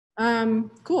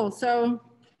Cool. So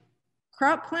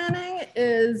crop planning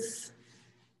is,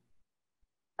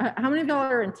 how many of y'all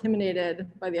are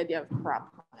intimidated by the idea of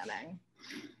crop planning?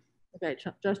 Okay,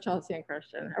 just Chelsea and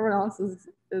Christian. Everyone else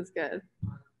is good.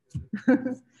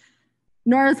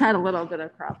 Nora's had a little bit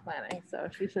of crop planning, so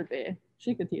she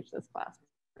could teach this class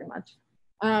pretty much.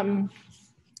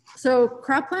 So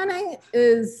crop planning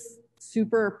is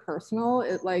super personal.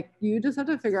 You just have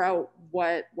to figure out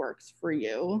what works for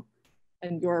you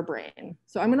and your brain.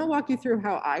 So I'm gonna walk you through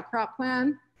how I crop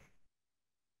plan,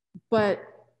 but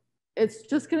it's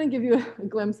just gonna give you a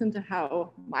glimpse into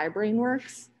how my brain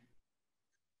works.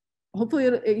 Hopefully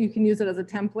you can use it as a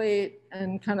template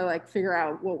and kind of like figure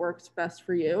out what works best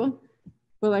for you.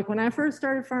 But like when I first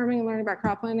started farming and learning about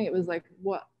crop planning, it was like,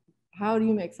 how do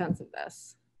you make sense of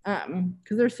this?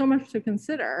 Because there's so much to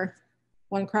consider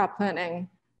when crop planning,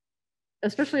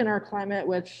 especially in our climate,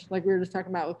 which like we were just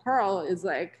talking about with Carl, is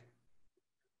like,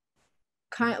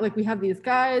 we have these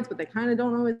guides, but they kind of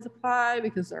don't always apply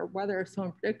because our weather is so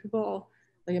unpredictable.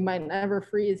 Like it might never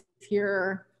freeze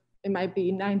here. It might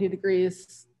be 90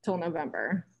 degrees till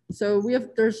November. So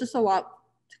there's just a lot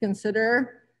to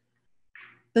consider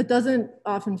that doesn't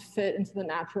often fit into the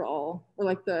natural or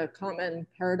like the common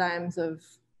paradigms of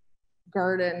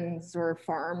gardens or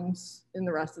farms in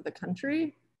the rest of the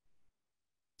country.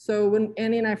 So when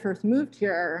Annie and I first moved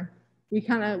here, we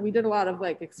did a lot of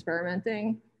like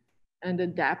experimenting and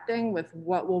adapting with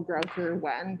what will grow here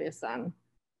when based on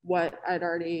what I'd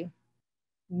already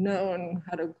known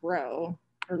how to grow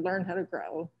or learned how to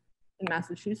grow in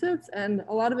Massachusetts. And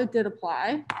a lot of it did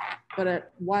apply, but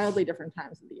at wildly different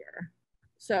times of the year.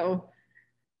 So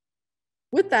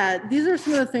with that, these are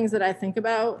some of the things that I think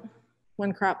about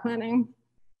when crop planning.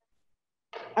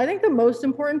 I think the most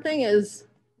important thing is,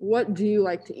 what do you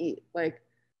like to eat? Like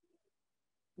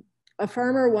a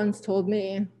farmer once told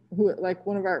me,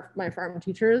 one of my farm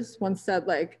teachers once said,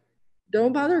 like,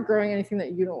 don't bother growing anything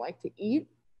that you don't like to eat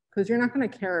because you're not going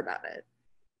to care about it.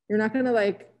 You're not going to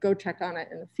like go check on it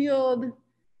in the field.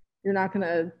 You're not going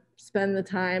to spend the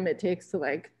time it takes to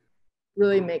like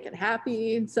really make it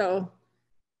happy. So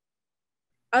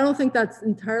I don't think that's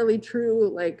entirely true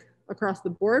like across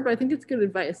the board, but I think it's good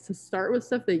advice to start with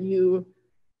stuff that you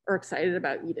are excited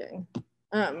about eating.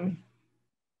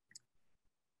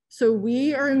 So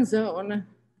we are in zone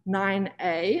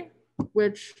 9A,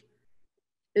 which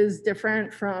is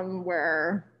different from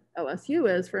where LSU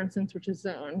is, for instance, which is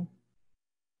zone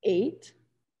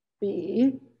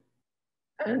 8B.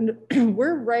 And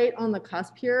we're right on the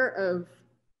cusp here of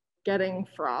getting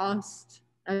frost,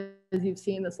 as you've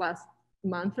seen this last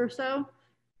month or so,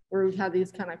 where we've had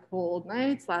these kind of cold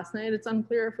nights. Last night, it's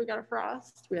unclear if we got a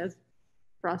frost. We had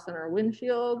frost on our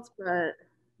windshields, but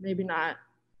maybe not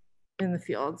in the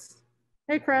fields.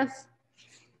 Hey, Chris.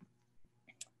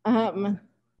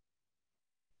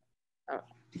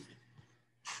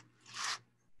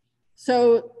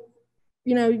 So,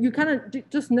 you kind of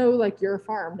just know like your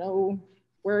farm, know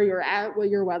where you're at, what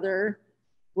your weather's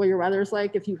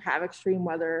like. If you have extreme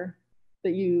weather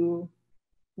that you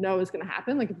know is going to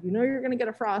happen, like if you know you're going to get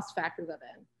a frost, factor that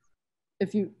in.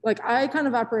 If you like, I kind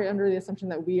of operate under the assumption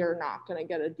that we are not going to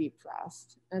get a deep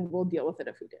frost, and we'll deal with it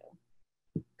if we do,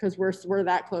 because we're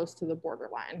that close to the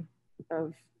borderline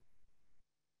of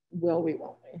will we,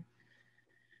 won't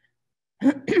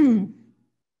we.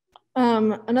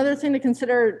 Another thing to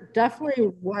consider, definitely,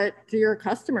 what do your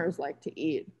customers like to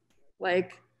eat?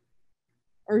 Like,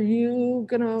 do you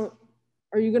want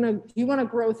to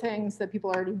grow things that people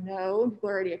already know, people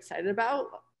are already excited about,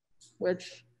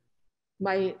 which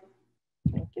might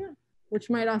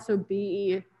also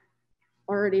be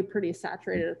already pretty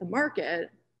saturated at the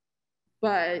market,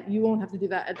 but you won't have to do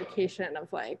that education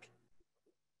of like,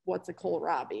 what's a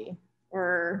kohlrabi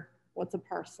or what's a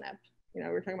parsnip? We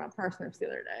were talking about parsnips the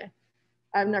other day.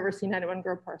 I've never seen anyone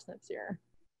grow parsnips here.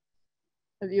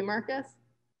 Have you, Marcus?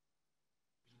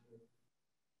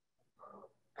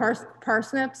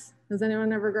 Parsnips? Has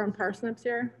anyone ever grown parsnips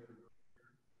here?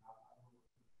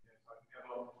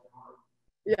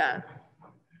 Yeah.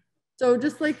 So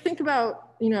just like think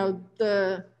about,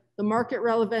 the market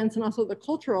relevance and also the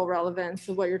cultural relevance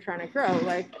of what you're trying to grow.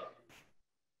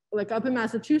 Like up in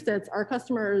Massachusetts, our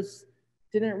customers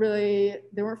they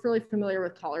weren't really familiar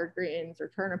with collard greens or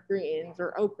turnip greens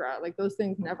or okra. Like those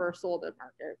things never sold at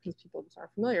market because people just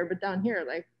aren't familiar. But down here,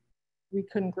 like we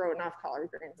couldn't grow enough collard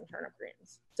greens and turnip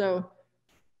greens. So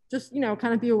just,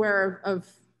 kind of be aware of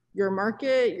your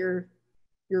market, your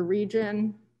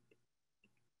region.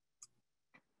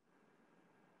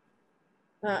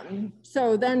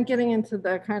 So then getting into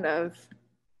the kind of,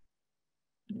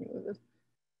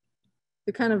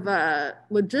 the kind of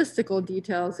logistical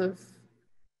details of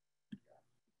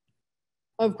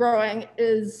growing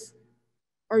is,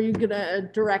 are you gonna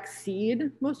direct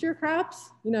seed most of your crops?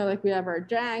 You know, like we have our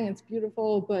jang, it's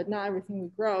beautiful, but not everything we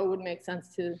grow would make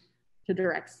sense to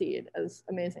direct seed, as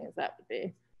amazing as that would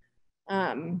be.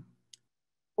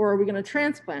 Or are we gonna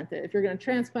transplant it? If you're gonna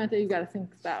transplant it, you gotta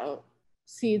think about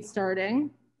seed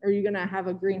starting. Are you gonna have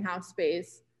a greenhouse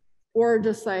space, or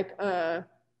just like a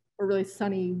really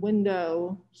sunny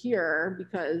window here,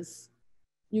 because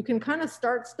you can kind of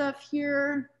start stuff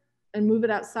here and move it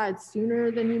outside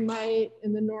sooner than you might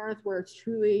in the north, where it's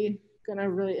truly gonna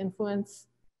really influence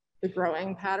the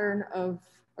growing pattern of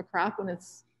a crop when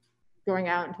it's going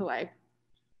out into like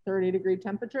 30-degree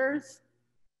temperatures.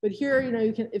 But here, you know,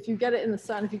 you can, if you get it in the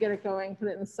sun, if you get it going, put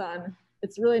it in the sun,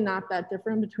 it's really not that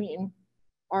different between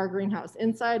our greenhouse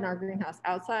inside and our greenhouse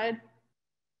outside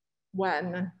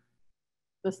when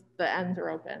the ends are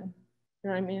open. You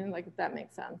know what I mean? Like, if that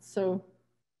makes sense. So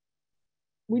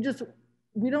we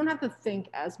don't have to think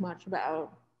as much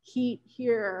about heat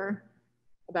here,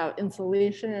 about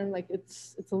insulation. Like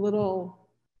it's a little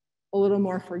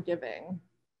more forgiving,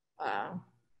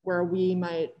 where we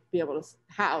might be able to,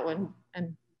 how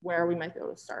and where we might be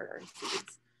able to start our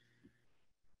seeds.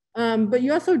 But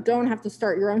you also don't have to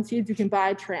start your own seeds. You can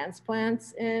buy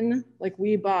transplants in, like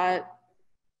we bought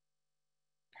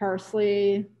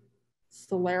parsley,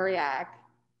 celeriac,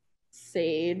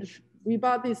 sage. We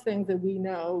bought these things that we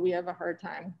know we have a hard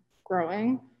time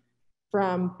growing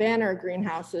from Banner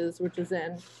Greenhouses, which is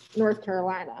in North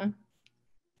Carolina.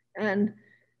 And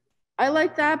I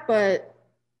like that, but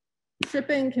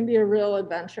shipping can be a real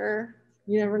adventure.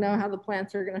 You never know how the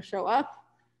plants are gonna show up.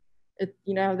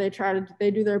 You know, they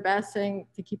do their best saying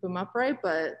to keep them upright,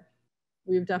 but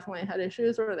we've definitely had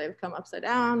issues where they've come upside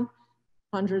down.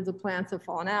 Hundreds of plants have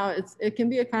fallen out. It can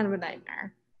be a kind of a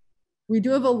nightmare. We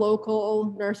do have a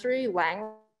local nursery,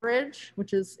 Langridge,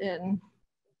 which is in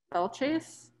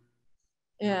Belchase.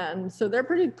 And so they're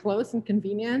pretty close and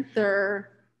convenient. They're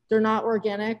not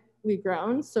organically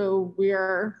grown, so we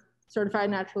are certified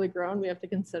naturally grown. We have to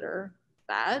consider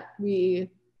that.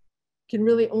 We can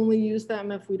really only use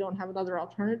them if we don't have another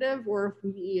alternative, or if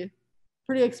we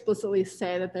pretty explicitly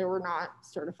say that they were not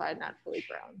certified naturally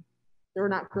grown. They were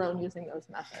not grown using those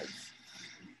methods.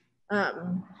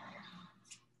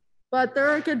 But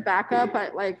they're a good backup.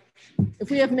 Like, if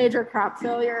we have major crop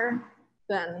failure,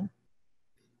 then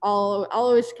I'll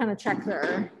always kind of check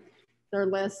their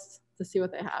list to see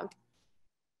what they have.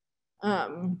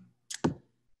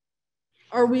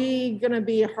 Are we gonna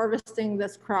be harvesting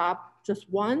this crop just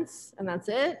once and that's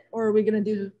it? Or are we gonna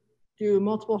do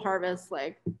multiple harvests,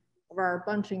 like of our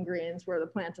bunching greens, where the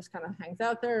plant just kind of hangs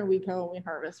out there and we go and we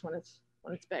harvest when it's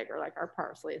big, or like our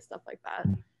parsley, stuff like that?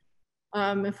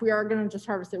 If we are gonna just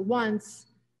harvest it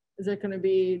once, is it gonna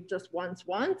be just once?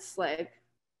 Like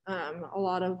a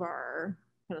lot of our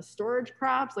kind of storage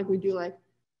crops, like we do like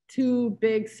 2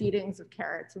 big seedings of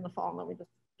carrots in the fall, and then we just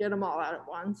get them all out at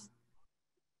once.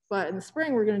 But in the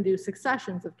spring, we're gonna do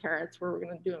successions of carrots, where we're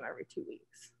gonna do them every 2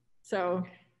 weeks. So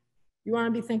you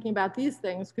wanna be thinking about these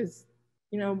things, because,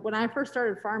 you know, when I first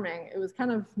started farming, it was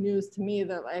kind of news to me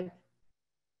that like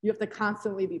you have to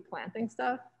constantly be planting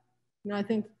stuff. You know, I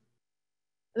think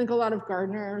a lot of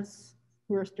gardeners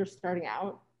who are just starting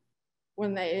out,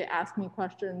 when they ask me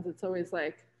questions, it's always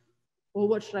like, well,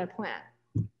 what should I plant?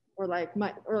 Or like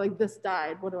this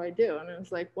died, what do I do? And it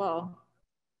was like, well,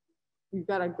 you've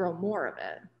got to grow more of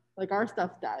it. Like our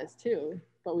stuff dies too,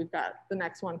 but we've got the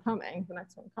next one coming.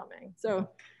 So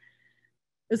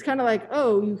it's kind of like,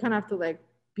 oh, you kind of have to like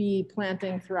be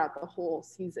planting throughout the whole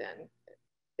season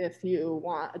if you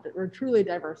want a truly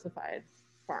diversified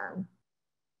farm.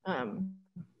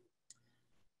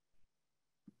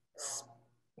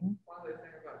 One other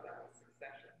thing about that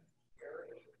succession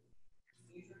here,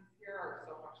 seasons here are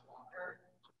so much longer.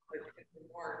 Like it's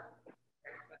more like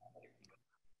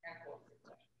handful of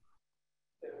successions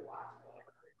that will last for like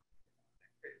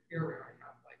here we only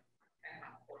have like 10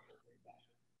 portion successions.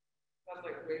 That's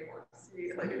like way more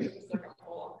sweet. Like it's just like a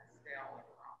whole other scale like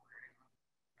we're operating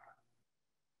on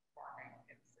farming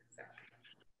in succession.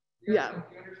 Yeah.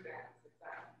 You understand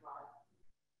succession?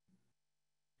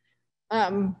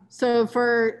 So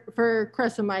for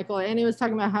Chris and Michael, Annie was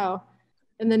talking about how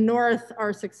in the north,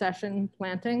 our succession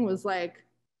planting was like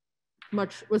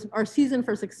our season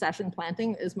for succession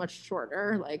planting is much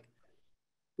shorter. Like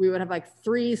we would have like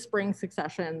 3 spring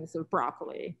successions of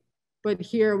broccoli, but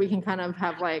here we can kind of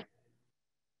have like,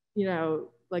 you know,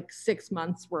 like 6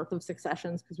 months worth of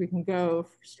successions, because we can go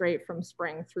straight from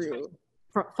spring through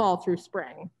fall through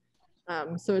spring.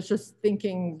 So it's just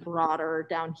thinking broader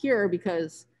down here,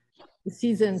 because the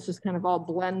seasons just kind of all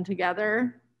blend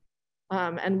together.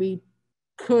 And we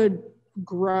could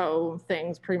grow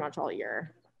things pretty much all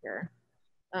year here.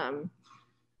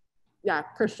 Yeah,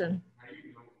 Christian.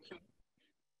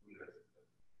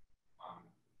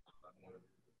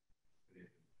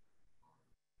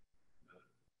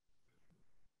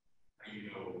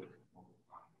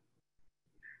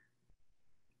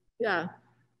 Yeah.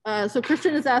 So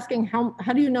Christian is asking, how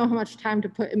do you know how much time to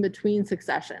put in between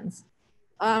successions?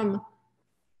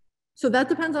 So that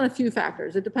depends on a few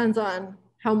factors. It depends on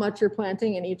how much you're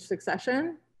planting in each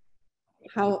succession,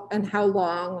 how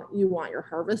long you want your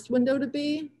harvest window to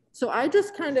be. So I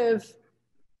kind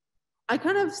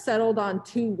of settled on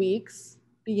 2 weeks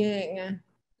being,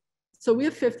 so we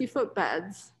have 50-foot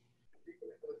beds.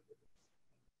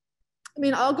 I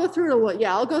mean, I'll go through it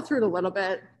a little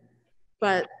bit,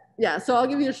 but yeah, so I'll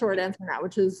give you a short answer now,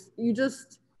 which is you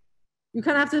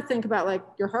kind of have to think about like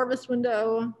your harvest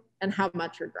window and how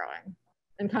much you're growing,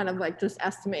 and kind of like just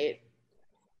estimate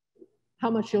how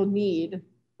much you'll need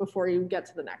before you get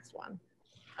to the next one.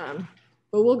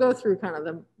 But we'll go through kind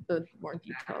of the more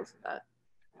details of that.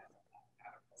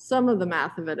 Some of the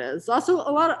math of it is also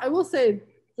I will say,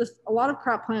 just a lot of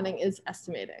crop planning is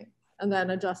estimating and then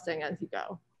adjusting as you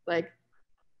go. Like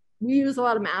we use a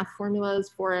lot of math formulas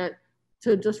for it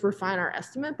to just refine our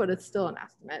estimate, but it's still an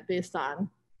estimate based on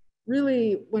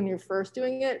really, when you're first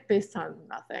doing it, based on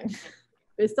nothing.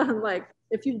 Based on like,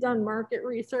 if you've done market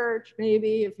research,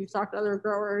 maybe if you've talked to other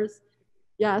growers,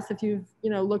 yes, if you've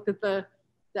looked at the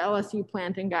LSU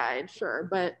planting guide, sure,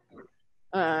 but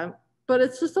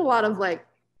it's just a lot of like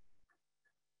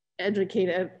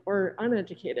educated or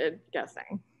uneducated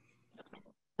guessing.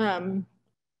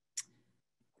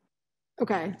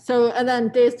 Okay, so and then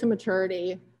days to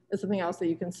maturity is something else that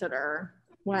you consider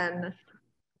when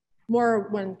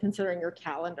considering your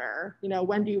calendar.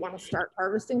 When do you want to start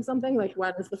harvesting something? Like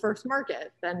when is the first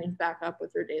market? Then you back up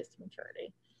with your days to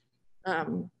maturity.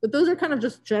 But those are kind of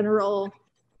just general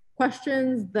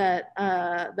questions that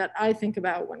I think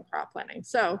about when crop planning.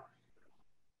 So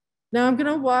now I'm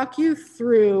going to walk you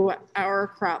through our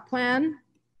crop plan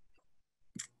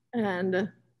and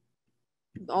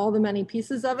all the many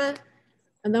pieces of it.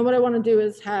 And then what I want to do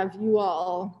is have you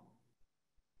all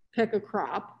pick a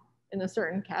crop in a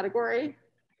certain category,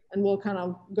 and we'll kind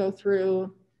of go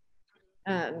through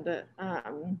and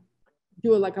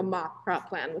do like a mock crop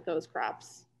plan with those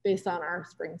crops based on our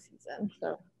spring season.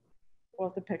 So we'll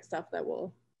have to pick stuff that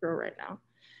will grow right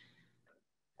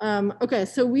now. Okay,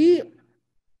 so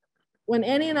when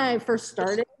Annie and I first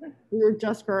started, we were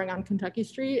just growing on Kentucky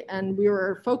Street, and we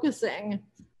were focusing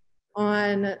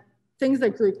on things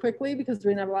that grew quickly because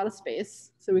we didn't have a lot of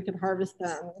space, so we could harvest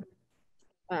them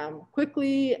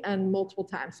quickly and multiple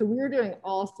times. So we were doing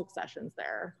all successions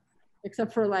there,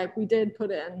 except for like we did put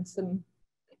in some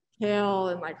kale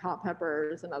and like hot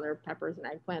peppers and other peppers and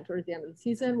eggplant towards the end of the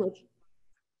season, which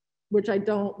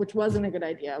wasn't a good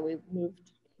idea. We moved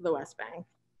to the West Bank.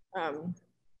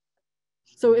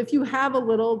 So if you have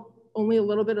only a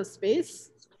little bit of space,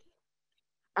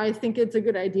 I think it's a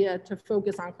good idea to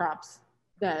focus on crops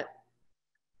that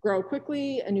grow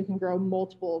quickly and you can grow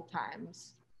multiple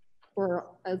times for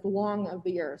as long of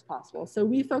the year as possible. So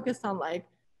we focused on like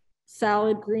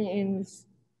salad greens,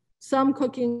 some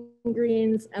cooking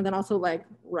greens, and then also like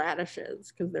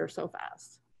radishes because they're so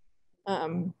fast.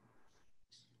 When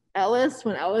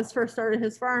Ellis first started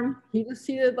his farm, he just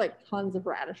seeded like tons of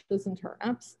radishes and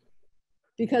turnips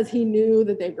because he knew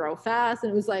that they grow fast,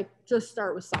 and it was like, just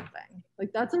start with something.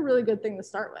 Like that's a really good thing to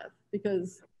start with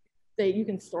because you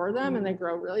can store them and they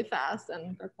grow really fast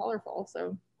and they're colorful,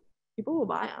 so people will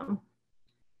buy them.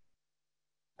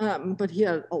 But he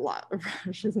had a lot of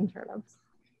radishes and turnips.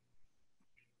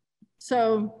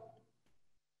 So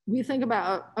we think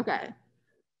about, okay,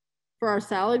 for our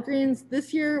salad greens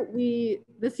this year,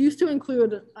 this used to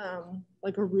include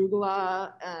like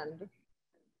arugula and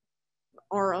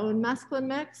our own mesclun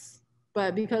mix,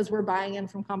 but because we're buying in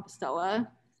from Compostela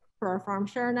for our farm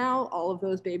share now, all of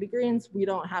those baby greens, we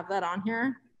don't have that on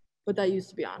here, but that used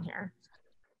to be on here.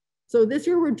 So this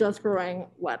year we're just growing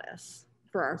lettuce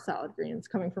for our salad greens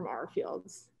coming from our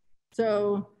fields.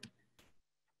 So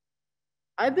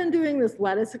I've been doing this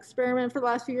lettuce experiment for the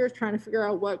last few years, trying to figure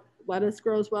out what lettuce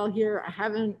grows well here. I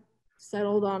haven't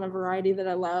settled on a variety that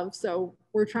I love. So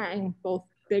we're trying both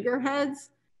bigger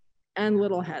heads and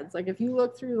little heads. Like if you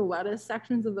look through the lettuce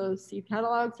sections of those seed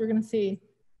catalogs, you're gonna see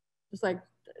just like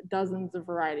dozens of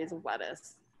varieties of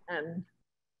lettuce. And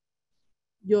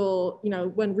you'll,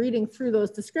 when reading through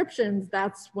those descriptions,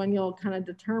 that's when you'll kind of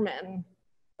determine,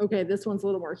 okay, this one's a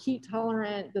little more heat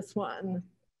tolerant. This one,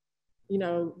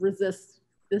 resists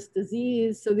this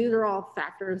disease. So these are all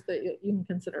factors that you can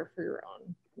consider for your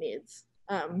own needs.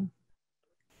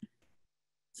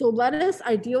 So lettuce,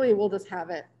 ideally, we'll just have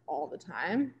it all the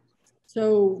time.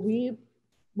 So we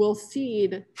will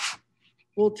seed,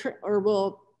 we'll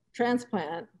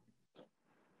transplant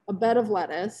a bed of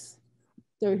lettuce.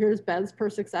 So here's beds per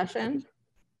succession.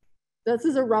 This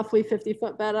is a roughly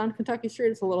 50-foot bed on Kentucky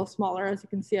Street. It's a little smaller, as you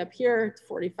can see up here. It's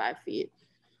 45 feet.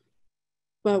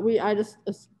 But I just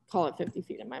call it 50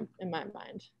 feet in my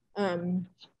mind.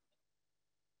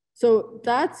 So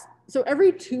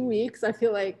every 2 weeks, I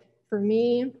feel like for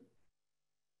me,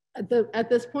 at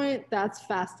this point, that's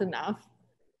fast enough.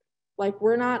 Like,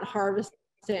 we're not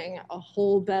harvesting a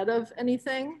whole bed of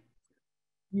anything,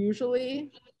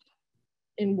 usually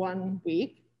in 1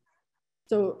 week.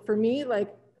 So for me,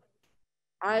 like,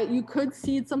 you could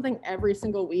seed something every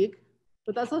single week,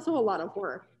 but that's also a lot of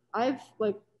work. I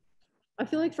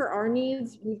feel like for our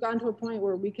needs, we've gotten to a point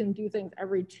where we can do things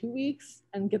every 2 weeks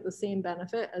and get the same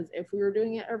benefit as if we were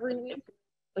doing it every week,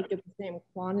 like get the same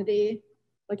quantity.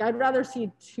 Like, I'd rather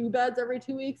seed 2 beds every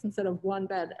 2 weeks instead of 1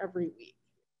 bed every week,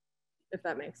 if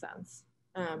that makes sense.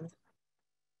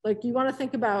 Like, you want to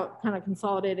think about kind of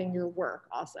consolidating your work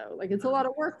also. Like, it's a lot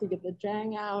of work to get the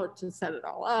jang out, to set it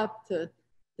all up, to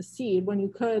seed, when you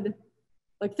could,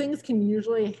 like, things can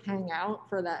usually hang out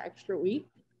for that extra week,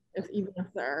 even if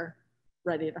they're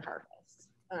ready to harvest.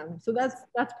 So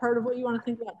that's part of what you want to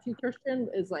think about too, Christian,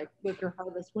 is like with your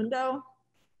harvest window,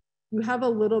 you have a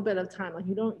little bit of time. Like,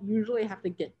 you don't usually have to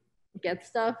get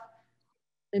stuff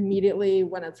immediately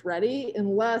when it's ready,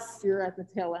 unless you're at the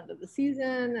tail end of the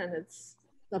season and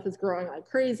stuff is growing like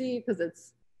crazy because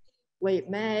it's late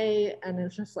May, and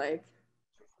it's just like,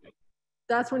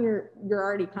 that's when you're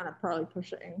already kind of probably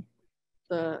pushing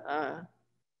the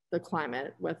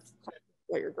climate with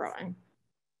what you're growing.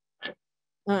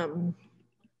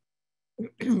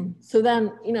 So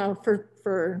then,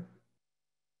 for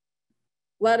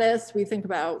lettuce, we think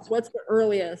about what's the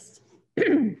earliest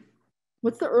in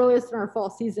our fall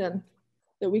season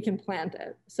that we can plant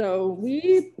it. So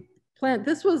we plant,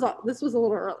 this was a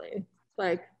little early.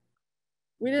 Like,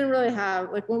 we didn't really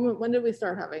have, like, when did we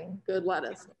start having good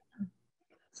lettuce?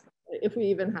 If we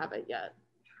even have it yet.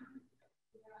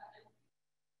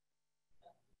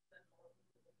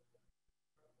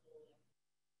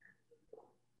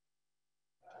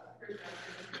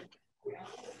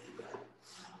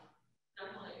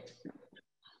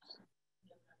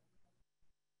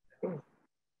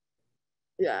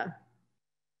 Yeah.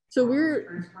 So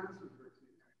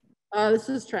this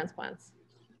is transplants.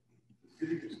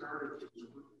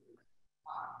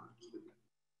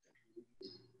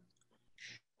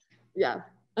 Yeah,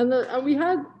 and we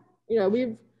had,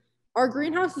 our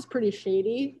greenhouse is pretty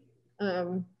shady.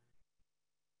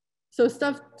 So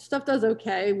stuff does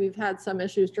okay. We've had some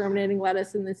issues germinating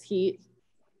lettuce in this heat,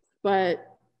 but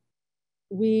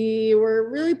we were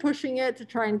really pushing it to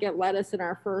try and get lettuce in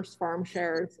our first farm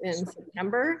shares in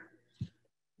September,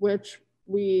 which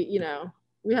we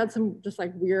had some just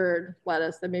like weird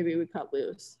lettuce that maybe we cut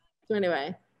loose. So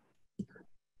anyway,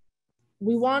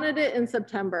 we wanted it in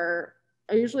September.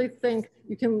 I usually think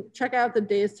you can check out the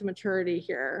days to maturity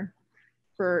here.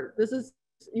 This is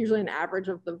usually an average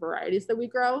of the varieties that we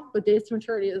grow, but days to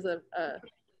maturity is a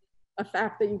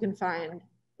fact that you can find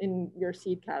in your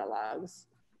seed catalogs.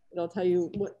 It'll tell you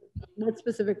what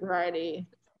specific variety,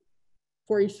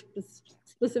 for each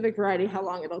specific variety, how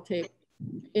long it'll take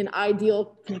in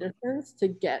ideal conditions to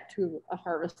get to a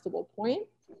harvestable point.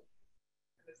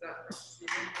 Is that from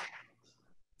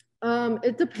seeding?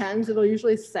 It depends. It'll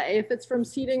usually say if it's from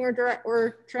seeding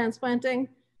or transplanting.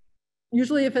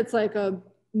 Usually if it's like a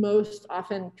most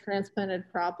often transplanted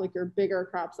crop, like your bigger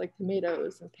crops like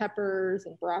tomatoes and peppers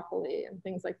and broccoli and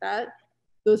things like that,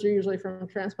 those are usually from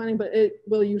transplanting, but it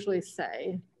will usually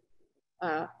say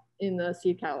in the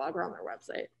seed catalog or on their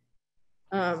website.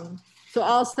 So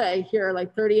I'll say here,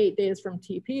 like 38 days from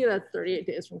TP, that's 38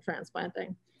 days from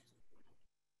transplanting.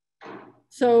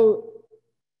 So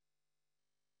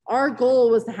our goal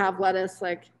was to have lettuce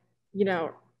like,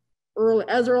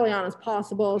 as early on as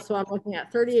possible. So I'm looking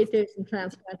at 38 days from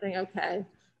transplanting. Okay,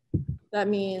 that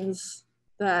means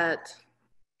that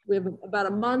we have about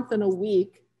a month and a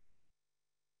week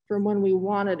from when we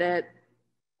wanted it,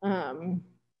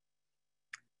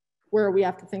 where we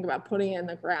have to think about putting it in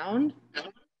the ground.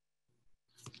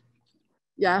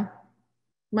 Yeah,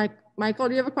 Michael,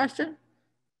 do you have a question?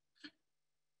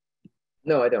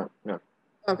 No, I don't. No.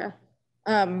 Okay.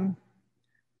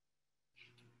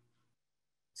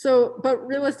 So, but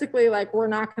realistically, like, we're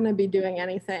not going to be doing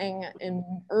anything in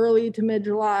early to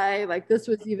mid-July. Like, this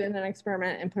was even an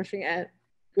experiment in pushing it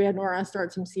We had Nora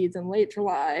start some seeds in late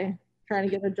July, trying to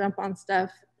get a jump on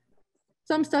stuff.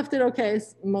 Some stuff did okay.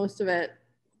 Most of it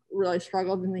really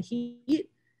struggled in the heat.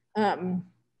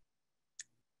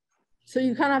 So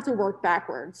you kind of have to work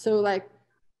backwards. So like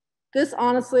this,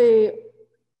 honestly,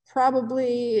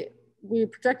 probably we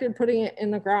projected putting it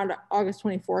in the ground August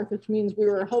 24th, which means we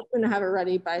were hoping to have it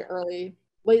ready by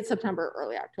late September,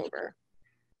 early October,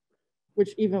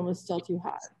 which even was still too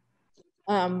hot.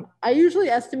 I usually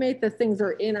estimate that things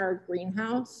are in our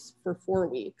greenhouse for 4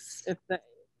 weeks if they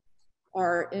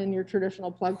are in your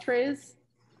traditional plug trays.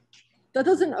 That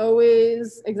doesn't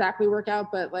always exactly work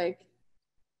out, but like,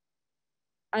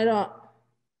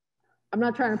 I'm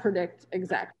not trying to predict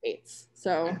exact dates.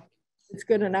 So it's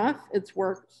good enough. It's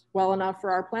worked well enough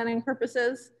for our planning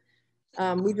purposes.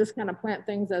 We just kind of plant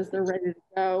things as they're ready to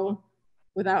go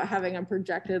without having them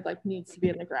projected like needs to be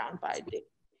in the ground by date.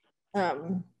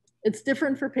 It's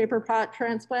different for paper pot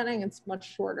transplanting. It's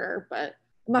much shorter, but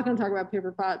I'm not going to talk about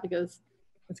paper pot because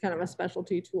it's kind of a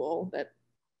specialty tool that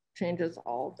changes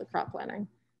all of the crop planning.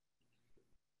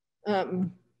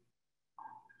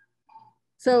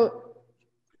 So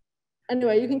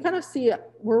anyway, you can kind of see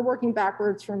we're working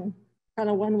backwards from kind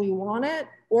of when we want it,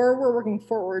 or we're working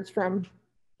forwards from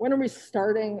when are we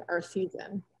starting our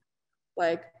season?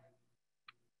 Like,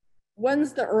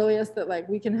 when's the earliest that like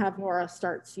we can have Nora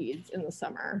start seeds in the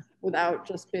summer without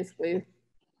just basically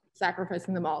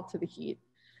sacrificing them all to the heat?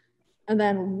 And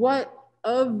then what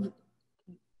of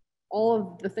all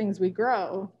of the things we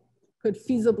grow could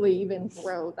feasibly even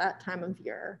grow that time of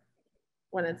year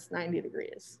when it's 90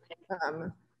 degrees?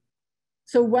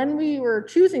 So when we were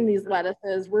choosing these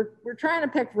lettuces, we're trying to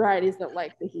pick varieties that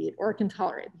like the heat or can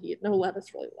tolerate the heat. No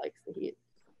lettuce really likes the heat.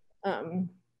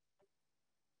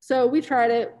 So we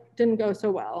tried it, didn't go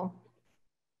so well,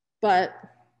 but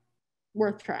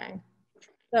worth trying.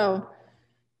 So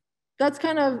that's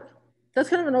kind of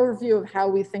an overview of how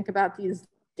we think about these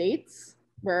dates,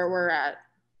 where we're at.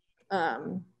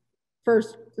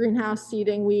 First greenhouse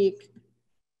seeding week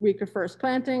of first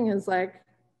planting is like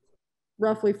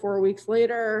roughly 4 weeks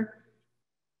later.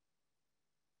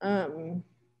 Cool.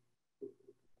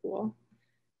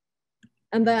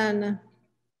 And then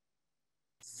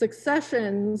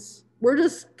successions, we're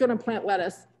just gonna plant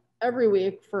lettuce every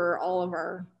week for all of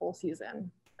our whole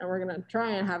season. And we're gonna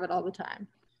try and have it all the time.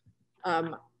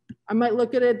 I might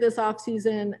look at it this off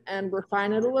season and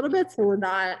refine it a little bit so we're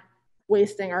not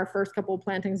wasting our first couple of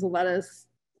plantings of lettuce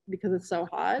because it's so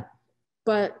hot.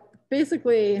 But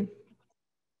basically,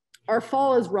 our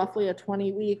fall is roughly a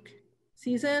 20-week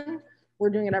season. We're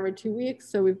doing it every 2 weeks,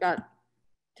 so we've got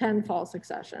 10 fall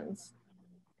successions.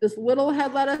 This little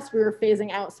head lettuce, we were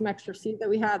phasing out some extra seed that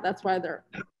we had. That's why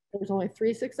there's only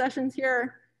 3 successions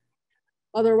here.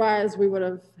 Otherwise, we would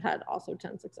have had also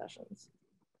 10 successions.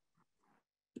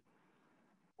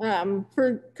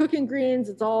 For cooking greens,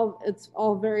 it's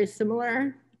all very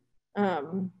similar.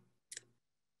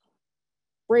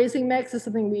 Raising mix is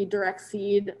something we direct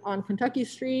seed on Kentucky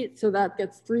Street, so that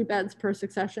gets 3 beds per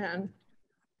succession,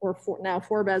 or now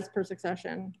 4 beds per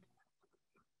succession.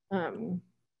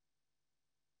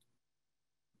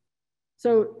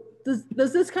 So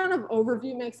does this kind of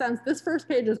overview make sense? This first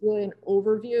page is really an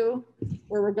overview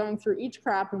where we're going through each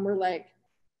crop and we're like,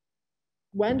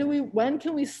 when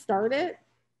can we start it?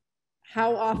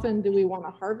 How often do we want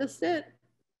to harvest it?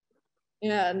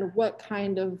 And what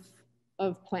kind of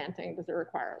planting does it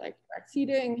require? Like direct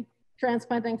seeding,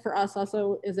 transplanting for us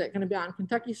also, is it going to be on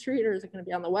Kentucky Street or is it going to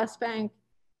be on the West Bank?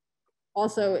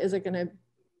 Also, is it going to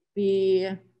be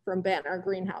from Banner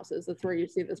greenhouses? That's where you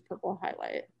see this purple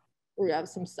highlight, where we have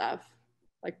some stuff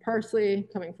like parsley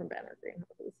coming from Banner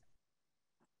greenhouses.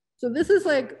 So this is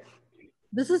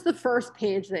the first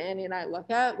page that Andy and I look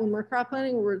at when we're crop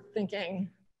planting. We're thinking,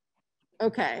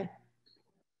 okay,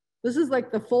 this is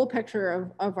like the full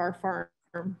picture of our farm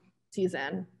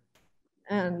season.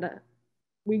 And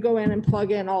we go in and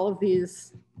plug in all of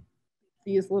these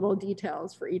little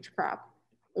details for each crop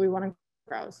that we want to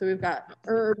grow. So we've got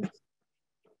herbs,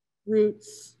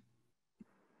 roots,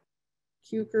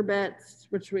 cucurbits,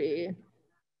 which we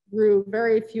grew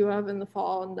very few of in the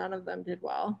fall and none of them did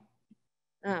well.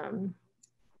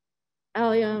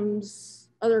 Alliums,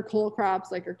 other cole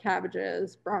crops like our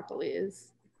cabbages, broccolis,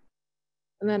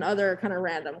 and then other kind of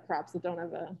random crops that don't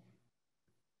have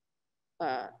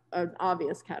an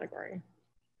obvious category.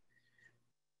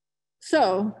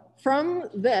 So from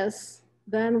this,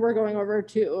 then we're going over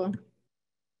to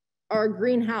our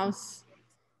greenhouse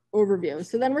overview.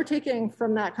 So then we're taking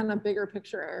from that kind of bigger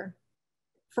picture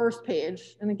first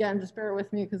page, and again, just bear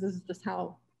with me because this is just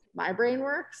how my brain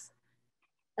works.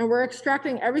 And we're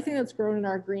extracting everything that's grown in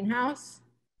our greenhouse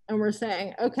and we're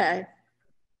saying, okay,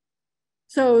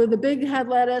 so the big head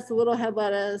lettuce, the little head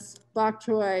lettuce, bok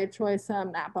choy, choy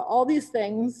sum, napa, all these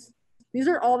things, these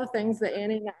are all the things that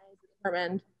Annie and I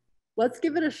determined, let's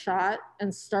give it a shot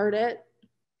and start it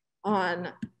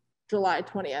on July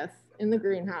 20th in the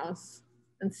greenhouse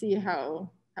and see how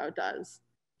it does.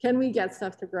 Can we get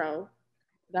stuff to grow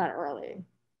that early?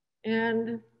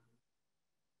 And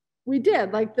we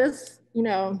did. Like this, you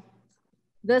know,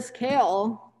 this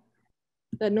kale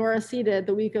that Nora seeded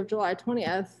the week of July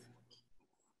 20th,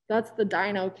 that's the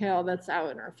dino kale that's out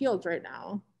in our fields right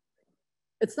now.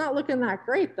 It's not looking that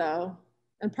great though.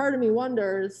 And part of me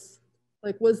wonders,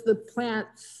 like, was the plant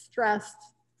stressed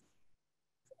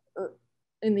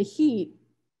in the heat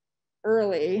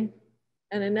early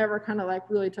and it never kind of like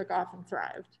really took off and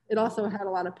thrived? It also had a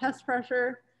lot of pest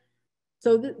pressure.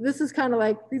 So this is kind of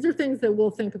like, these are things that we'll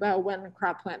think about when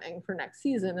crop planting for next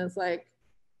season, is like,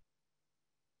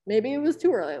 maybe it was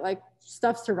too early, like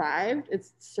stuff survived,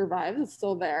 it's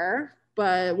still there,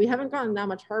 but we haven't gotten that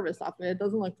much harvest off of it. It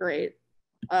doesn't look great.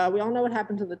 We all know what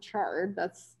happened to the chard.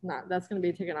 That's going to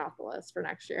be taken off the list for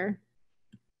next year.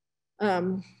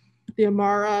 The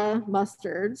Amara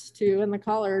mustards too, and the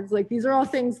collards, like these are all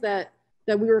things that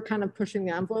we were kind of pushing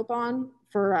the envelope on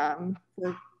for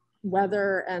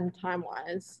weather and time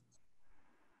wise.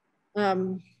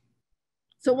 So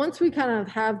once we kind of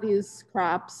have these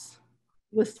crops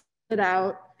listed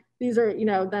out, these are, you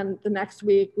know, then the next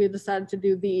week we decided to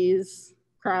do these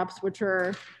crops, which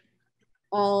are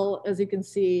all, as you can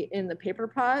see, in the paper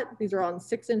pot. These are all in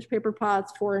 6-inch paper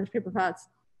pots, 4-inch paper pots.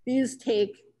 These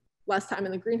take less time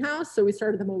in the greenhouse, so we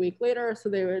started them a week later, so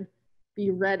they would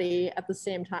be ready at the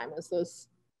same time as those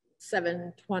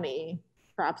 720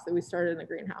 crops that we started in the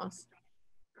greenhouse.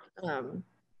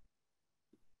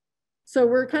 So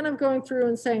we're kind of going through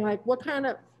and saying, like,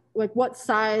 what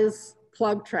size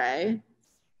plug tray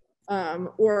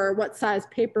or what size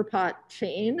paper pot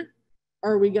chain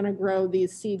are we going to grow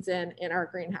these seeds in our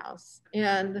greenhouse?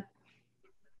 And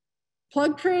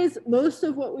plug trays, most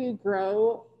of what we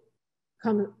grow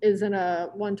is in a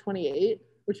 128,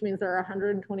 which means there are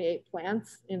 128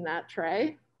 plants in that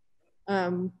tray.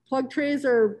 Plug trays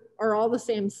are all the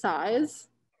same size.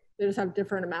 They just have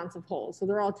different amounts of holes. So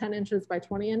they're all 10 inches by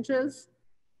 20 inches,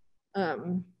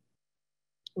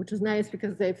 which is nice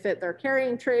because they fit their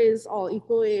carrying trays all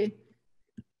equally.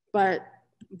 But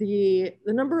the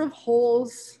number of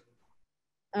holes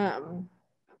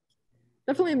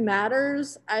definitely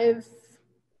matters.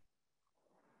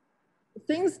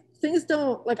 Things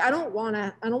don't, like, I don't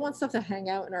want stuff to hang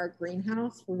out in our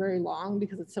greenhouse for very long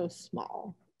because it's so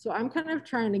small. So I'm kind of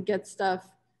trying to get stuff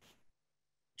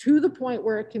to the point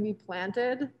where it can be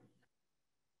planted,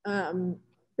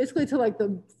 basically to like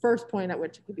the first point at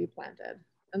which it could be planted.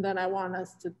 And then I want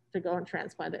us to go and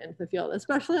transplant it into the field,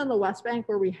 especially on the West Bank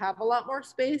where we have a lot more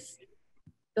space.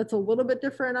 That's a little bit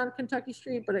different on Kentucky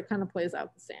Street, but it kind of plays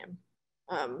out the same.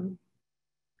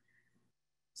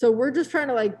 So we're just trying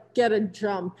to like get a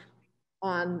jump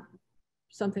on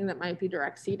something that might be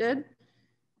direct seeded.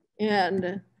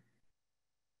 And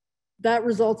that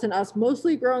results in us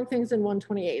mostly growing things in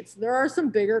 128s. There are some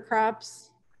bigger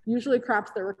crops, usually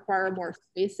crops that require more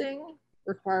spacing,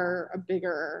 require a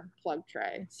bigger plug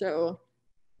tray. So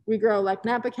we grow like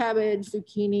Napa cabbage,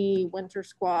 zucchini, winter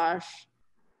squash,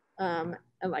 and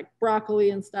like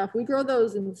broccoli and stuff. We grow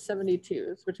those in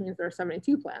 72s, which means there are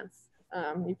 72 plants.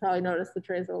 You probably noticed the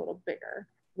trays are a little bigger.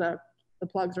 The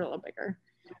plugs are a little bigger.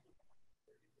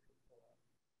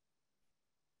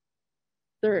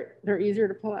 They're easier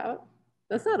to pull out.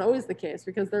 That's not always the case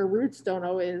because their roots don't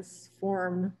always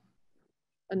form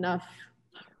enough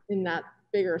in that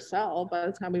bigger cell by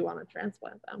the time we want to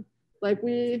transplant them. Like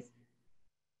we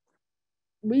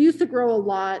used to grow a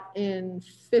lot in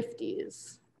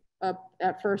 50s up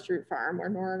at First Root Farm where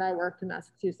Nora and I worked in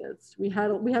Massachusetts. We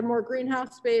had more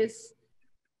greenhouse space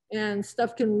and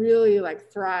stuff can really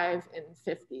like thrive in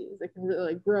 50s. It can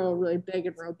really grow really big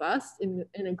and robust in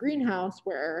a greenhouse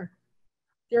where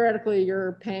theoretically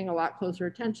you're paying a lot closer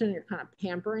attention. You're kind of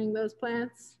pampering those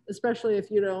plants, especially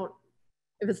if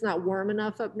it's not warm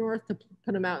enough up north to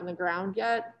put them out in the ground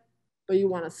yet, but you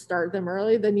want to start them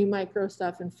early, then you might grow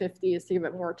stuff in 50s to give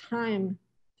it more time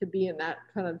to be in that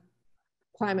kind of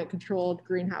climate controlled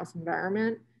greenhouse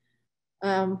environment.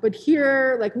 But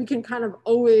here, like we can kind of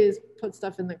always put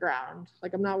stuff in the ground.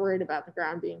 Like I'm not worried about the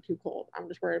ground being too cold. I'm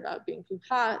just worried about being too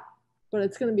hot, but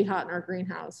it's going to be hot in our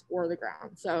greenhouse or the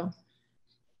ground. So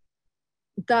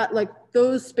that, like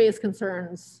those space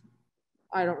concerns,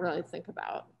 I don't really think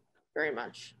about very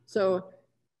much. So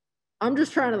I'm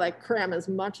just trying to like cram as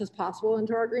much as possible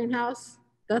into our greenhouse.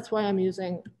 That's why I'm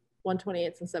using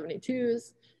 128s and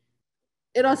 72s.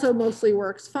 it also mostly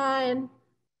works fine.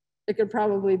 It could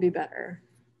probably be better.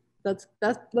 That's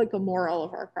like the moral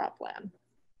of our crop plan.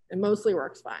 It mostly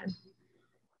works fine.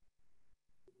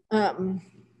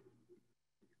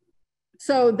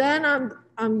 So then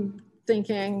I'm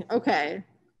thinking, okay,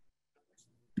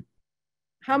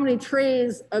 how many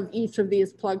trays of each of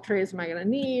these plug trays am I gonna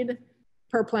need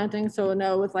per planting? So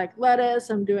no, with like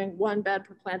lettuce, I'm doing 1 bed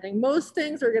per planting. Most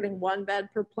things are getting 1 bed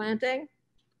per planting.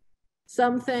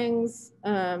 Some things,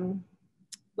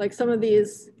 like some of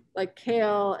these, like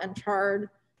kale and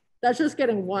chard, that's just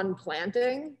getting 1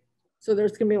 planting. So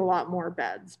there's gonna be a lot more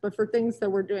beds. But for things that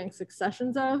we're doing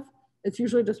successions of, it's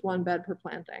usually just 1 bed per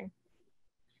planting.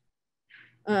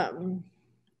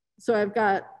 So I've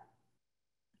got,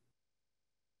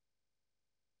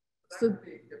 so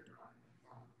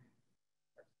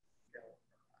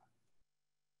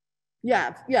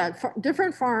yeah,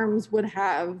 different farms would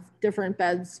have different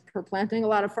beds per planting. A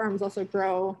lot of farms also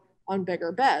grow on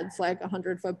bigger beds, like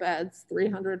 100-foot beds,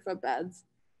 300-foot beds.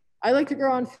 I like to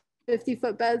grow on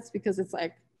 50-foot beds because it's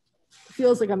like,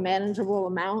 feels like a manageable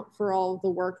amount for all the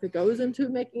work that goes into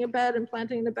making a bed and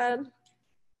planting the bed.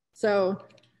 So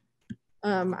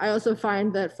I also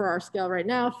find that for our scale right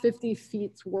now, 50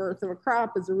 feet's worth of a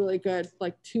crop is a really good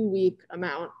like 2-week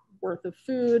amount worth of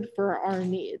food for our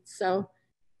needs. So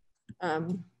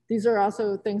these are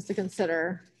also things to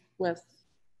consider with,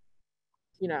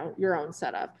 you know, your own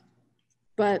setup.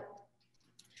 But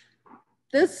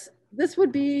this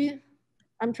would be,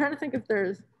 I'm trying to think if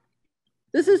there's,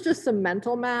 this is just some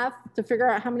mental math to figure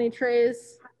out how many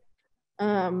trays.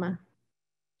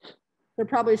 There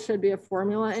probably should be a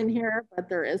formula in here, but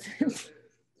there isn't.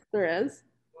 There is.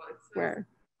 Where?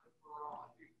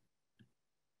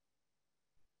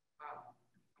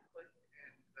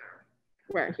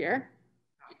 Where, here?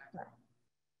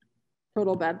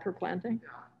 Total bed per planting? Yeah.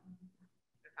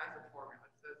 It has a formula.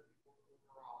 It says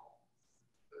overall.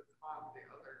 So it's on the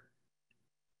other.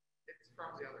 It's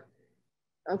from the other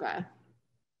page. Okay.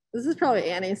 This is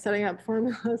probably Annie setting up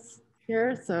formulas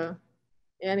here, so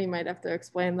Annie might have to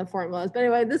explain the formulas. But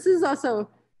anyway, this is also,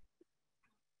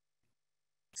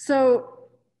 so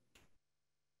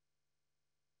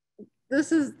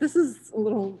this is a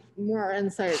little more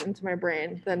insight into my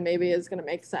brain than maybe is gonna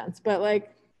make sense. But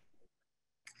like,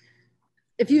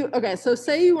 if you, okay, so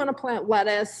say you wanna plant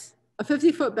lettuce, a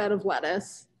 50-foot bed of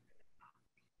lettuce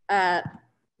at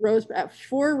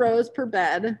 4 rows per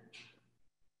bed,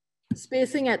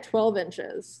 spacing at 12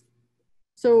 inches.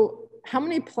 So how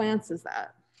many plants is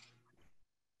that?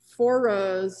 4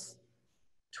 rows,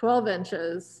 12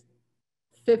 inches,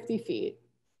 50 feet.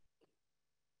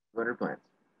 200 plants.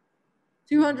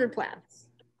 200 plants.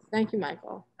 Thank you,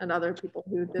 Michael, and other people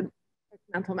who did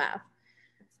mental math.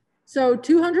 So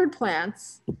 200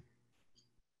 plants.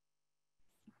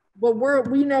 But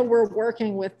we know we're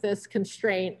working with this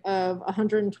constraint of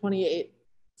 128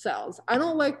 cells. I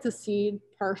don't like to seed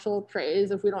partial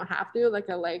trays if we don't have to. Like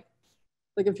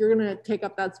if you're gonna take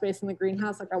up that space in the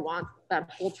greenhouse, like I want that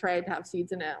whole tray to have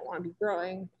seeds in it. I want to be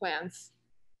growing plants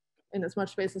in as much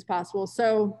space as possible.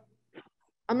 So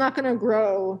I'm not gonna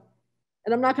grow,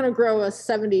 and I'm not gonna grow a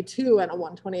 72 and a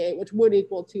 128, which would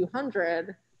equal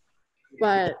 200,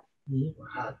 but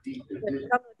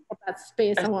that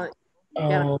space I want.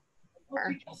 I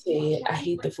said I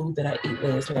hate the food that I ate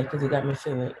last night because it got me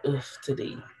feeling oof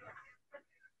today.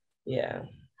 Yeah.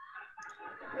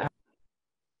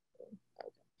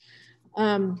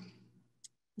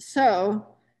 So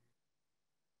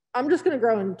I'm just going to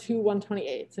grow in 2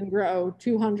 128s and grow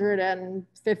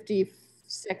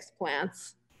 256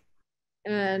 plants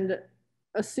and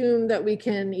assume that we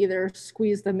can either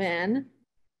squeeze them in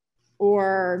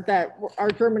or that our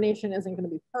germination isn't going to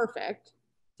be perfect.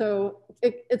 So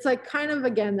it's like kind of,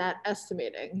 again, that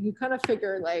estimating. You kind of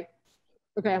figure like,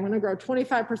 okay, I'm going to grow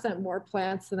 25% more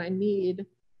plants than I need,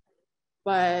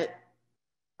 but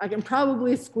I can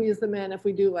probably squeeze them in if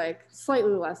we do like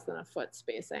slightly less than a foot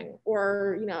spacing,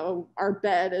 or, you know, our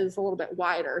bed is a little bit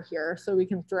wider here, so we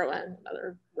can throw in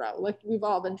another row. Like we've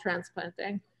all been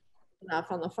transplanting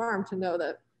enough on the farm to know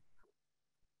that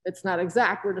it's not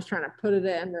exact. We're just trying to put it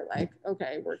in. We're like,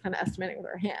 okay, we're kind of estimating with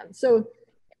our hands. So it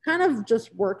kind of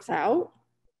just works out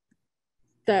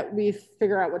that we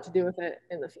figure out what to do with it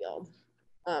in the field.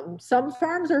 Some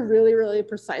farms are really, really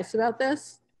precise about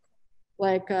this.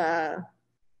 Like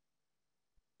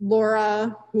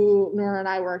Laura, who Nora and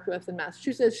I worked with in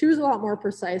Massachusetts, she was a lot more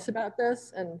precise about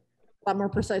this and a lot more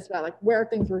precise about like where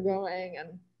things were going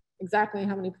and exactly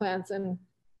how many plants. And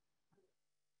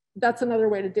that's another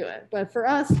way to do it. But for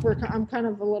us, I'm kind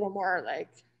of a little more like,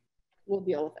 we'll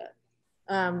deal with it.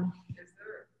 Is there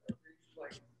a reach,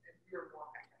 like, if you're more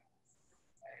mechanized,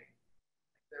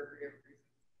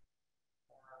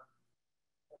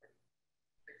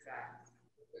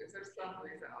 is there some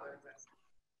reason other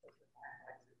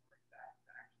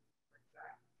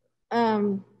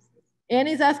than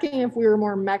Annie's asking if we were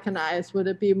more mechanized, would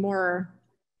it be more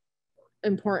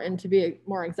important to be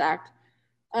more exact?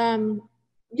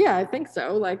 Yeah, I think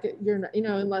so. Like you're, you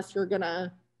know, unless you're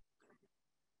gonna,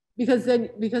 because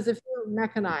if you're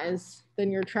mechanized,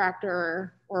 then your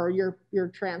tractor or your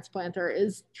transplanter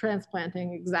is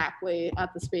transplanting exactly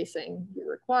at the spacing you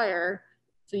require.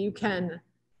 So you can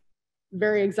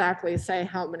very exactly say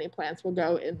how many plants will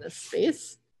go in this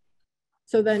space.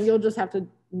 So then you'll just have to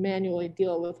manually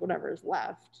deal with whatever's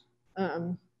left.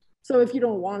 So if you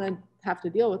don't want to have to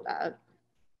deal with that,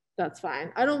 that's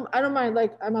fine. I don't mind.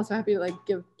 Like, I'm also happy to like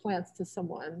give plants to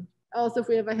someone else if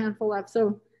we have a handful left.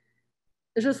 So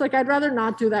it's just like, I'd rather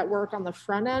not do that work on the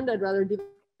front end. I'd rather do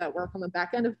that work on the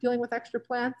back end of dealing with extra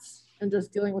plants and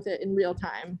just dealing with it in real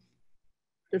time,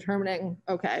 determining,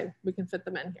 okay, we can fit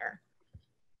them in here.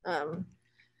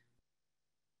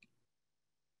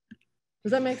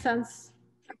 Does that make sense,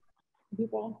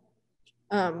 people?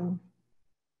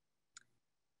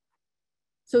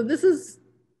 So this is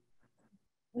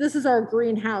our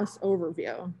greenhouse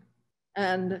overview.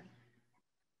 And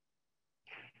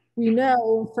we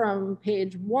know from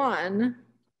page 1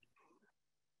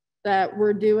 that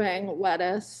we're doing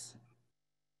lettuce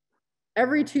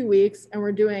every 2 weeks, and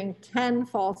we're doing 10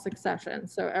 fall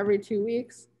successions. So every 2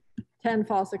 weeks, 10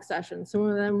 fall successions.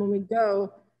 So then when we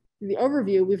go to the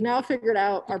overview, we've now figured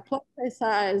out our plant tray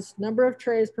size, number of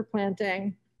trays per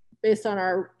planting based on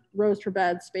our rows per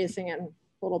bed, spacing, and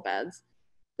total beds.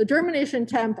 The germination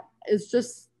temp is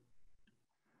just,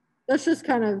 that's just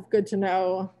kind of good to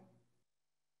know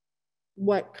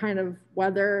what kind of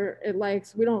weather it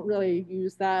likes. We don't really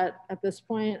use that at this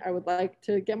point. I would like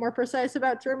to get more precise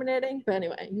about germinating, but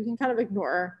anyway, you can kind of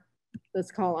ignore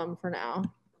this column for now.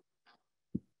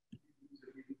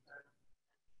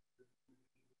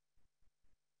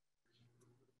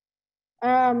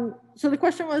 So the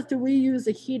question was, do we use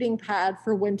a heating pad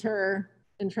for winter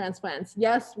in transplants?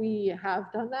 Yes, we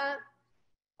have done that.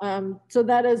 So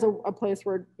that is a place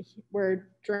where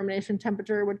germination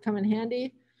temperature would come in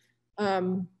handy.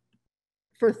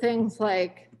 For things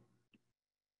like,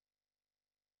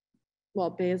 well,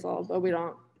 basil, but we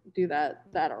don't do that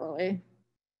early.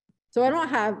 So I don't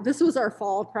have, this was our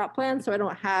fall crop plan, so I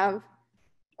don't have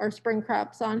our spring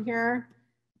crops on here.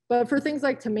 But for things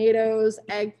like tomatoes,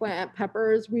 eggplant,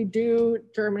 peppers, we do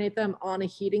germinate them on a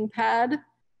heating pad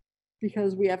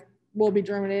because we'll be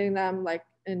germinating them like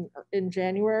in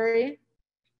January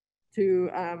to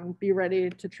be ready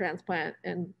to transplant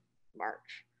in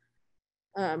March.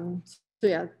 So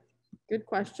yeah, good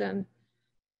question.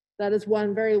 That is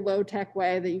one very low tech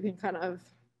way that you can kind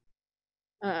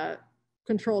of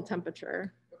control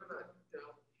temperature.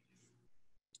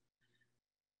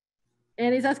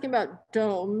 And he's asking about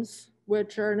domes,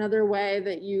 which are another way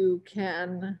that you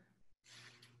can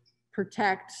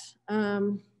protect.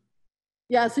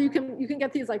 Yeah, so you can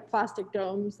get these like plastic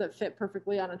domes that fit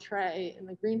perfectly on a tray in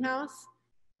the greenhouse.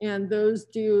 And those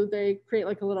they create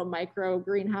like a little micro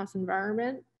greenhouse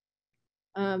environment.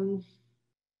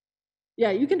 Yeah,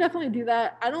 you can definitely do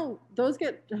that. Those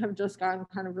have just gotten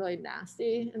kind of really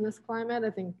nasty in this climate.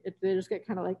 I think they just get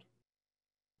kind of like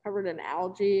covered in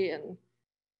algae and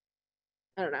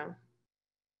I don't know.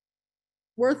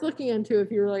 Worth looking into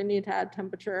if you really need to add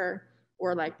temperature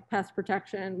or like pest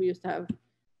protection. We used to have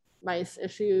mice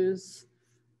issues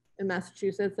in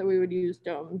Massachusetts that we would use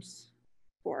domes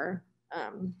for.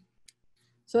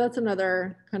 So that's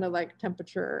another kind of like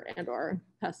temperature and or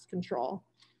pest control.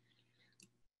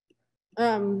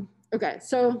 Okay,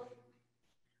 so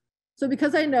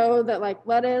because I know that like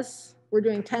lettuce, we're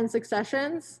doing 10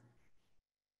 successions,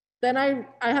 then I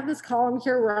have this column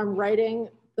here where I'm writing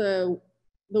the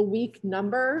week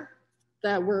number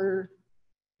that we're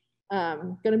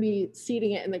gonna be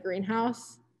seeding it in the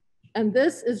greenhouse. And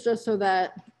this is just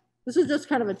this is just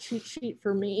kind of a cheat sheet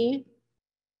for me,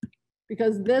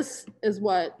 because this is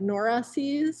what Nora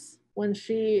sees when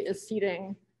she is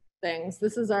seeding things.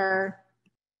 This is our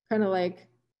kind of like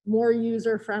more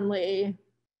user-friendly,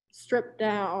 stripped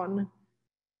down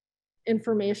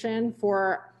information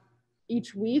for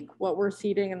each week, what we're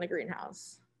seeding in the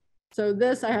greenhouse. So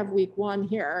this, I have week 1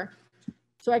 here.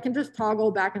 So I can just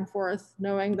toggle back and forth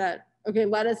knowing that, okay,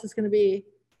 lettuce is gonna be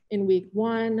in week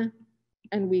 1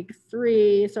 and week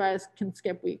 3. So I can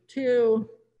skip week 2.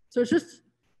 So it's just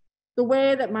the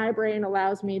way that my brain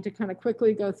allows me to kind of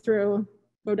quickly go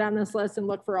down this list and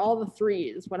look for all the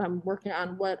 3s when I'm working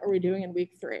on what are we doing in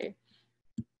week 3.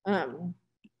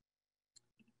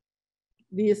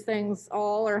 These things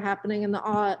all are happening in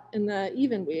the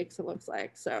even weeks, it looks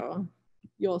like. So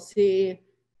you'll see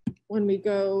when we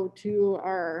go to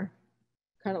our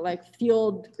kind of like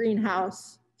field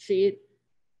greenhouse sheet,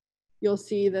 you'll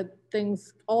see that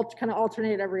things all kind of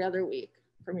alternate every other week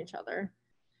from each other.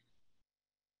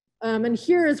 And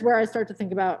here is where I start to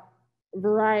think about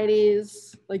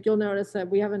varieties. Like you'll notice that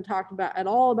we haven't talked about at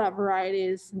all about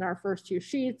varieties in our first two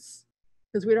sheets,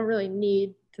 because we don't really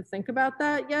need to think about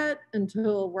that yet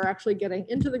until we're actually getting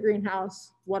into the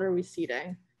greenhouse. What are we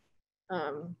seeding?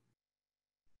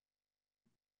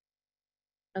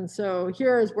 And so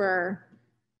here is where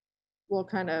we'll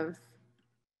kind of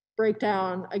break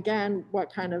down again,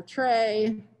 what kind of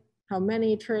tray, how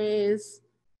many trays,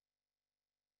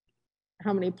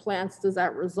 how many plants does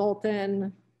that result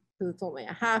in? Because it's only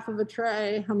a half of a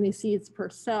tray. How many seeds per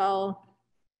cell?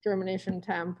 Germination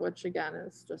temp, which again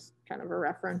is just kind of a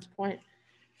reference point.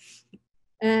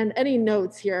 And any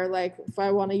notes here, like if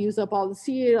I want to use up all the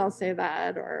seed, I'll say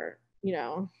that, or, you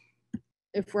know,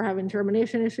 if we're having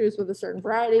germination issues with a certain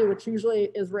variety, which usually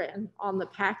is written on the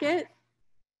packet,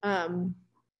 then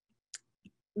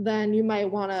you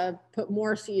might want to put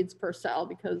more seeds per cell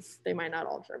because they might not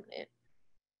all germinate.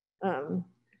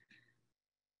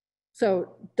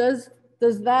 So does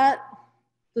that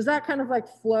kind of like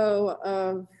flow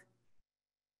of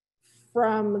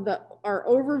from our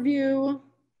overview,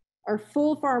 our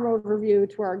full farm overview,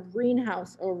 to our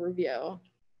greenhouse overview,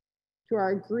 to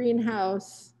our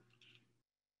greenhouse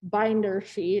binder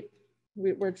sheet,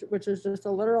 which is just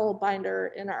a literal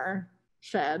binder in our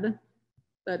shed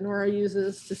that Nora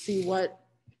uses to see what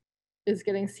is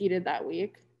getting seeded that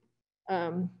week.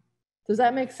 Does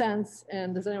that make sense?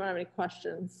 And does anyone have any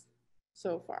questions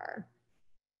so far?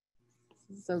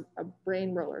 This is a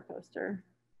brain roller coaster.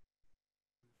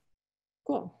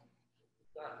 Cool.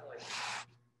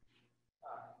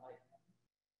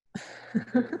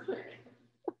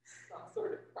 Some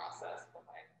sort of process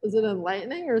behind it. Is it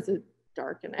enlightening or is it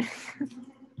darkening? I have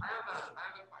a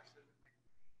question.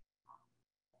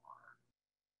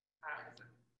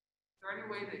 Is there any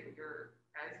way that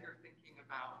as you're thinking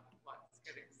about what's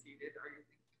getting seeded, are you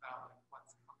thinking about like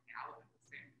what's coming out at the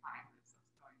same time as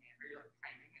what's going in? Are you like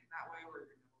timing it that way, where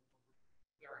you know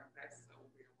during this, so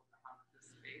we'll be able to have this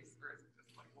space, or is it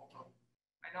just like, well,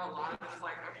 I know a lot of it's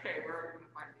like, okay, where are we going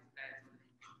to find these beds?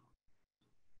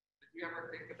 Did you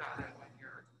ever think about it when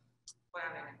you're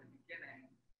planning in the beginning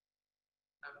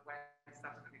of when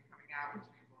stuff's going to be coming out, which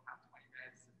means we'll have 20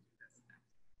 beds and do this next?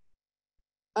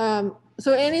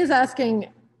 So Annie's asking,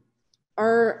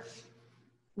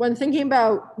 when thinking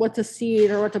about what to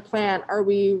seed or what to plant, are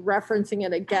we referencing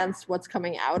it against what's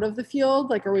coming out of the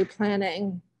field? Like, are we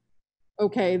planning,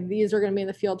 okay, these are going to be in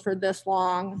the field for this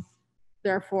long,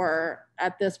 therefore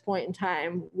at this point in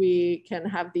time we can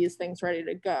have these things ready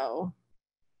to go?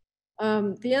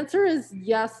 The answer is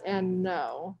yes and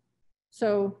no.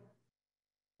 So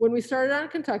when we started on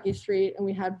Kentucky Street and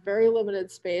we had very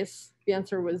limited space, the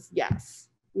answer was yes.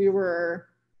 We were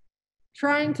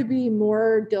trying to be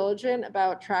more diligent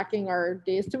about tracking our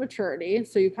days to maturity.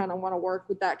 So you kind of want to work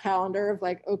with that calendar of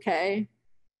like, okay,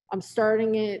 I'm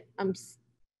starting it. I'm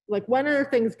like, when are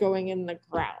things going in the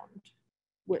ground?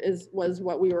 Was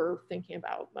what we were thinking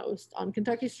about most on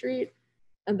Kentucky Street.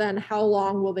 And then how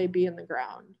long will they be in the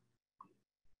ground?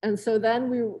 And so then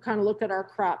we kind of looked at our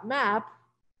crop map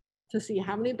to see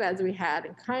how many beds we had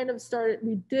and kind of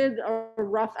we did a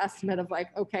rough estimate of like,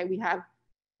 okay,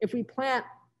 if we plant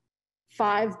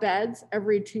 5 beds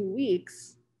every 2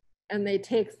 weeks and they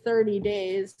take 30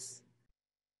 days,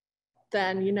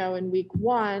 then, you know, in week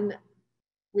 1,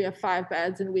 we have 5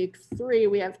 beds. In week 3,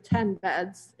 we have 10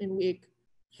 beds. In week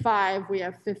 5, we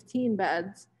have 15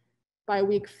 beds. By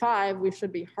week 5, we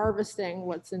should be harvesting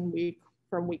what's in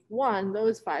from week 1,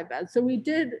 those 5 beds. So we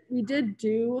did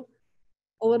do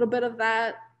a little bit of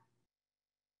that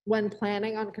when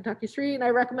planning on Kentucky Street. And I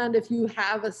recommend if you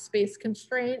have a space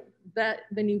constraint,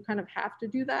 then you kind of have to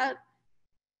do that.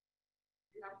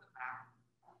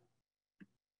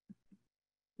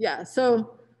 Yeah,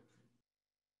 so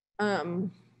how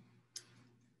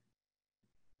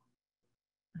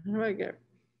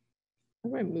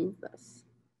do I move this?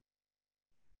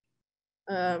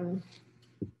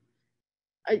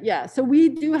 Yeah, so we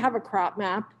do have a crop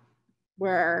map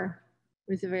where,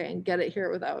 let me see if I can get it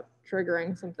here without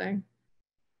triggering something.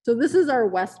 So this is our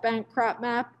West Bank crop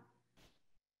map,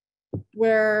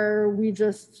 where we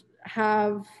just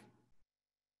have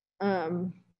a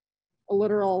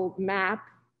literal map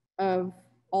of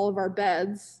all of our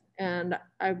beds, and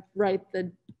I write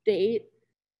the date.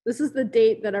 This is the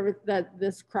date that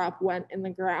this crop went in the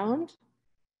ground,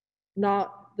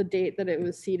 not the date that it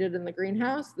was seeded in the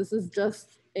greenhouse. This is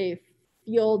just a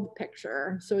field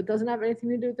picture, so it doesn't have anything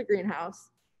to do with the greenhouse.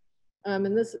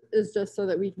 And this is just so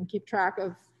that we can keep track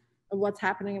of what's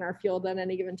happening in our field at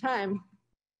any given time.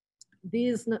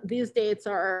 These dates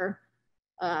are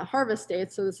harvest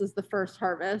dates. So this is the first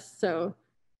harvest. So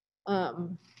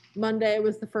Monday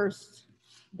was the first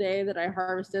day that I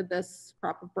harvested this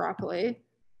crop of broccoli.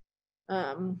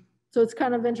 So it's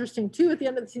kind of interesting too, at the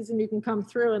end of the season, you can come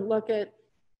through and look at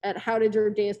how did your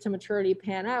days to maturity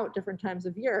pan out different times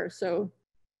of year. So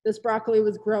this broccoli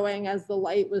was growing as the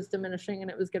light was diminishing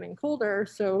and it was getting colder.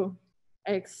 So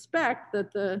I expect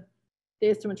that the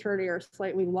days to maturity are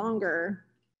slightly longer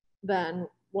than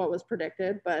what was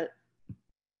predicted, but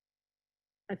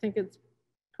I think it's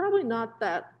probably not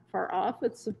that far off.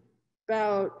 It's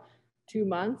about 2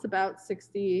 months, about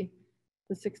 60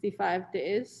 to 65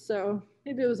 days. So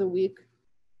maybe it was a week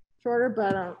shorter,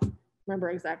 but I don't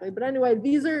remember exactly. But anyway,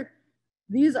 these are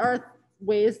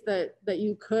ways that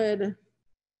you could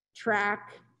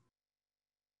track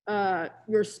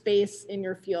your space in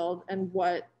your field and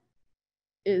what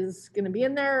is going to be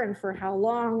in there and for how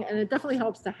long. And it definitely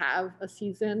helps to have a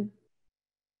season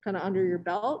kind of under your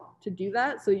belt to do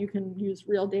that, so you can use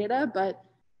real data, but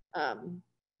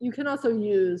you can also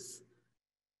use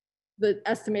the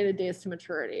estimated days to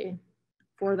maturity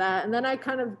for that. And then I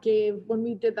kind of gave, when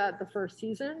we did that the first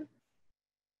season,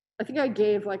 I think I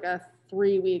gave like a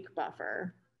 3-week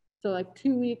buffer. So like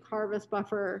 2-week harvest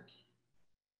buffer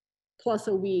plus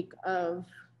a week of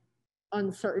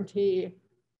uncertainty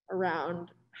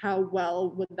around how well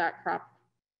would that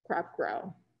crop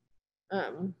grow.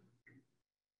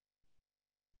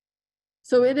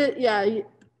 So it is, yeah, you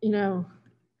know.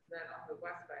 Then on the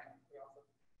West Bank, we also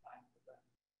time for that.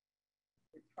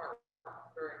 We tarp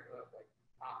during the like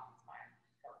top time.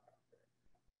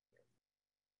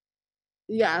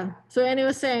 Yeah, so Annie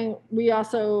was saying we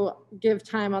also give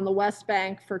time on the West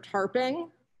Bank for tarping,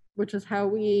 which is how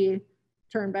we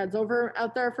turn beds over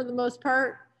out there for the most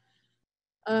part.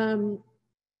 The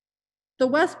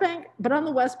West Bank, but on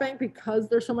the West Bank, because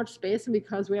there's so much space and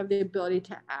because we have the ability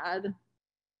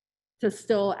to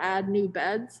still add new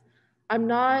beds, I'm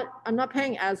not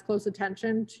paying as close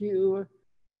attention to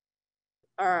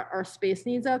our space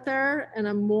needs out there, and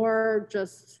I'm more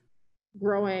just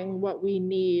growing what we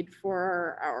need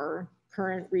for our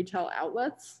current retail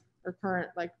outlets or current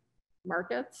like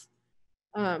markets.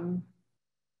 And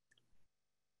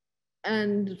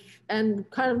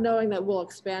kind of knowing that we'll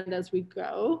expand as we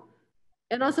go.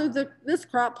 And also this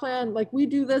crop plan, like we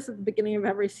do this at the beginning of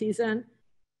every season,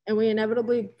 and we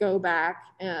inevitably go back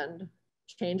and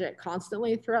change it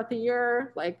constantly throughout the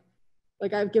year. Like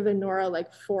I've given Nora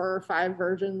like 4 or 5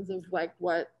 versions of like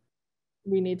what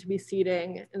we need to be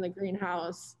seeding in the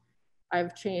greenhouse.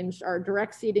 I've changed our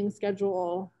direct seeding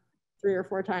schedule 3 or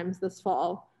 4 times this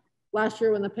fall. Last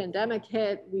year when the pandemic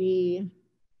hit, we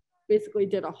basically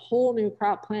did a whole new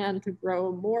crop plan to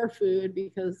grow more food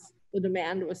because the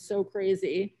demand was so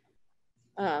crazy.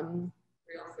 We also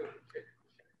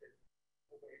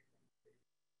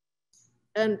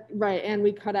and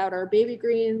we cut out our baby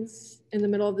greens in the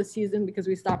middle of the season because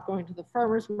we stopped going to the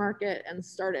farmer's market and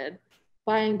started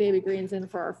buying baby greens in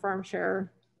for our farm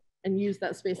share and use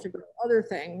that space to grow other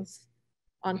things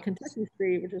on Kentucky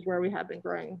Street, which is where we have been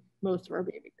growing most of our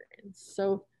baby greens.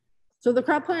 So the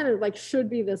crop plan like should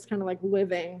be this kind of like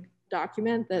living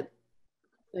document that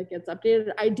gets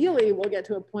updated. Ideally, we'll get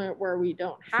to a point where we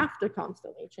don't have to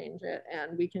constantly change it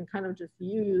and we can kind of just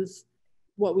use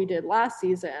what we did last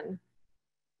season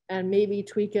and maybe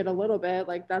tweak it a little bit.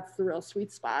 Like that's the real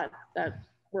sweet spot that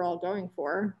we're all going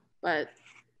for. But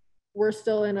we're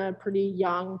still in a pretty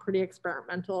young, pretty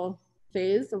experimental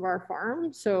phase of our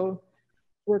farm. So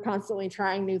we're constantly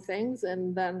trying new things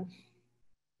and then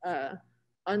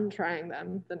untrying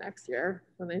them the next year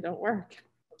when they don't work.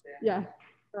 okay. Yeah,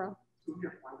 Cheryl. So yeah,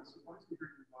 once you bring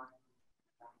your mind,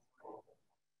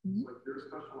 it's like they're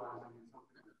specializing in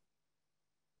something that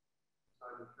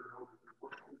decided to turn over to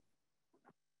work.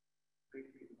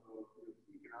 Thinking of the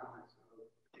economics of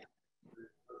it,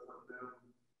 let them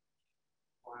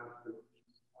find the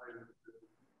items that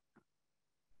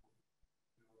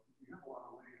you have a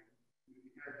lot of land.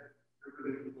 You had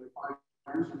everything like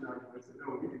 5 years from now, I said,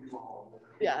 no, we can do all of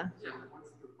it. Yeah. So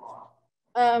what's the thought?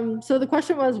 So the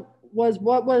question was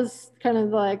what was kind of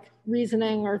like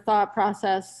reasoning or thought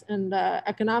process and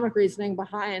economic reasoning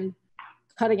behind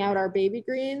cutting out our baby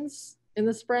greens in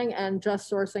the spring and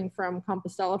just sourcing from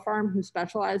Compostela Farm, who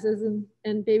specializes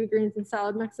in baby greens and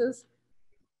salad mixes.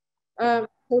 So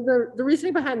the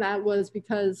reasoning behind that was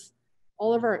because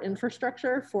all of our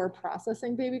infrastructure for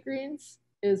processing baby greens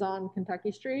is on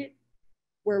Kentucky Street,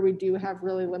 where we do have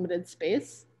really limited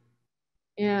space.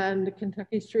 And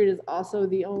Kentucky Street is also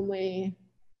the only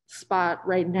spot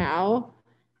right now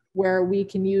where we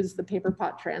can use the paper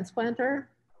pot transplanter.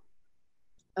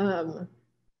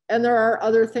 And there are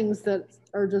other things that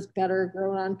are just better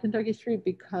grown on Kentucky Street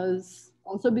because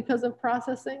of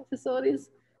processing facilities.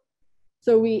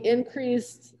 So we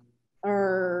increased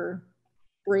our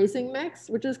braising mix,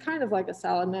 which is kind of like a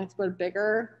salad mix, but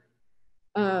bigger.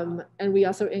 And we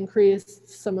also increased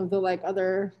some of the like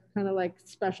other kind of like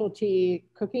specialty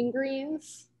cooking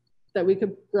greens that we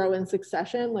could grow in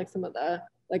succession, like some of the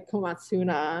like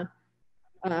komatsuna.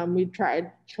 We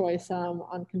tried choy some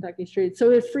on Kentucky Street.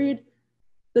 So it freed,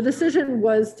 the decision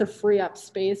was to free up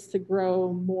space to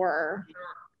grow more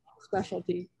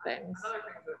specialty things. Another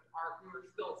thing that we were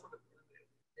still sort of limited,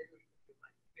 maybe we could do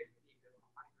like 50 to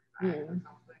 100 bags or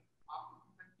something off of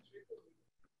Kentucky Street.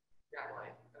 Yeah,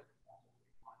 like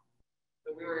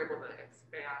so we were able to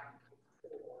expand the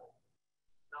whole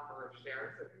number of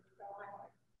shares that we were selling.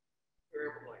 We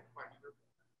were able to like quadruple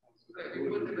that. We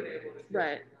wouldn't have been able to do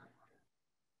right.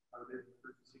 Are they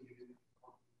purchasing it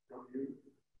from you?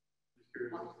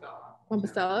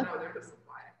 Compostela? No, they're just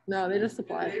supplying. No, they just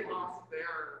supply. They lost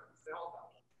their sales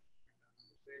up.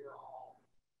 They were all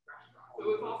restaurants. So it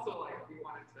was also like we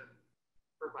wanted to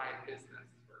provide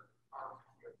business for our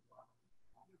food.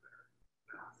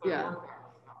 So yeah.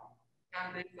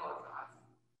 And they sell it to us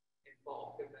in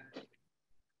bulk, and then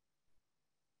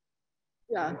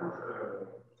yeah.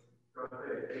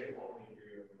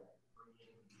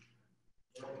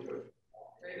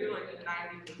 They do like a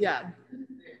 90%. Yeah.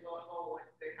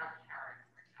 They have carrots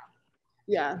right now.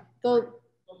 Yeah. They'll do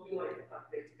like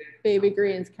baby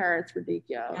greens, carrots, radicchio,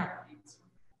 yeah,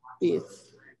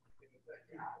 beets.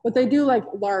 But they do like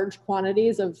large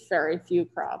quantities of very few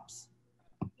crops.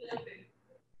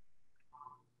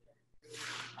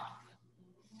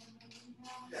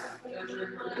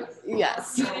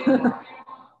 Yes.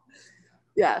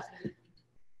 Yeah.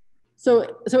 So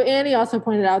Annie also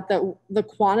pointed out that the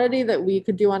quantity that we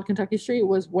could do on Kentucky Street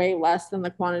was way less than the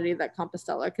quantity that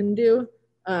Compostela can do.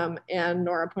 And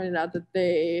Nora pointed out that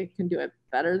they can do it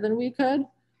better than we could,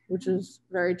 which is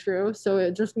very true. So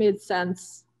it just made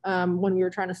sense when we were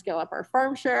trying to scale up our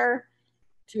farm share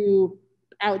to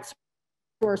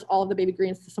outsource all of the baby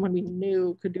greens to someone we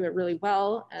knew could do it really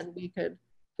well, and we could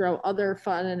grow other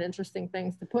fun and interesting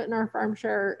things to put in our farm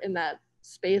share in that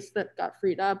space that got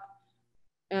freed up,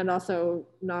 and also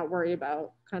not worry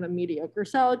about kind of mediocre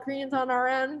salad greens on our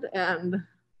end, and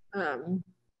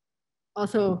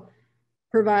also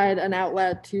provide an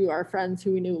outlet to our friends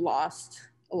who we knew lost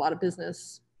a lot of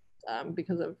business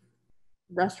because of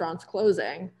restaurants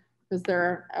closing, because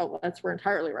their outlets were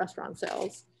entirely restaurant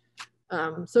sales.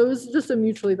 So it was just a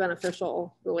mutually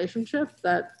beneficial relationship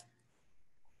that,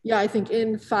 yeah, I think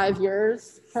in 5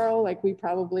 years, Carl, like we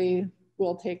probably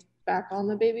will take back on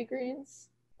the baby greens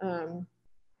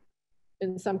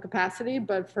in some capacity,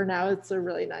 but for now it's a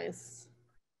really nice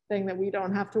thing that we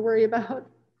don't have to worry about.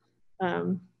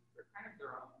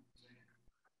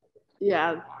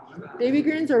 Yeah, baby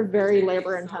greens are very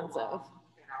labor intensive.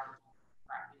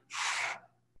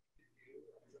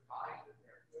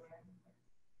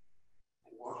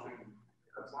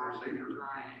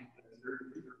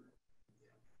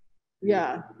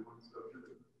 Yeah.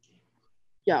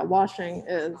 Yeah, washing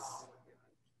is,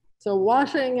 so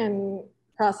washing and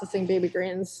processing baby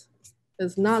greens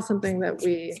is not something that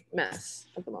we miss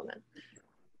at the moment.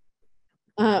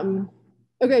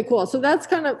 Okay, cool. So that's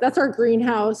our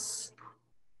greenhouse.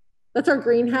 That's our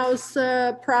greenhouse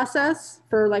process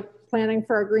for like planning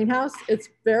for our greenhouse. It's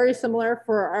very similar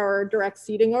for our direct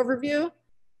seeding overview.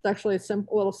 It's actually a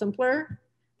little simpler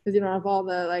because you don't have all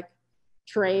the like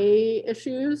tray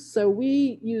issues. So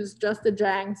we use just a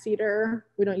Jang seeder.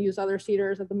 We don't use other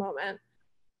seeders at the moment.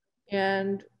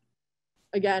 And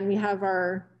again, we have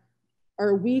our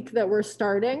week that we're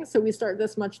starting. So we start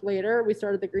this much later. We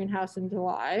started the greenhouse in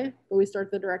July, but we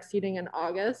start the direct seeding in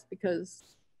August because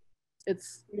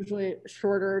it's usually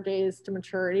shorter days to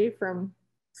maturity from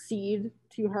seed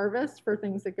to harvest for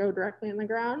things that go directly in the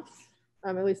ground,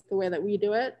 at least the way that we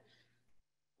do it.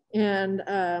 And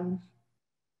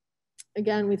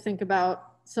again, we think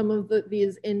about some of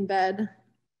these in bed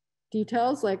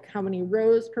details, like how many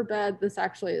rows per bed. This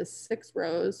actually is 6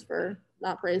 rows for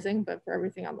not braising, but for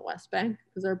everything on the West Bank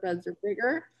because our beds are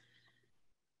bigger.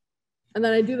 And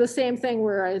then I do the same thing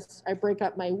where I break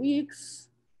up my weeks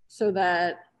so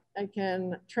that I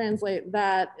can translate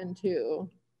that into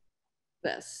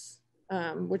this,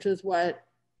 which is what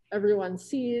everyone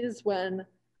sees when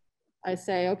I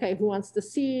say, okay, who wants to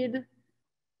seed?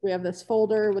 We have this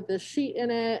folder with this sheet in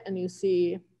it, and you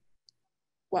see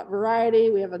what variety.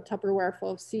 We have a Tupperware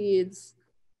full of seeds.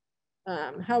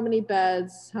 how many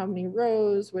beds, how many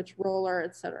rows, which roller,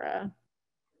 etc.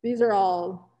 These are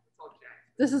all,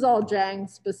 this is all Jang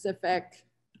specific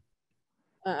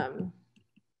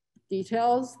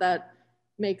details that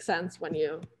make sense when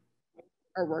you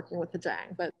are working with the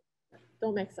Jang, but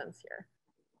don't make sense here.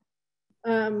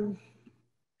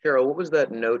 Cheryl, what was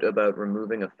that note about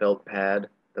removing a felt pad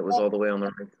that was all the way on the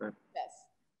right side? Yes.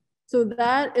 So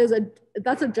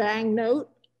that's a Jang note.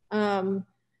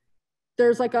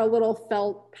 There's like a little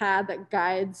felt pad that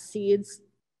guides seeds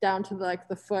down to like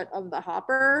the foot of the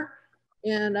hopper.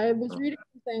 And I was reading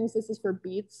some things. This is for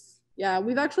beets. Yeah,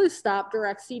 we've actually stopped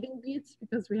direct seeding beets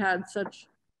because we had such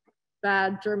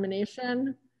bad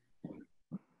germination.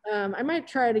 I might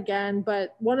try it again,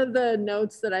 but one of the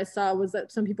notes that I saw was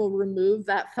that some people remove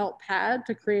that felt pad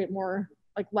to create more,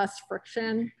 like less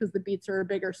friction because the beets are a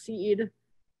bigger seed.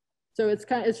 So it's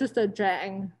just a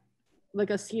Jang, like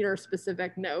a cedar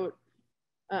specific note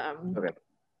that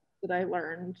I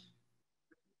learned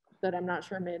that I'm not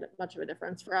sure made much of a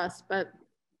difference for us. But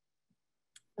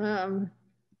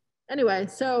anyway,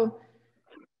 so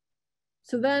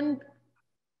then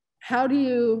how do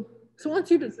you, so once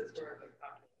you just,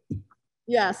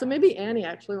 yeah, so maybe Annie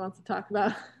actually wants to talk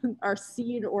about our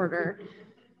seed order.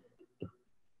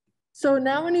 So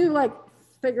now when you like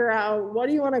figure out what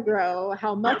do you want to grow,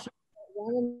 how much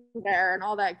there and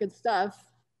all that good stuff,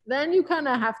 then you kind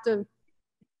of have to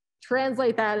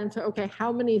translate that into, okay,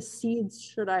 how many seeds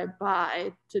should I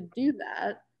buy to do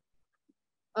that?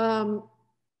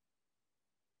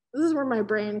 This is where my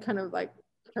brain kind of like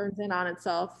turns in on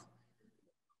itself.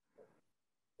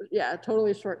 Yeah,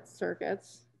 totally short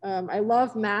circuits. I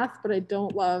love math, but I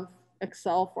don't love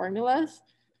Excel formulas.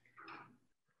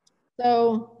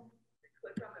 So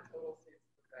click on the total seeds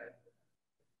per bed.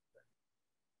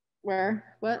 where,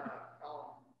 what? Column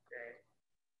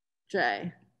J.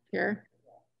 J, here,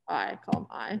 I, column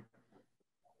I.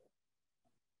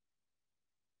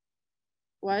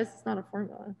 Why is this not a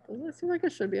formula? Doesn't it seem like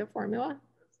it should be a formula?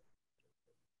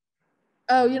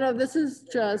 Oh, you know, this is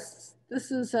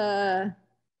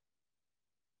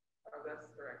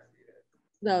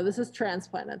no, this is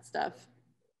transplanted stuff.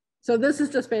 So this is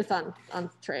just based on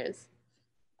trays.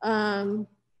 Total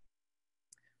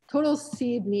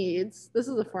seed needs, this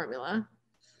is a formula.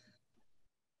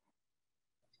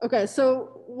 Okay,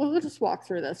 so we'll just walk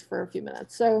through this for a few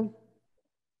minutes. So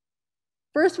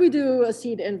first we do a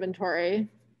seed inventory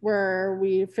where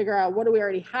we figure out what do we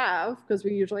already have, because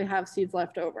we usually have seeds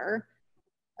left over.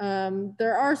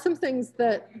 There are some things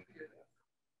that,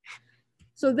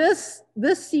 so this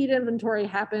seed inventory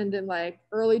happened in like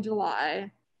early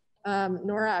July.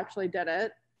 Nora actually did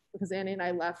it because Annie and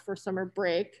I left for summer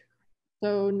break.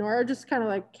 So Nora just kind of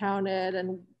like counted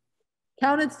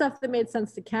stuff that made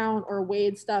sense to count, or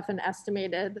weighed stuff and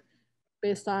estimated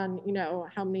based on, you know,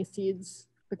 how many seeds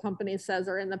the company says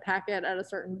are in the packet at a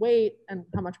certain weight and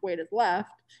how much weight is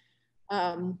left.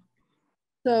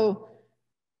 So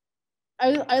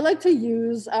I like to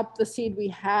use up the seed we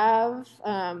have.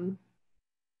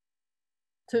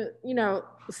 To, you know,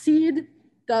 seed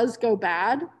does go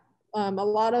bad. A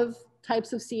lot of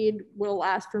types of seed will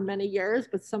last for many years,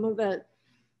 but some of it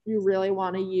you really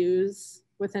want to use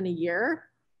within a year.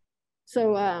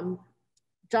 So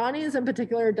Johnny's in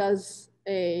particular does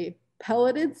a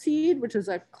pelleted seed, which is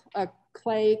a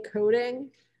clay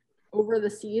coating over the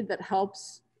seed that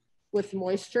helps with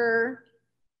moisture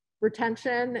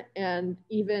retention and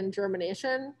even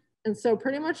germination. And so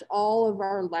pretty much all of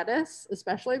our lettuce,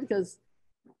 especially because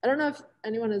I don't know if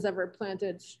anyone has ever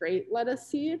planted straight lettuce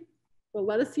seed, but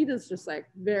lettuce seed is just like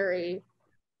very,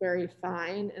 very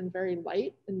fine and very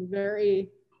light and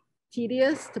very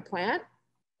tedious to plant.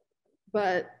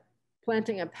 But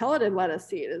planting a pelleted lettuce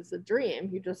seed is a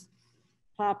dream. You just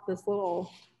pop this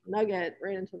little nugget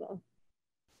right into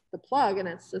the plug, and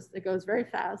it goes very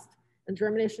fast, and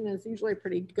germination is usually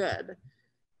pretty good.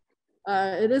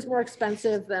 It is more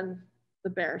expensive than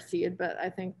the bare seed, but I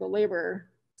think the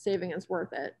labor saving is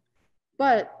worth it.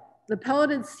 But the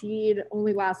pelleted seed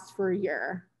only lasts for a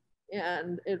year,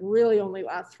 and it really only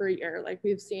lasts for a year. Like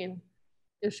we've seen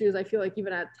issues, I feel like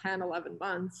even at 10, 11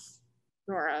 months,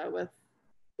 Nora, with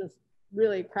just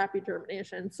really crappy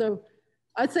germination. So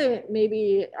I'd say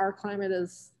maybe our climate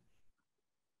is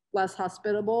less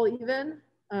hospitable even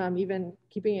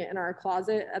keeping it in our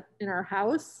closet in our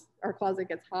house. Our closet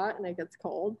gets hot and it gets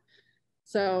cold.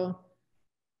 So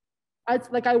I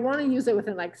want to use it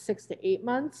within like 6 to 8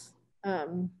 months.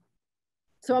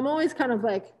 So I'm always kind of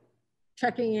like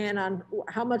checking in on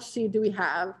how much seed do we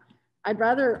have. I'd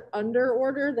rather under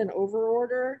order than over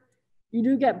order. You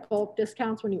do get bulk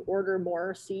discounts when you order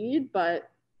more seed, but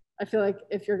I feel like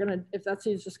if that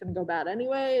seed's just gonna go bad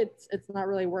anyway, it's not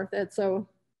really worth it. So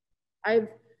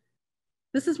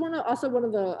this is also one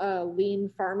of the lean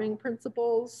farming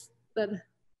principles that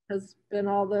has been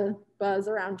all the buzz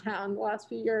around town the last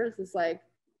few years, is like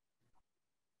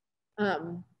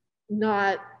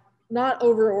not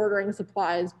over ordering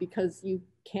supplies because you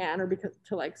can, or because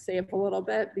to like save a little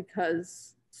bit,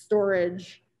 because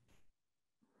storage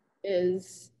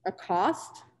is a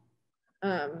cost.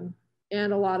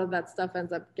 And a lot of that stuff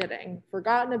ends up getting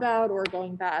forgotten about or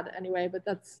going bad anyway, but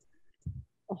that's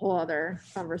a whole other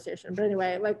conversation. But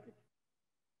anyway,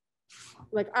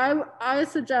 like I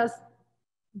suggest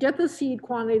get the seed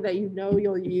quantity that you know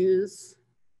you'll use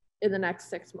in the next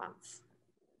 6 months.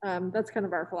 That's kind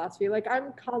of our philosophy. Like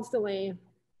I'm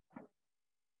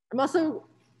also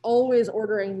always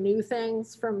ordering new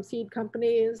things from seed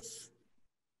companies,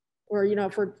 or, you know,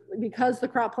 because the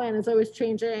crop plan is always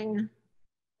changing.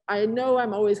 I know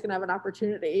I'm always going to have an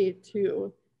opportunity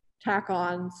to tack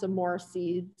on some more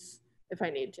seeds if I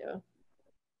need to.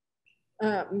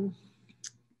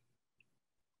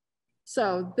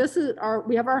 So this is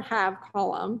we have our have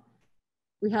column.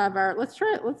 We have our, let's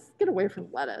get away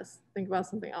from lettuce. Think about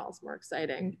something else more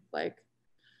exciting, like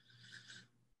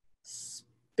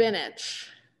spinach.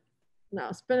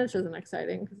 No, spinach isn't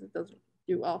exciting because it doesn't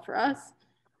do well for us.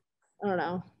 I don't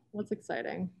know, what's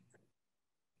exciting?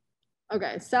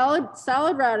 Okay,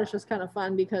 salad radish is kind of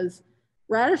fun because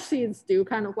radish seeds do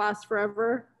kind of last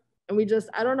forever. And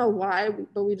I don't know why,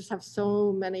 but we just have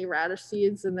so many radish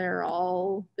seeds, and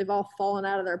they've all fallen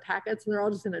out of their packets, and they're all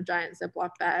just in a giant Ziploc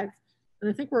bag. And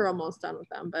I think we're almost done with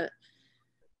them, but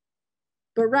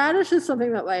radish is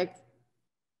something that, like,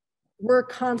 we're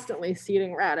constantly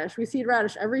seeding radish. We seed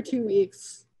radish every 2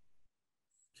 weeks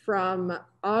from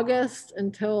August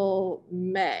until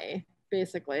May,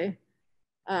 basically.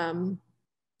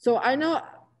 So I know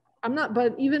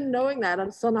but even knowing that,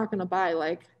 I'm still not going to buy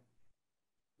like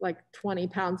 20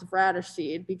 pounds of radish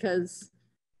seed, because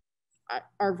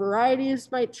our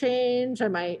varieties might change. I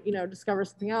might, discover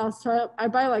something else. So I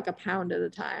buy like a pound at a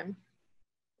time.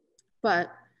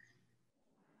 But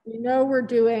we're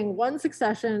doing one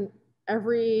succession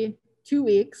every 2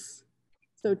 weeks.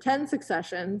 So 10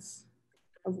 successions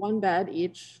of one bed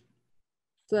each.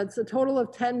 So that's a total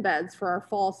of 10 beds for our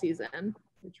fall season,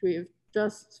 which we've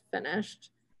just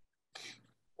finished.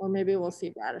 Or maybe we'll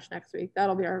seed radish next week.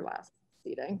 That'll be our last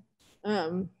seeding.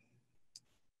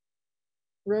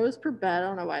 Rows per bed. I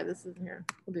don't know why this isn't here.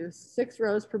 We'll do 6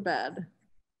 rows per bed,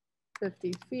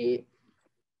 50 feet.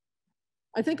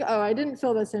 I think, I didn't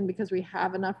fill this in because we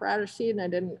have enough radish seed and I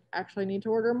didn't actually need to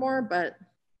order more, but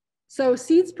so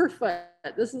seeds per foot.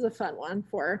 This is a fun one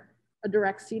for a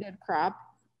direct seeded crop.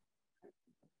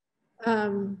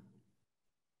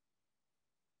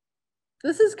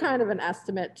 This is kind of an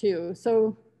estimate too.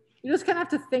 So you just kind of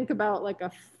have to think about like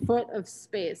a foot of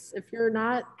space. If you're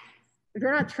not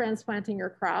transplanting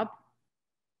your crop,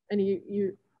 and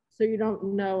so you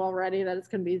don't know already that it's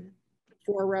going to be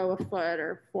 4 row a foot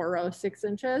or 4 row 6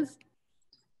 inches.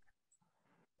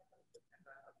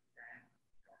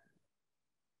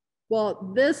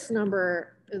 Well, this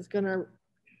number is gonna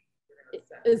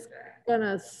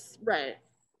right.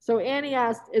 So Annie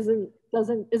asked,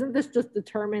 isn't this just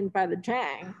determined by the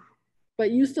Jang?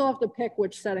 But you still have to pick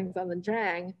which settings on the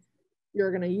Jang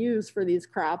you're going to use for these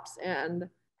crops, and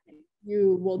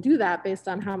you will do that based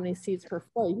on how many seeds per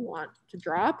foot you want to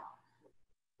drop.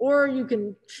 Or you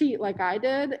can cheat like I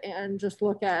did and just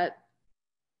look at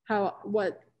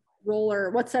what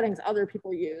settings other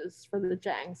people use for the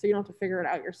Jang, so you don't have to figure it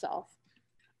out yourself,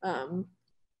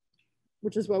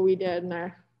 which is what we did, and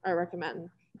I recommend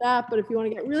that. But if you want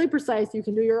to get really precise, you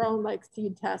can do your own like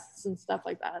seed tests and stuff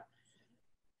like that.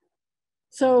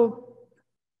 So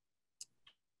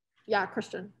yeah,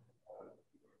 Christian.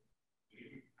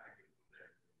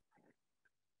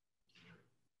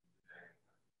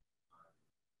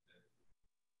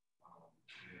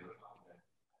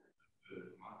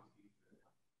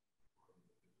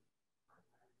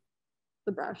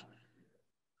 The brush.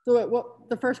 So what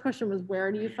the first question was,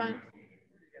 where do you get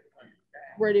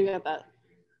that?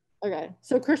 Okay,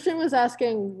 so Christian was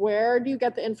asking, where do you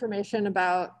get the information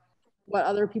about what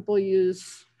other people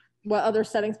use, what other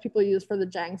settings people use for the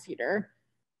Jang seeder?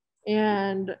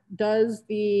 And does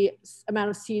the amount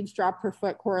of seeds dropped per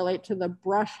foot correlate to the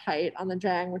brush height on the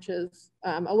Jang, which is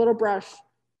a little brush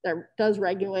that does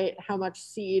regulate how much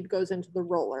seed goes into the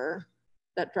roller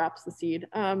that drops the seed.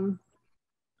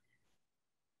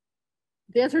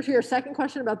 The answer to your second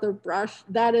question about the brush,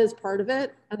 that is part of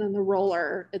it. And then the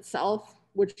roller itself,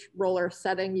 which roller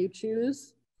setting you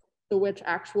choose, which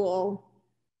actual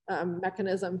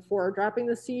mechanism for dropping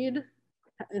the seed.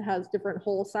 It has different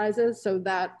hole sizes, so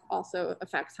that also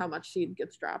affects how much seed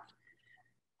gets dropped.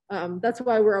 That's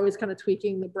why we're always kind of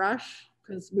tweaking the brush,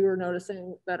 because we were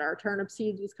noticing that our turnip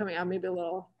seeds was coming out maybe a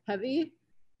little heavy.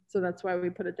 So that's why we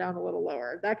put it down a little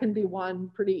lower. That can be one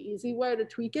pretty easy way to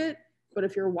tweak it. But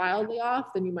if you're wildly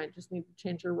off, then you might just need to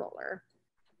change your roller.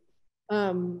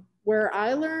 Where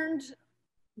I learned,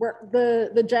 where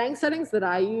the Jang settings that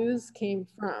I use came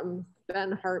from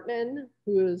Ben Hartman,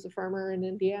 who is a farmer in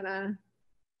Indiana.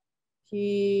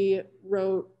 He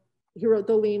wrote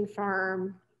the Lean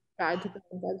Farm Guide to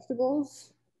Growing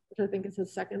Vegetables, which I think is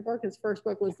his second book. His first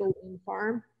book was The Lean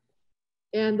Farm.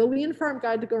 And the Lean Farm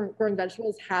Guide to Growing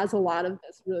Vegetables has a lot of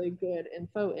this really good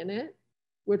info in it,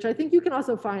 which I think you can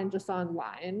also find just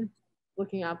online,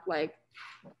 looking up like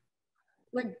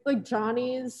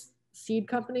Johnny's seed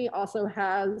company also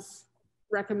has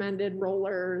recommended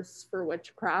rollers for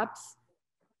which crops,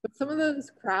 but some of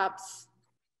those crops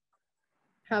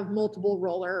have multiple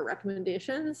roller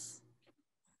recommendations,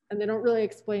 and they don't really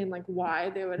explain like why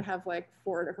they would have like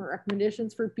 4 different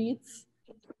recommendations for beets.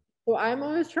 So I'm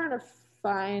always trying to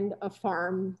find a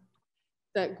farm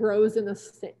that grows in a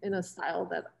style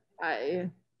that I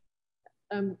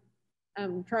am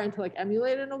trying to like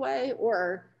emulate in a way,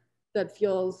 or that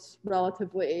feels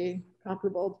relatively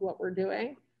comparable to what we're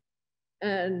doing,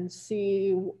 and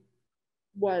see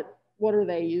what are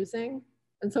they using.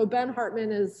 And so Ben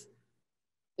Hartman is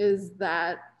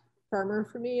that farmer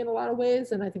for me in a lot of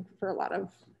ways, and I think for a lot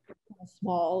of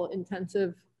small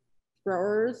intensive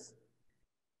growers,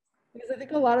 because I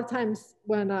think a lot of times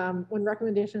when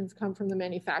recommendations come from the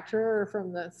manufacturer or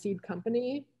from the seed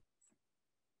company,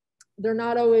 they're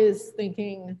not always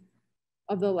thinking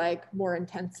of the like more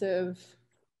intensive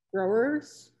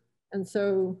growers. And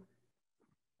so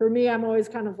for me, I'm always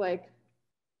kind of like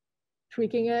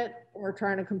tweaking it or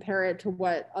trying to compare it to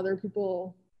what other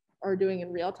people are doing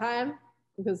in real time,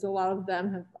 because a lot of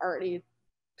them have already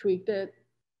tweaked it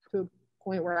to a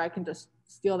point where I can just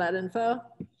steal that info.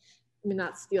 I mean,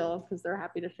 not steal, because they're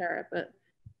happy to share it,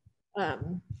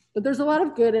 but there's a lot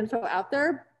of good info out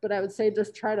there. But I would say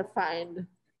just try to find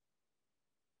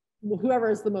whoever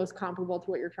is the most comparable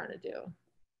to what you're trying to do,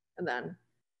 and then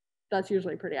that's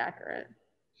usually pretty accurate.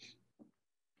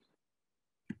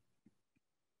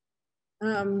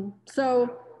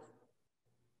 So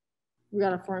we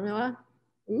got a formula.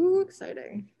 Ooh,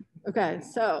 exciting. Okay,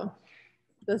 so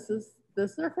this is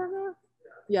our formula?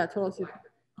 Yeah, total seed.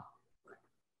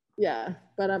 Yeah,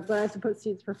 but I have to put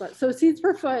seeds per foot. So seeds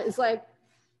per foot is like,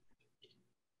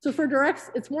 so for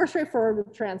direct, it's more straightforward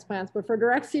with transplants, but for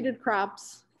direct seeded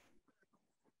crops,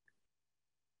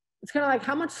 it's kind of like,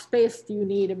 how much space do you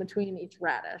need in between each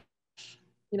radish?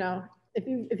 You know, if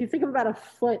you think of about a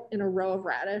foot in a row of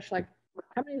radish, like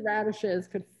how many radishes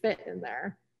could fit in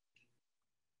there?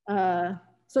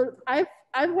 So I've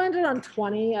landed on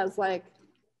 20 as like,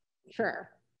 sure.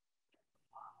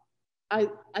 I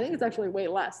think it's actually way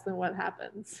less than what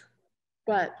happens,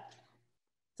 but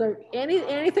so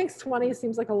Annie thinks 20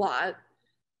 seems like a lot.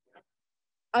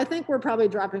 I think we're probably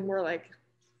dropping more like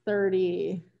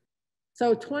 30.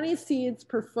 So 20 seeds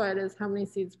per foot is how many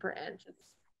seeds per inch? It's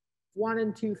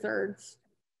 1 2/3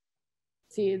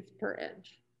 seeds per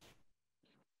inch,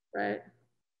 right?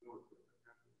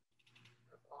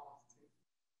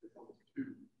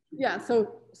 Yeah,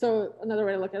 so another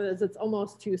way to look at it is it's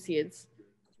almost 2 seeds.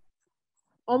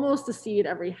 Almost a seed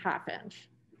every ½ inch.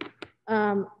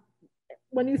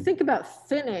 When you think about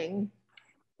thinning,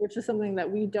 which is something that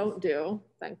we don't do,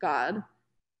 thank God,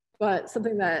 but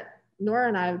something that Nora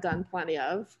and I have done plenty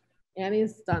of,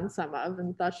 Annie's done some of,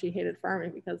 and thought she hated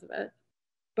farming because of it.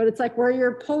 But it's like where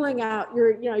you're pulling out,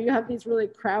 you have these really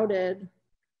crowded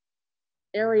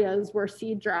areas where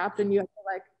seed dropped, and you have to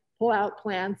like pull out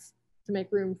plants to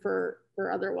make room for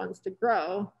other ones to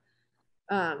grow.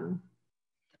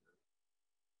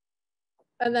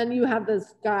 And then you have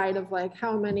this guide of like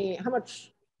how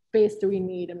much space do we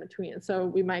need in between? So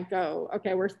we might go,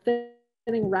 okay, we're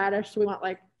thinning radish, so we want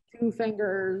like 2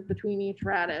 fingers between each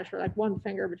radish, or like 1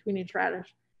 finger between each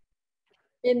radish.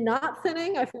 In not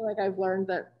thinning, I feel like I've learned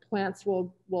that plants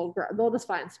will grow. They'll just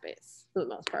find space for the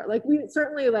most part. Like we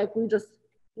just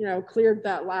cleared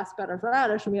that last bed of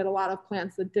radish, and we had a lot of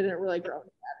plants that didn't really grow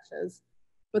into radishes.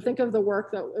 But think of the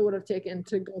work that it would have taken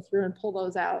to go through and pull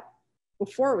those out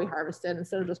before we harvested,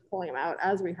 instead of just pulling them out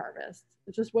as we harvest.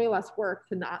 It's just way less work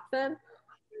to not thin.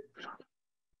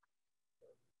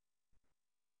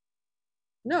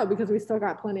 No, because we still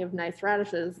got plenty of nice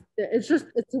radishes. It's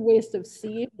a waste of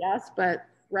seed, yes, but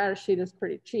radish seed is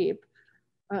pretty cheap.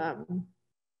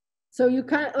 So you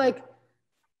kind of like,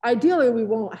 ideally we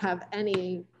won't have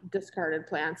any discarded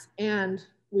plants, and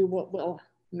we will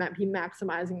be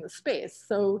maximizing the space.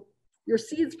 So your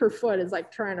seeds per foot is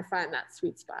like trying to find that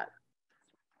sweet spot.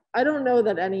 I don't know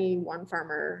that any one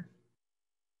farmer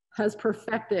has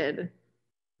perfected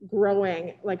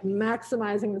growing, like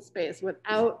maximizing the space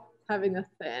without having a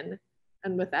thin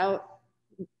and without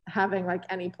having like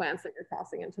any plants that you're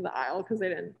tossing into the aisle because they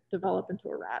didn't develop into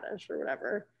a radish or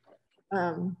whatever.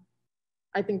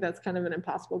 I think that's kind of an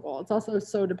impossible goal. It's also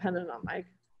so dependent on like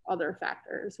other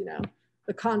factors, you know,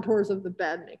 the contours of the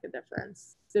bed make a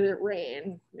difference. Did it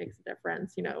rain? Makes a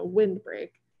difference, you know,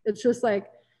 windbreak. It's just like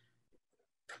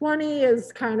 20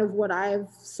 is kind of what I've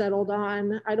settled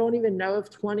on. I don't even know if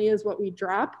 20 is what we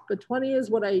drop, but 20 is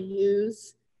what I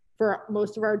use for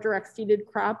most of our direct seeded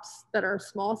crops that are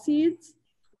small seeds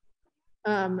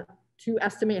to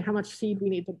estimate how much seed we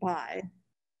need to buy,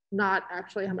 not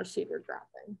actually how much seed we're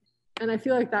dropping. And I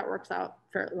feel like that works out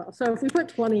fairly well. So if we put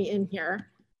 20 in here,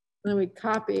 and then we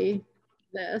copy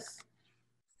this,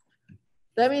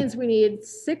 that means we need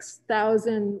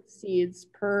 6,000 seeds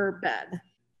per bed,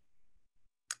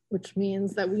 which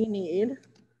means that we need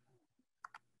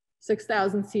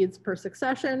 6,000 seeds per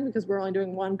succession because we're only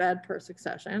doing one bed per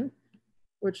succession,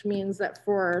 which means that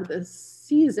for this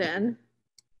season,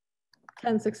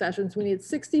 10 successions, we need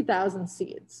 60,000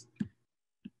 seeds.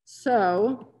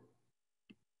 So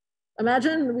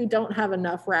imagine we don't have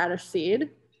enough radish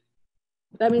seed.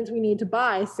 That means we need to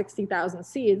buy 60,000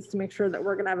 seeds to make sure that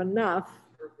we're gonna have enough.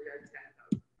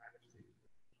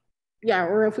 Yeah,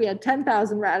 or if we had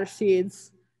 10,000 radish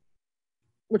seeds,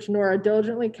 which Nora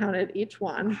diligently counted each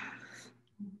one,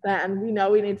 then we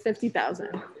know we need 50,000.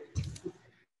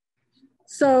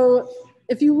 So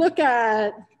if you look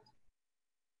at,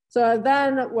 so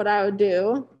then what I would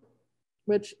do,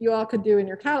 which you all could do in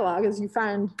your catalog, is you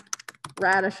find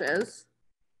radishes.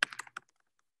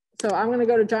 So I'm gonna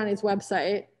go to Johnny's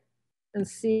website and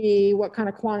see what kind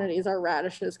of quantities our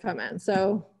radishes come in.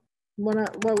 So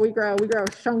what we grow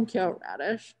Shunkyo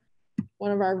radish,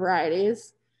 one of our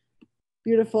varieties.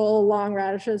 Beautiful long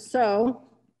radishes. So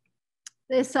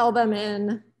they sell them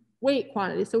in weight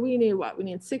quantity. So we need what? We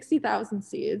need 60,000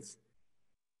 seeds.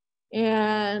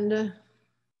 And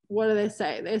what do they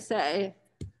say? They say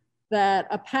that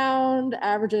a pound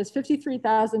averages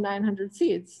 53,900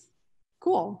 seeds.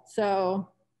 Cool. So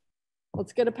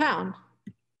let's get a pound.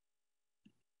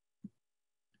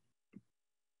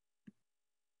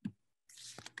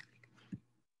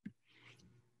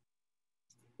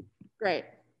 Great.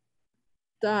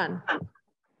 Done.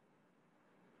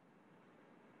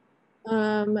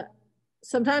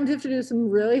 Sometimes you have to do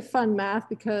some really fun math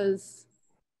because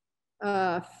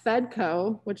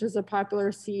Fedco, which is a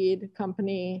popular seed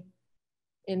company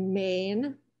in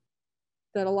Maine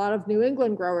that a lot of New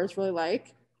England growers really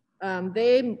like,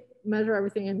 they measure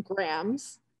everything in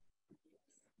grams.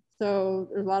 So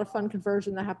there's a lot of fun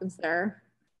conversion that happens there.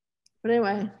 But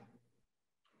anyway,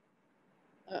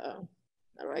 how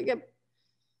do I get?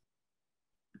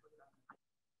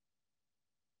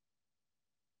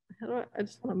 I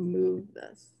just want to move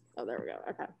this. Oh, there we go.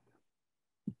 Okay.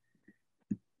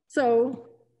 So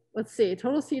let's see,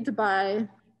 total seed to buy.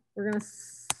 We're gonna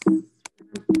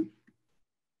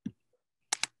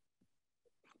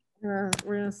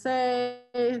say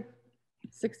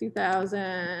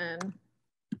 60,000.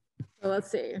 So let's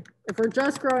see, if we're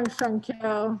just growing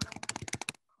Shunkyo,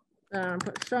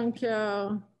 put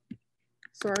Shunkyo,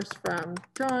 source from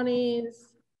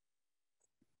Johnny's,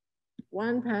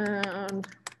 1 pound.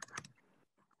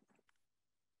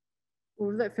 What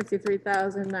was that?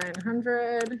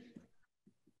 53,900.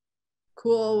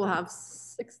 Cool, we'll have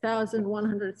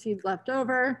 6,100 seeds left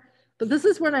over. But this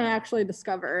is when I actually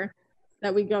discover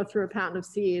that we go through a pound of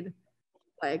seed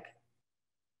like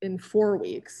in 4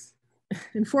 weeks,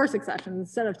 in 4 successions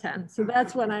instead of 10. So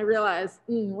that's when I realized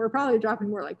we're probably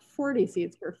dropping more like 40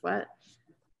 seeds per foot.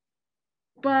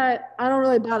 But I don't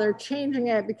really bother changing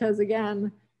it because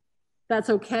again, that's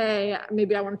okay.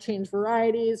 Maybe I want to change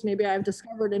varieties. Maybe I've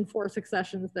discovered in 4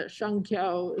 successions that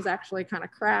Shunkyo is actually kind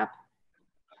of crap.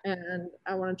 And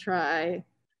I want to try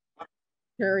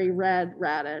cherry red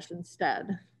radish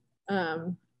instead.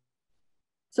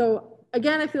 So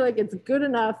again, I feel like it's good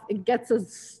enough. It gets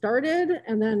us started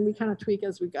and then we kind of tweak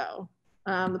as we go.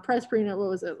 The price per unit, what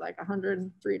was it? Like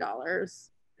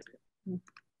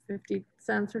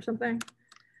 $103.50 or something.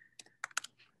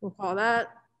 We'll call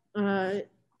that.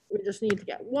 We just need to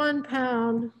get 1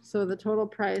 pound. So the total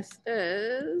price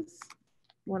is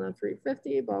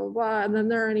 $103.50, blah, blah, blah. And then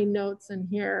there are any notes in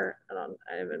here. I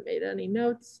haven't made any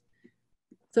notes.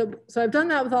 So I've done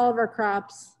that with all of our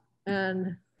crops.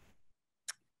 And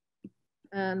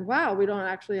And wow, we don't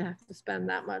actually have to spend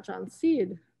that much on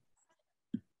seed.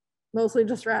 Mostly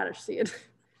just radish seed.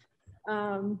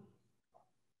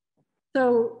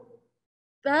 So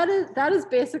that is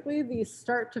basically the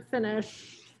start to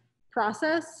finish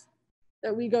process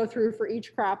that we go through for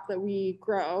each crop that we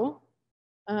grow.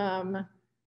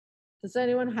 Does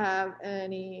anyone have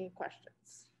any questions?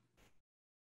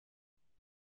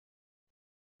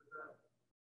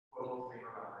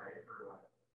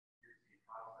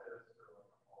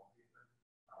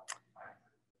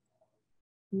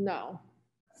 No.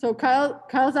 So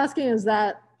Kyle's asking, is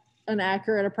that an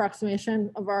accurate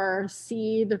approximation of our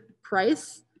seed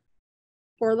price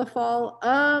for the fall?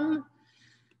 Let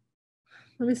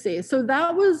me see. So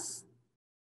that was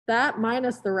that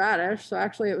minus the radish. So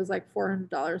actually it was like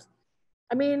 $400.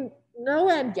 I mean, no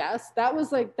and yes, that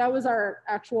was our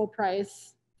actual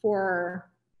price for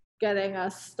getting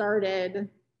us started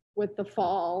with the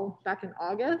fall back in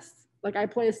August. Like I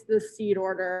placed this seed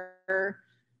order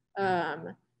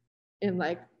in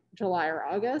like July or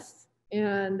August,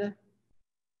 and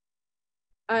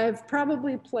I've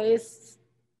probably placed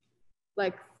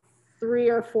like 3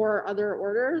 or 4 other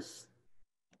orders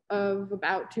of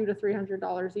about $200 to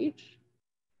 $300 each.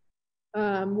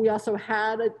 We also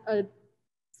had a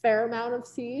fair amount of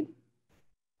seed.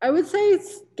 I would say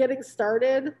it's getting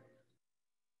started.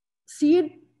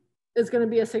 Seed is going to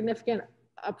be a significant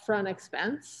upfront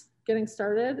expense getting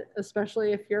started,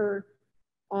 especially if you're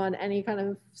on any kind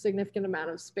of significant amount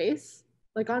of space,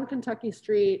 like on Kentucky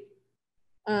Street.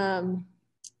 Let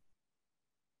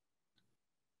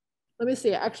me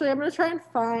see. Actually, I'm going to try and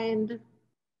find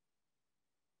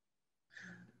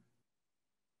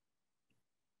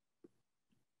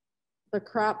the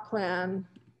crop plan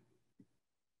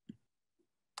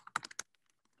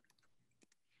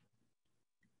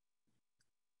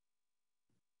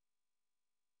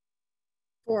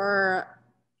for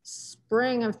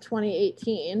spring of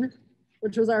 2018,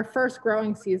 which was our first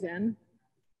growing season.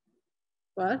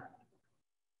 What?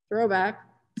 Throwback,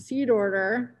 seed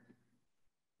order.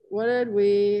 What did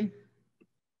we?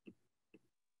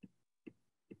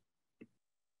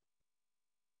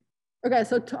 Okay,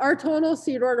 so our total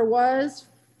seed order was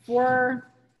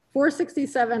for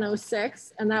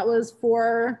 $467.06, and that was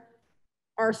for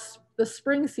the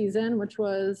spring season, which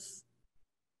was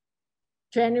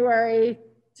January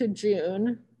to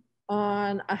June,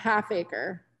 on a ½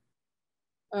 acre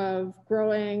of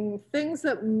growing things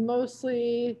that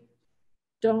mostly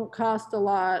don't cost a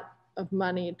lot of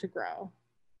money to grow.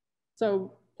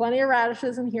 So plenty of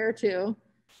radishes in here too.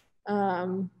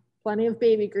 Plenty of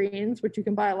baby greens, which you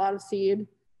can buy a lot of seed,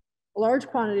 a large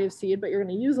quantity of seed, but you're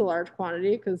going to use a large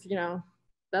quantity because, you know,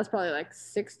 that's probably like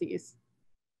 60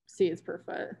 seeds per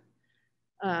foot.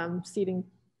 Seeding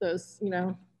those, you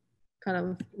know, kind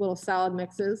of little salad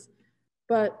mixes.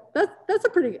 But that's a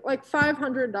pretty, like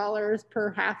 $500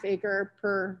 per ½ acre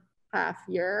per half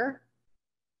year.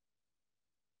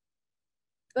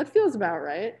 That feels about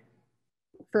right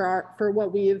for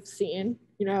what we've seen,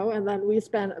 you know. And then we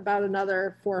spent about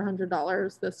another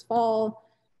 $400 this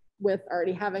fall with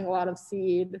already having a lot of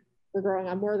seed. We're growing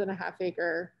on more than a ½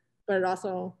 acre, but it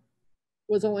also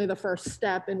was only the first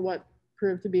step in what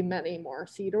proved to be many more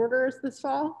seed orders this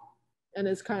fall, and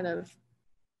is kind of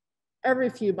every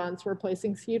few months we're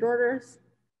placing seed orders.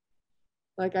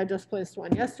 Like I just placed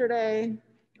one yesterday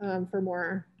for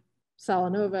more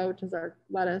Salanova, which is our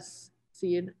lettuce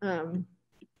seed.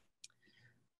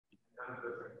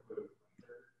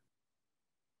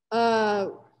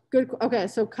 Good. Okay,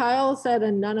 so Kyle said,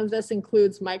 and none of this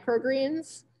includes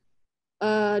microgreens.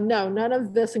 No, none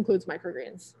of this includes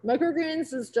microgreens.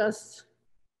 Microgreens is just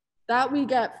that we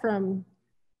get from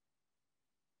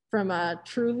a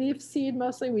true leaf seed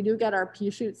mostly. We do get our pea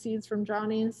shoot seeds from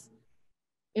Johnny's,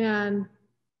 and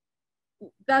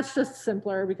that's just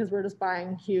simpler because we're just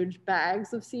buying huge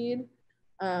bags of seed.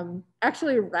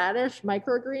 Actually, radish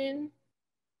microgreen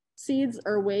seeds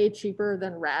are way cheaper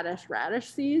than radish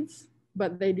seeds,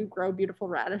 but they do grow beautiful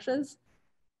radishes.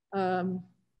 I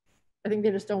think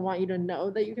they just don't want you to know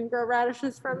that you can grow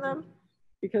radishes from them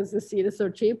because the seed is so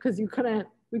cheap, because we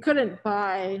couldn't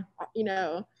buy, you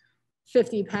know,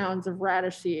 50 pounds of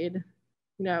radish seed.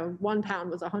 You know, 1 pound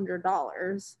was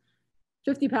 $100.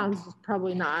 50 pounds is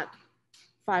probably not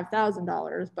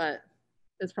 $5,000, but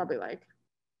it's probably like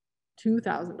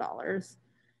 $2,000.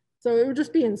 So it would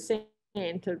just be insane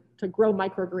to grow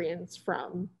microgreens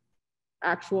from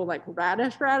actual like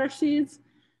radish seeds.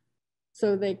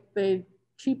 So they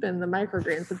cheapen the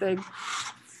microgreens, but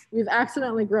we've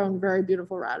accidentally grown very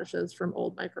beautiful radishes from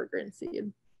old microgreen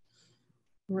seed.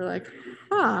 We're like,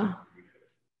 huh,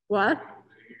 what?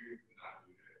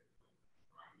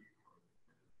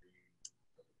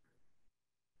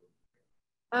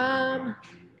 Um,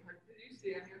 Did you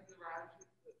see any of the radishes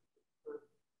that were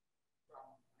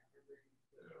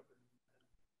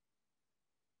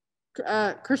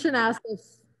from Christian asked if,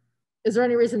 is there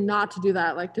any reason not to do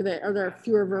that? Like, are there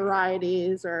fewer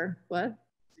varieties or what?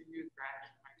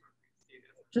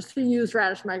 Just to use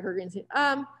radish microgreen seed.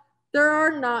 There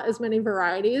are not as many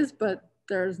varieties, but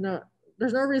there's no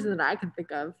reason that I can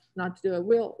think of not to do it.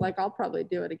 I'll probably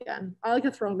do it again. I like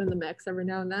to throw them in the mix every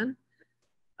now and then.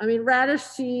 I mean, radish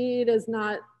seed is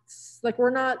not, like,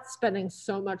 we're not spending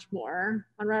so much more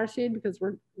on radish seed because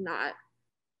we're not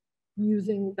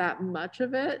using that much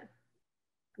of it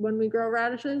when we grow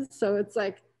radishes. So it's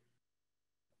like,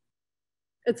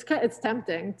 it's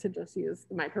tempting to just use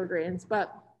the microgreens,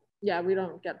 but yeah, we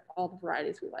don't get all the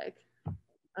varieties we like.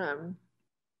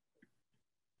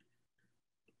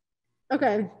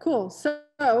 Okay, cool. So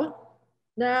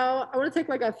now I want to take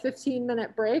like a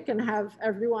 15-minute break and have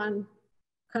everyone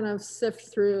kind of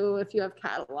sift through if you have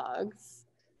catalogs,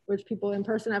 which people in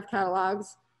person have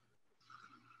catalogs.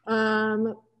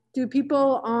 Do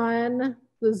people on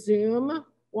the Zoom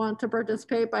want to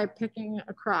participate by picking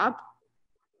a crop?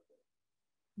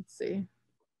 Let's see.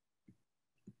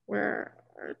 Where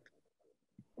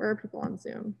are people on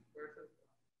Zoom?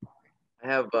 I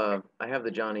have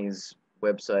the Johnny's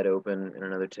website open in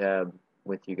another tab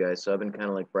with you guys, so I've been kind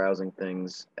of like browsing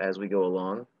things as we go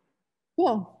along.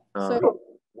 Cool. So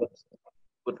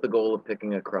what's the goal of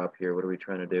picking a crop here? What are we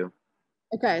trying to do?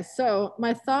 Okay, so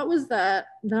my thought was that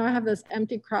now I have this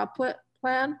empty crop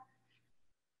plan.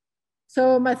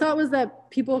 So my thought was that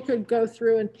people could go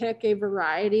through and pick a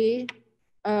variety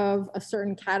of a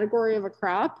certain category of a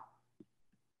crop.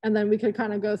 And then we could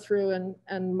kind of go through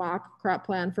and mock crop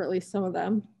plan for at least some of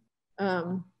them.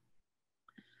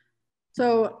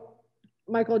 So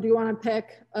Michael, do you want to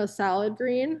pick a salad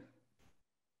green?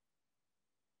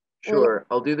 Sure,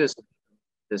 I'll do this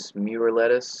Muir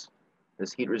lettuce,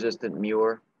 this heat resistant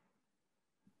Muir.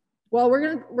 Well,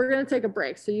 we're gonna take a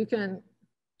break, so you can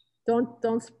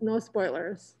no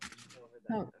spoilers.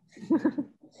 No.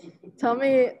 tell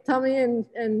me in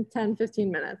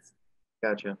 10-15 minutes.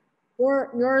 Gotcha.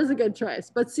 Muir is a good choice,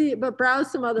 but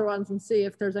browse some other ones and see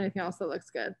if there's anything else that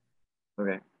looks good.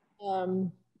 Okay.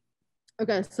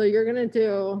 Okay, so you're gonna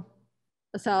do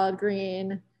a salad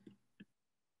green.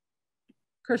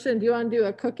 Christian, do you want to do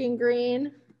a cooking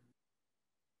green?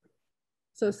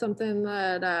 So something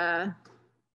that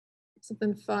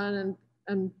something fun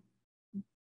and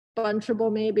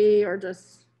bunchable maybe, or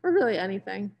really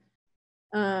anything.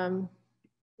 Let's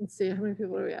see, how many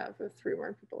people do we have? We have 3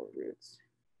 more people with roots.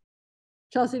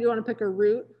 Chelsea, do you want to pick a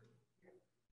root?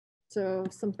 So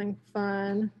something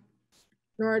fun.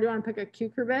 Nora, do you want to pick a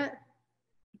cucurbit?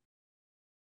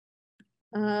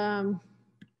 Kyle,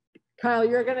 do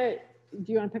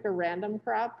you want to pick a random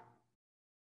crop?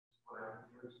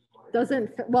 So something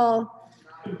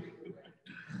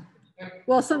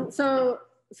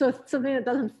that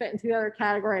doesn't fit into the other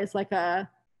categories, like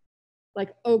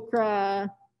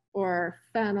okra or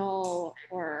fennel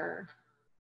or,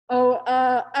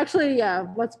 actually, yeah,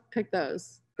 let's pick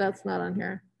those. That's not on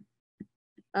here.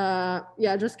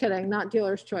 Yeah, just kidding, not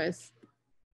dealer's choice.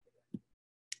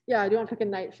 Yeah, do you want to pick a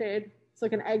nightshade? It's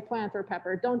like an eggplant or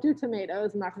pepper. Don't do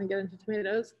tomatoes. I'm not going to get into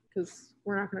tomatoes because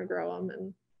we're not going to grow them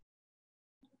and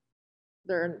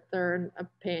they're a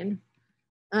pain.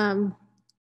 Does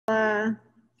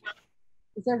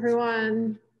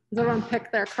everyone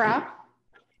pick their crop?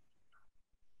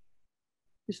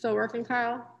 You still working,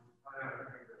 Kyle?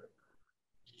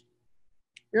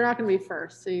 You're not going to be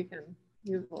first, so you can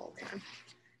use a little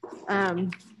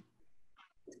time.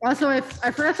 Also, I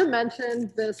forgot to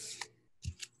mention this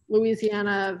this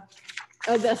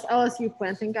LSU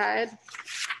planting guide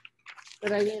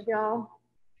that I gave y'all.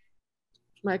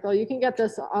 Michael, you can get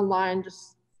this online.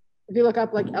 Just if you look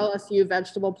up like LSU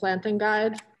vegetable planting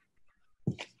guide.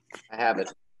 I have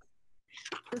it.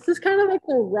 This is kind of like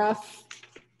the rough.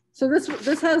 So this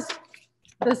has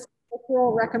this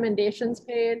cultural recommendations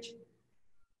page.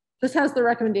 This has the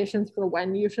recommendations for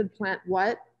when you should plant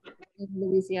what in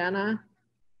Louisiana.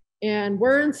 And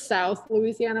we're in South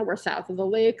Louisiana. We're south of the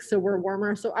lake, so we're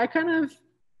warmer. So I kind of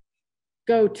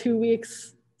go 2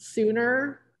 weeks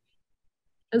sooner.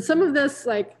 And some of this,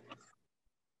 like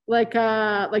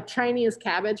Chinese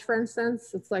cabbage, for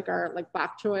instance, it's like our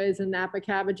bok choys and Napa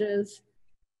cabbages.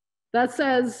 That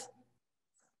says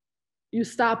you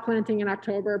stop planting in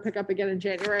October, pick up again in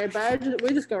January, but we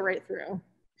just go right through,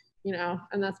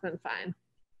 and that's been fine.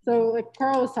 So like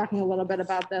Carl was talking a little bit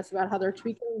about this, about how they're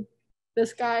tweaking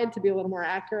this guide to be a little more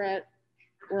accurate.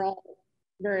 We're all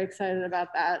very excited about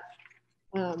that.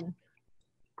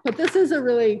 But this is a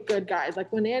really good guide.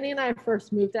 Like when Annie and I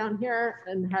first moved down here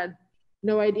and had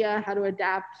no idea how to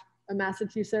adapt a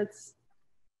Massachusetts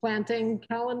planting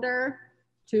calendar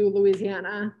to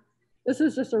Louisiana, this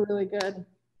is just a really good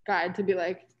guide to be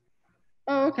like,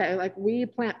 oh, okay, like we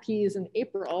plant peas in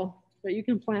April, but you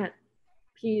can plant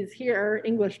peas here,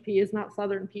 English peas, not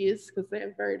Southern peas, because they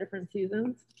have very different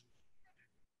seasons.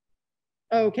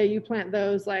 Oh, okay, you plant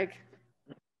those like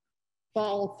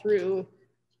fall through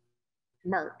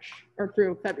March or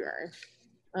through February.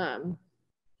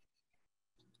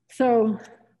 So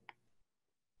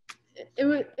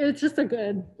it's just a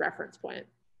good reference point,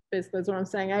 basically is what I'm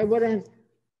saying. I wouldn't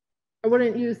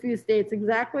use these dates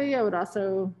exactly. I would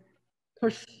also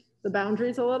push the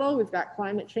boundaries a little. We've got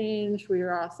climate change. We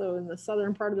are also in the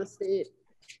southern part of the state.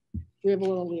 We have a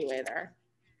little leeway there.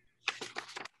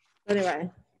 Anyway,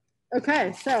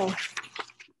 okay, so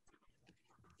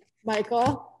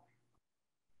Michael,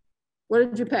 what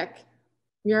did you pick?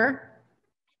 Muir?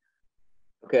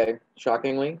 Okay,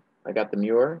 shockingly, I got the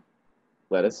Muir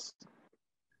lettuce.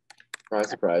 Surprise,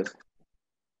 surprise.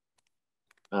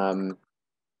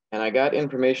 And I got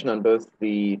information on both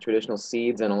the traditional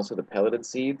seeds and also the pelleted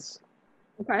seeds.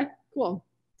 Okay, cool.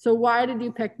 So why did you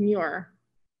pick Muir?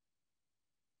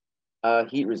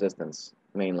 Heat resistance,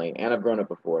 mainly, and I've grown it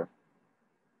before.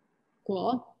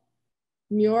 Cool.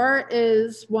 Muir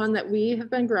is one that we have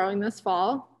been growing this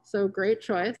fall, so great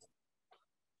choice.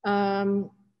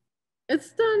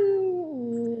 It's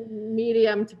done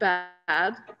medium to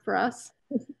bad for us.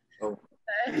 Oh.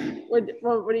 Okay. What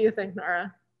do you think,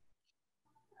 Nora?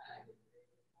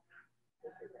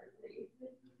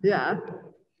 Yeah.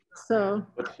 So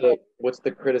what's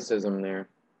the criticism there?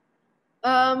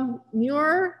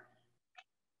 Muir,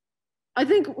 I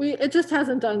think it just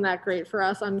hasn't done that great for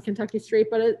us on Kentucky Street,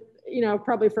 but it,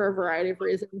 probably for a variety of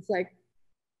reasons. Like,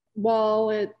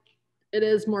 while it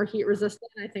is more heat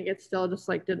resistant, I think it still just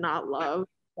like did not love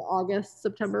the August,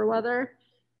 September weather.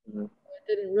 Mm-hmm. It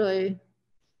didn't really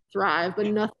thrive, but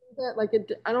nothing that like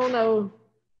it, I don't know.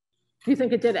 Do you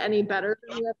think it did any better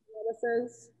than the other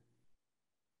lettuces?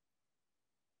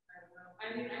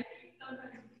 I mean, I think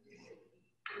sometimes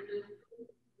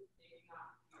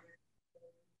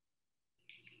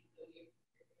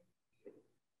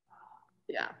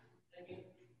yeah.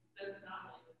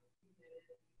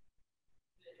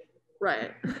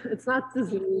 Right. It's not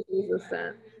disease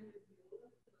resistant.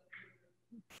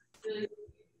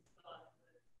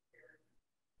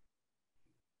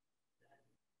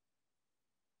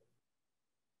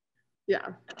 Yeah.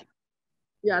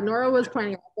 Yeah, Nora was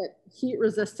pointing out that heat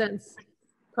resistance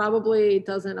probably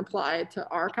doesn't apply to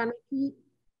our kind of heat.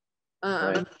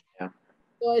 Right. Yeah.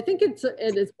 So I think it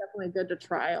is definitely good to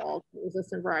try all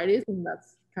resistant varieties, and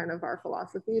that's kind of our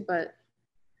philosophy, but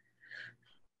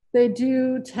they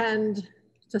do tend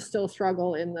to still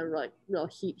struggle in the like real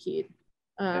heat.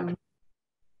 Yeah.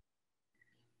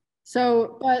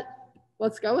 So, but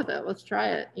let's go with it. Let's try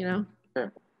it,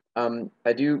 Sure.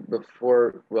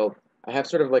 I have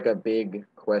sort of like a big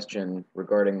question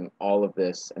regarding all of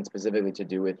this and specifically to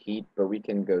do with heat, but we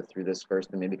can go through this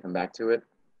first and maybe come back to it.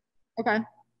 Okay.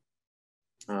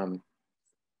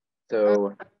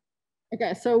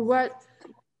 Okay, so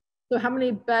how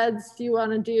many beds do you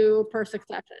want to do per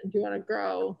succession? Do you want to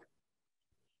grow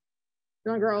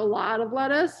a lot of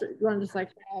lettuce, or do you want to just like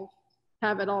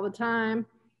have it all the time?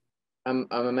 I'm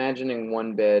imagining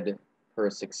one bed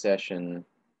per succession.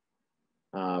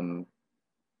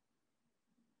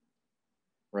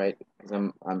 Right,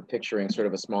 because I'm picturing sort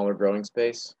of a smaller growing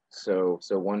space. So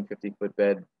 150-foot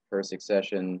bed per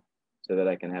succession so that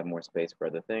I can have more space for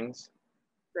other things.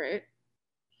 Great.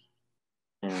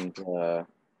 And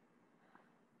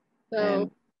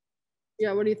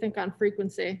yeah, what do you think on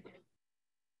frequency?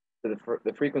 So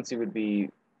the frequency would be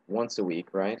once a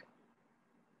week, right?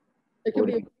 It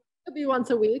could be once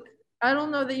a week. I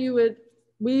don't know that you would.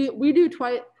 We do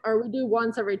twice, or we do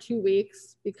once every 2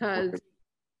 weeks because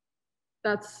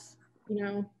that's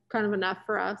kind of enough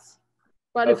for us.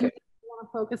 But if you want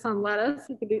to focus on lettuce,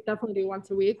 you could definitely do once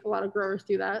a week. A lot of growers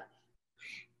do that.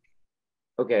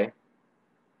 Okay.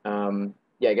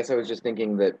 Yeah, I guess I was just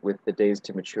thinking that with the days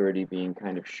to maturity being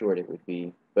kind of short, it would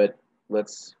be. But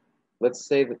let's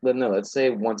say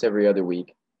once every other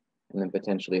week, and then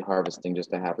potentially harvesting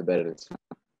just a half a bed at a time.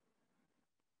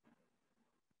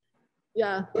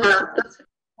 Yeah, that's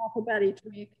half a bed each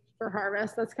week for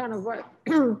harvest. That's kind of what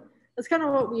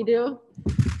we do.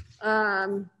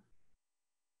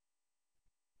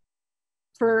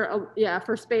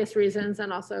 For space reasons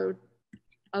and also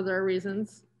other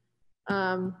reasons.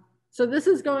 So this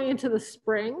is going into the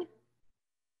spring.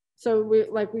 So we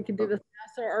could do this.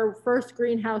 So our first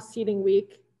greenhouse seeding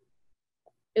week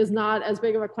is not as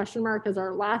big of a question mark as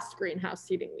our last greenhouse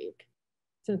seeding week,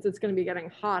 since it's going to be getting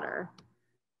hotter.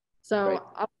 So right.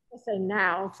 I'll say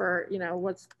now for, you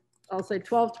know, I'll say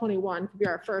 12/21 could be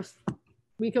our first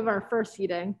week of our first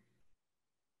seeding,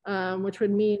 which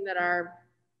would mean that our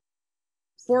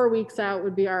 4 weeks out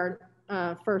would be our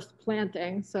first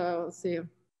planting. So let's see,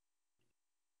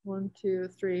 1, 2,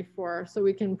 3, 4. So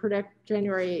we can predict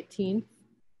January 18th.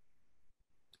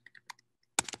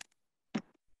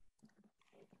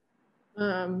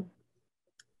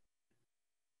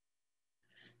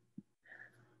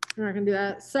 We're not gonna do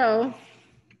that. So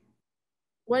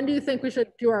when do you think we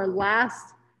should do our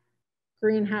last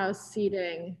greenhouse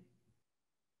seeding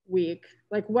week?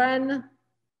 Like when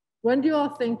do you all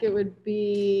think it would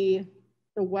be,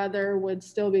 the weather would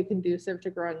still be conducive to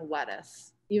growing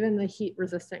lettuce, even the heat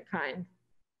resistant kind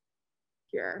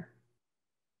here?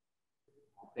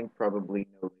 I think probably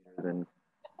no later than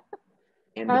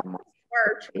end of March.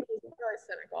 Which is really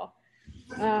cynical.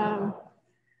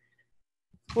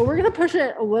 Well, we're gonna push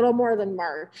it a little more than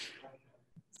March.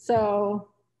 So,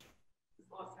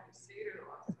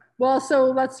 well, so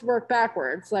let's work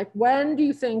backwards. Like, when do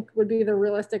you think would be the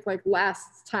realistic, like,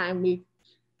 last time we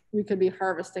could be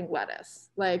harvesting lettuce?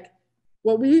 Like,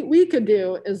 what we could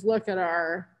do is look at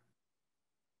our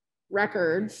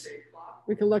records.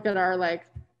 We could look at our like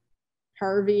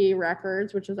Harvey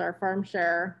records, which is our farm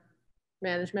share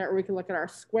management, or we could look at our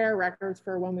square records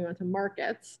for when we went to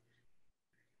markets.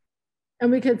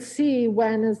 And we could see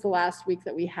when is the last week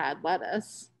that we had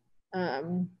lettuce.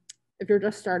 If you're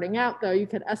just starting out though, you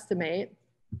could estimate.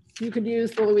 You could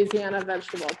use the Louisiana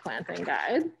Vegetable Planting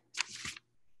Guide.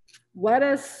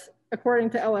 Lettuce,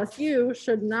 according to LSU,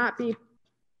 should not be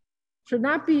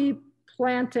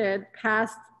planted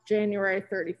past January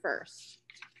 31st.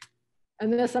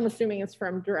 And this, I'm assuming, is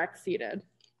from direct seeded.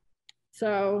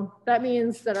 So that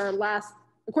means that our last,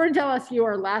 according to LSU,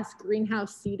 our last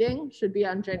greenhouse seeding should be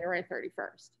on January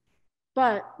 31st.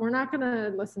 But we're not gonna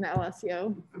listen to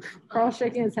LSU. Carl's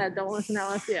shaking his head, don't listen to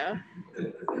LSU.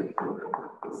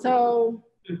 So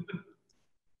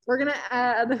we're gonna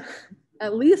add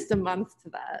at least a month to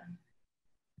that,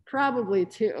 probably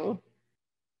 2.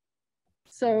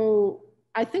 So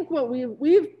I think what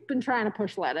we've been trying to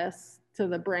push lettuce to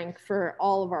the brink for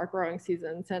all of our growing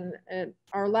seasons, and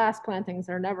our last plantings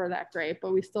are never that great,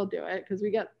 but we still do it because we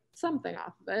get something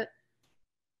off of it.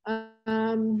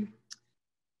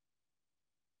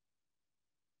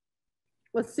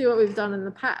 Let's see what we've done in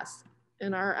the past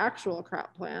in our actual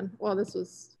crop plan. Well, this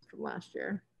was from last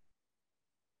year.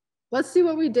 Let's see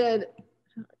what we did.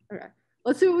 Okay,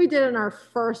 let's see what we did in our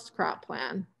first crop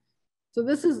plan. So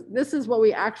this is what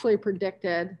we actually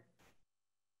predicted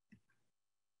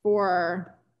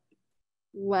for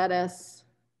lettuce.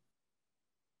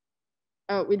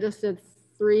 Oh, we just did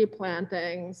 3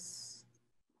 plantings.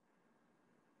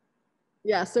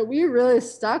 Yeah, so we really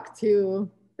stuck to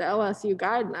the LSU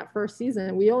guide in that first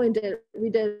season. We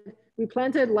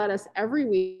planted lettuce every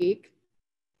week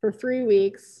for 3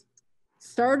 weeks,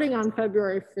 starting on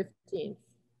February 15th,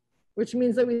 which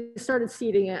means that we started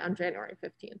seeding it on January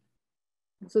 15th.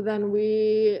 So then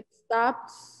we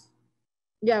stopped.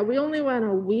 Yeah, we only went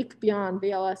a week beyond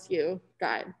the LSU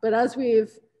guide. But as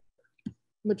we've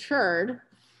matured,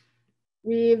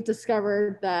 we've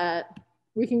discovered that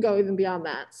we can go even beyond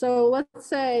that. So let's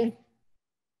say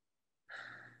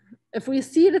if we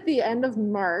seed at the end of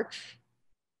March,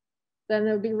 then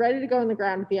it would be ready to go in the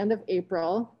ground at the end of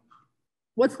April.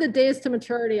 What's the days to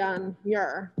maturity on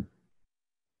Muir?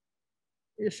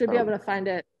 You should be able to find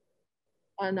it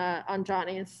on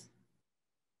Johnny's.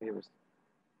 Yeah,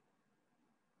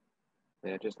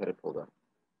 I just had it pulled up.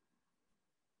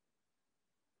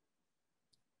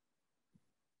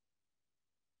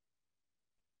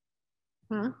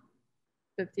 Huh?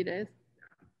 50 days.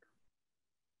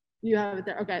 You have it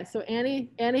there. Okay, so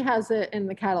Annie has it in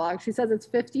the catalog. She says it's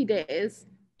 50 days,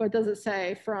 but does it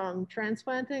say from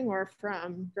transplanting or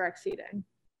from direct seeding?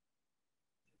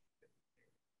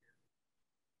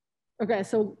 Okay,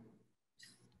 so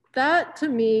that to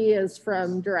me is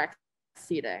from direct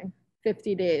seeding,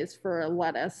 50 days for a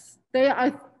lettuce. They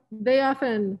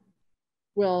often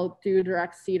will do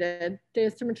direct seeded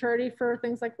days to maturity for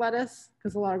things like lettuce,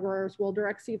 because a lot of growers will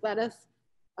direct seed lettuce.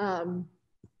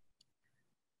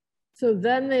 So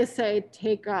then they say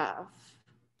take off.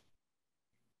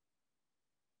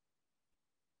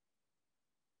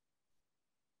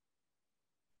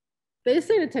 They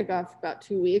say to take off about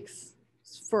 2 weeks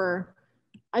for,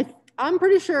 I'm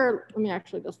pretty sure, let me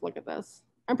actually just look at this.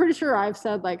 I'm pretty sure I've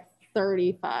said like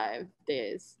 35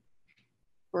 days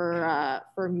for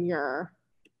Muir.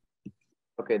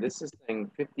 Okay, this is saying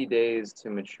 50 days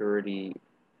to maturity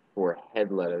for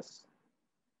head lettuce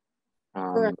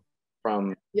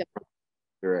from Yeah.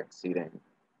 direct seeding?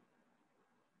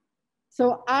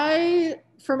 So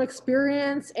from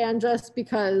experience and just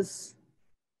because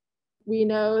we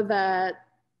know that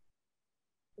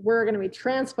we're going to be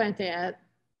transplanting it,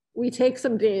 we take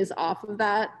some days off of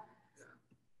that.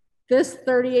 This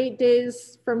 38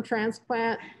 days from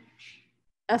transplant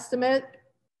estimate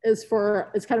is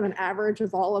kind of an average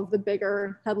of all of the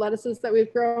bigger head lettuces that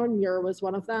we've grown. Muir was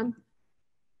one of them.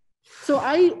 So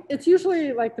it's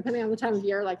usually like, depending on the time of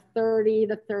year, like 30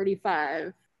 to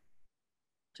 35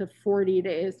 to 40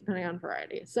 days, depending on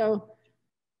variety. So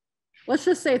let's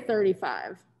just say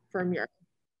 35 for Muir.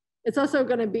 It's also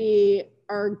going to be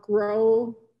we're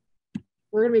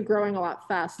going to be growing a lot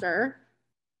faster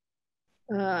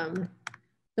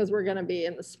because we're going to be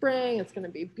in the spring. It's going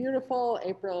to be beautiful.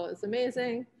 April is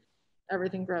amazing.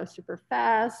 Everything grows super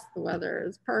fast. The weather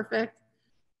is perfect.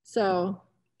 So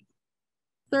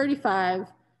 35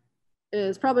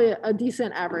 is probably a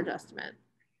decent average estimate.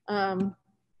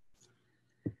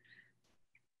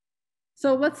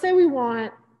 So let's say we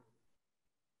want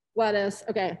lettuce,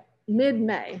 okay,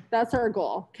 mid-May, that's our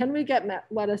goal. Can we get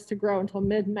lettuce to grow until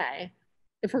mid-May?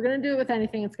 If we're gonna do it with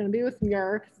anything, it's gonna be with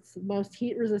Muir, because it's the most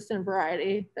heat-resistant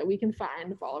variety that we can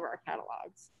find of all of our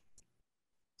catalogs.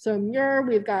 So Muir,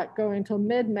 we've got going until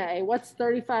mid-May. What's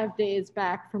 35 days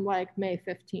back from like May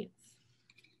 15th?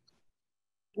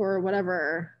 Or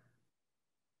whatever.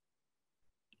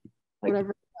 Like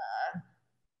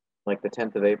the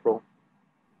 10th of April?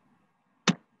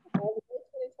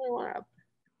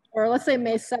 Or let's say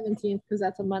May 17th, because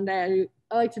that's a Monday.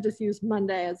 I like to just use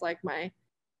Monday as like my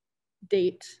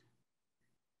date.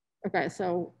 Okay,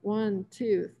 so 1,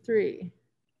 2, 3.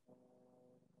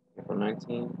 April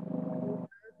 19th.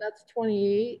 That's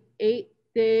 28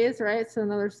 days, right? So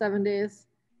another 7 days.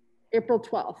 April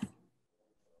 12th.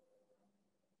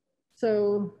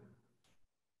 So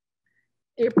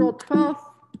April 12th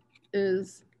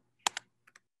is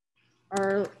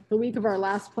the week of our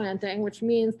last planting, which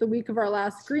means the week of our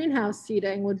last greenhouse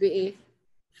seeding would be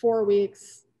 4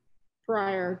 weeks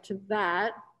prior to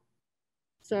that.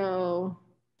 So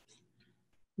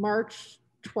March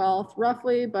 12th,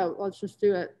 roughly, but let's just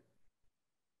do it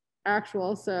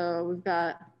actual. So we've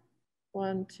got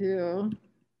 1, 2,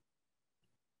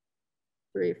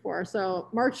 3, 4. So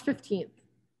March 15th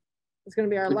is going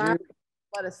to be our last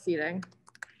lettuce seeding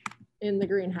in the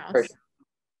greenhouse.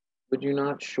 Would you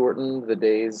not shorten the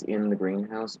days in the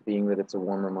greenhouse, being that it's a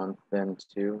warmer month than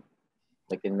 2,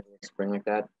 like in the spring like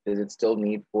that? Does it still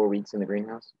need 4 weeks in the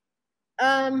greenhouse?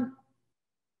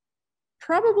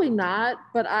 Probably not,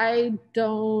 but I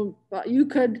don't. But you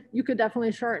could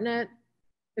definitely shorten it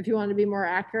if you want to be more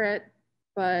accurate.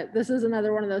 But this is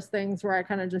another one of those things where I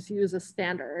kind of just use a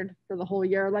standard for the whole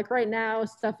year. Like right now,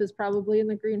 stuff is probably in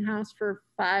the greenhouse for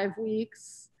 5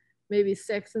 weeks, maybe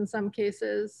 6 in some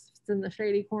cases. It's in the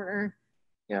shady corner.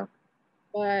 Yeah.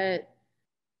 But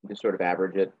just sort of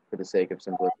average it for the sake of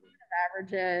simplicity.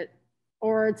 Average it,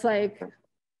 or it's like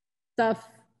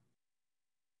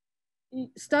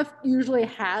stuff usually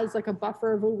has like a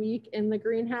buffer of a week in the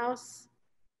greenhouse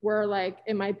where like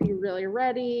it might be really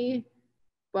ready,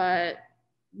 but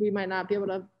we might not be able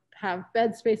to have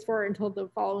bed space for it until the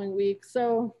following week.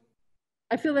 So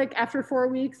I feel like after 4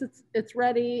 weeks, it's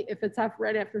ready. If it's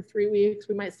ready after 3 weeks,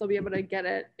 we might still be able to get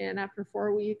it in after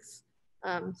 4 weeks.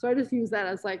 So I just use that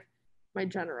as like my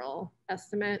general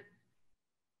estimate.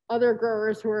 Other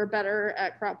growers who are better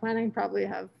at crop planning probably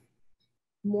have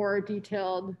more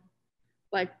detailed,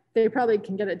 like they probably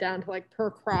can get it down to like per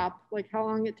crop, like how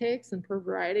long it takes and per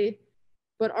variety.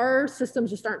 But our systems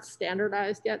just aren't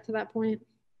standardized yet to that point.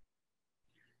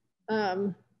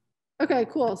 Okay,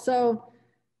 cool. So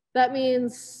that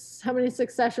means how many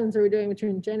successions are we doing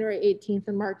between January 18th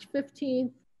and March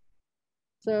 15th?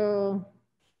 So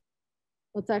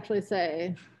let's actually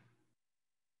say,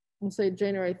 we'll say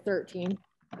January 13th.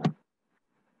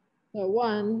 So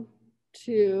 1,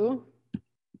 2,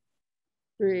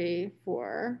 3,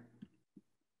 4,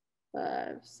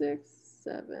 5, 6,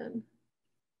 7.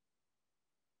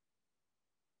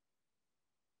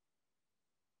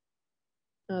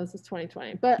 Oh, this is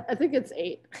 2020, but I think it's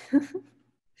 8.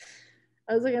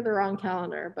 I was looking at the wrong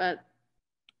calendar, but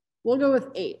we'll go with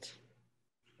 8.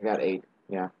 I got 8,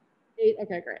 yeah. 8,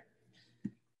 okay, great.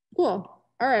 Cool.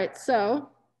 All right, so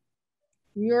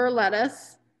your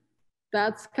lettuce,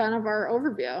 that's kind of our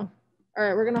overview. All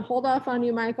right, we're gonna hold off on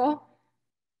you, Michael.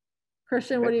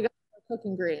 Christian, what do you got for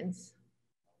cooking greens?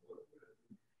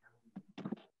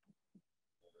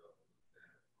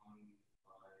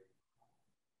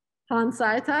 Han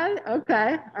Sai Tai?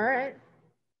 Okay, all right.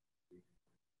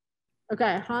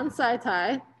 Okay, Hansai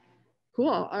Tai. Cool.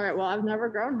 All right. Well, I've never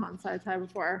grown Hansai Tai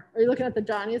before. Are you looking at the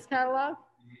Johnny's catalog?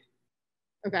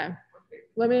 Okay.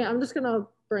 I'm just gonna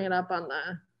bring it up on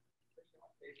the.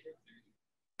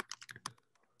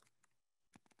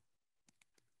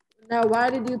 Now, why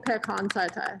did you pick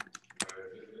Hansai Tai?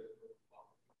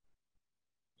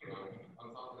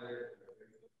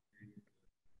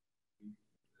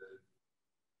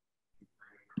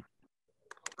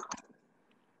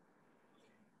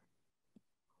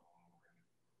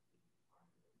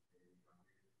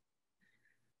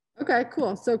 Okay,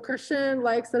 cool. So Christian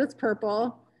likes that it's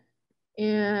purple,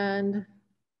 and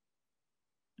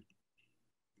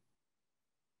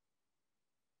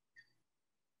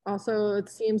also it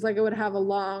seems like it would have a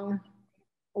long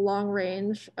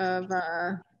range of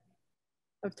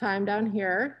time down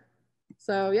here.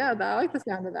 So yeah, I like the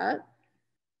sound of that.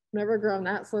 Never grown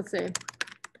that. So let's see.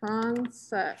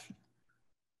 Concept.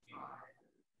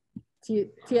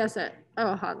 TSA.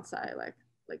 Oh, Hansai, like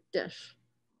dish.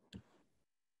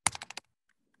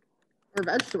 Or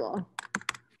vegetable.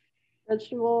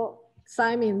 Vegetable.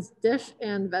 Sai means dish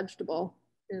and vegetable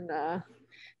in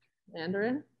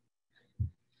Mandarin.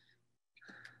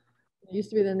 It used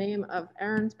to be the name of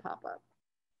Aaron's pop-up.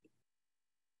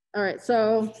 All right,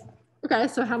 so okay,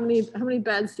 so how many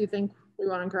beds do you think we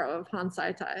want to grow of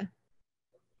Hansai Tai?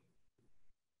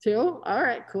 2? All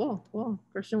right, cool.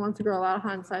 Christian wants to grow a lot of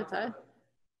Hansai Tai.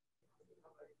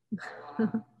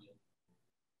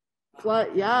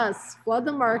 Flood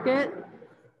the market.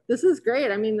 This is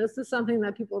great. I mean, this is something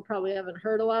that people probably haven't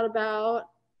heard a lot about,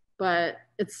 but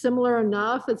it's similar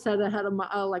enough. It said it had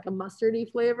like a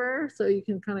mustardy flavor, so you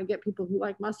can kind of get people who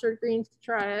like mustard greens to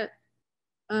try it.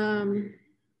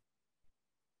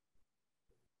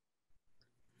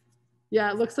 Yeah,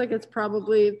 it looks like it's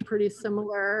probably pretty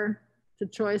similar to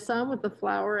choy sum with the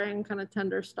flowering kind of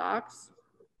tender stalks.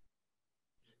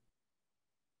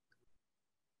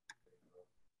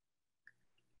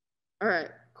 All right,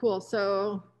 cool.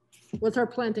 So what's our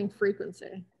planting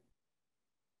frequency?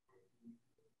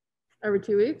 Every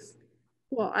 2 weeks?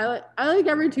 Well, I like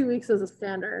every 2 weeks as a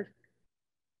standard.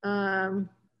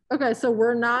 Okay, so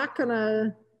we're not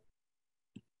gonna,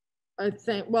 I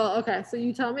think, well, okay, so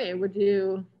you tell me, would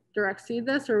you direct seed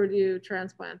this or would you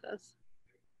transplant this?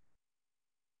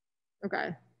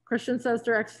 Okay, Christian says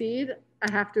direct seed.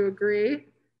 I have to agree.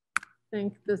 I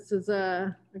think this is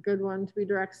a good one to be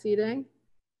direct seeding.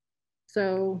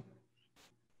 So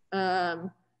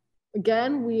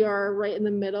again, we are right in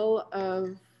the middle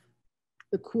of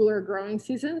the cooler growing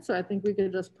season. So I think we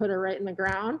could just put it right in the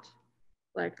ground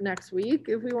like next week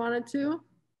if we wanted to.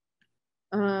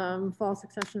 Fall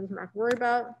successions we're not gonna worry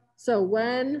about. So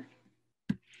when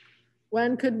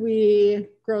could we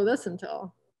grow this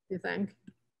until, do you think?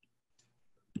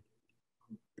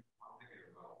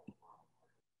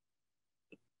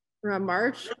 Around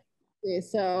March? Okay,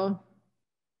 so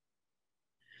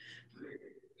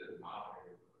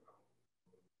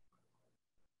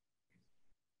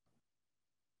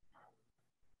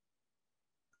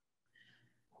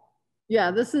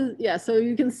yeah, so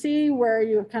you can see where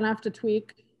you kind of have to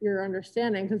tweak your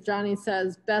understanding because Johnny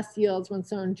says best yields when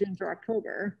sown June through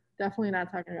October. Definitely not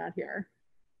talking about here.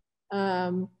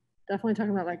 Definitely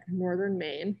talking about like northern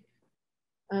Maine.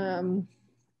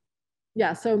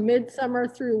 Yeah, so midsummer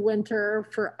through winter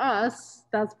for us,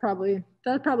 that probably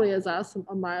is us,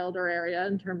 a milder area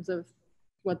in terms of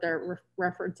what they're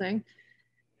referencing.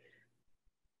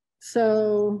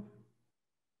 So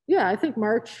yeah, I think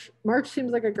March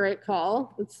seems like a great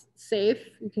call. It's safe.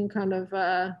 You can kind of,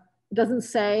 it doesn't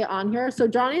say on here. So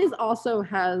Johnny's also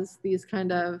has these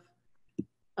kind of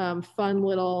fun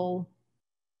little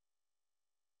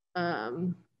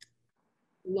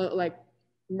like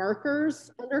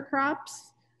markers under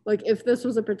crops. Like if this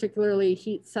was a particularly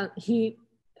heat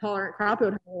tolerant crop, it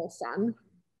would have a little sun,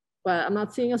 but I'm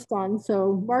not seeing a sun.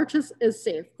 So March is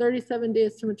safe. 37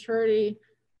 days to maturity.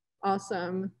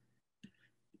 Awesome.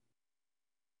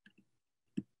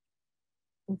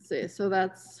 Let's see. So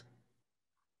that's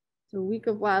the week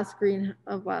of last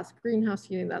greenhouse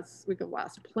heating. That's week of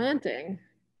last planting.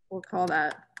 We'll call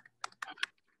that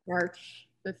March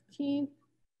 15th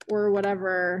or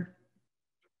whatever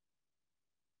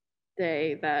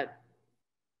day that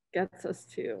gets us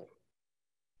to.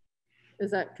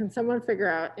 Can someone figure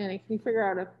out, Annie, can you figure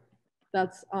out if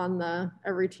that's on the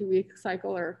every 2 week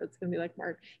cycle or if it's gonna be like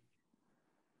March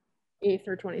 8th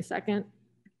or 22nd?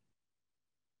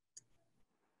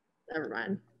 Never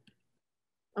mind.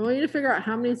 I want you to figure out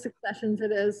how many successions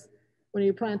it is when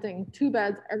you're planting 2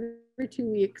 beds every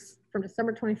 2 weeks from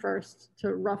December 21st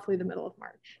to roughly the middle of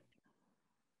March.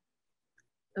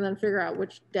 And then figure out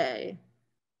which day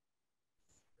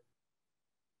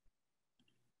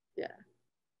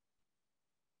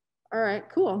All right,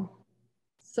 cool.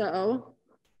 So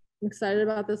I'm excited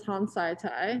about this Hansai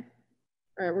Thai.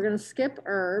 All right, we're gonna skip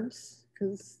herbs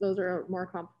because those are more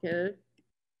complicated.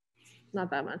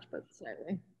 Not that much, but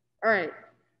slightly. All right,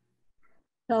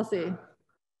 Chelsea,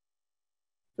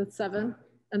 that's 7.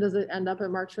 And does it end up at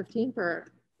March 15th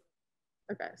or?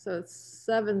 Okay, so it's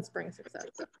 7 spring success.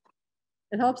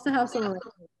 It helps to have someone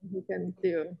who can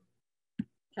do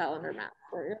calendar math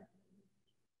for you.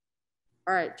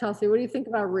 All right, Chelsea, what do you think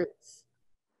about roots?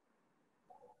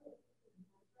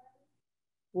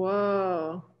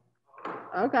 Whoa,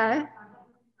 okay.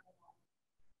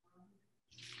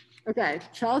 Okay,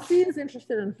 Chelsea is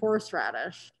interested in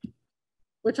horseradish,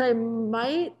 which I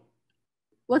might,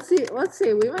 let's see,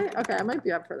 we might, okay, I might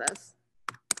be up for this.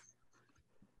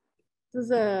 This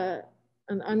is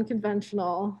an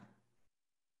unconventional.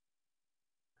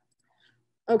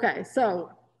 Okay,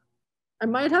 so I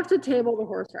might have to table the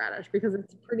horseradish because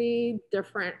it's a pretty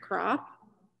different crop.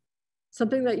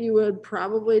 Something that you would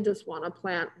probably just want to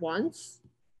plant once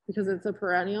because it's a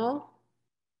perennial.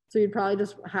 So you'd probably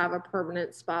just have a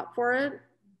permanent spot for it.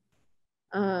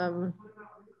 Oh,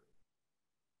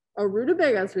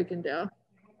 rutabagas we can do.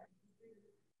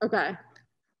 Okay.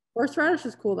 Horseradish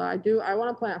is cool though. I want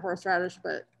to plant horseradish,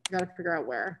 but I gotta figure out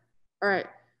where. All right.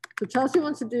 So Chelsea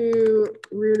wants to do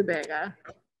rutabaga.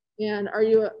 And are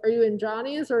you in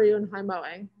Johnny's or are you in High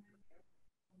Mowing?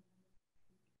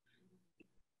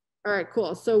 All right,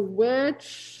 cool. So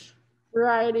which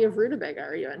variety of rutabaga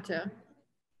are you into?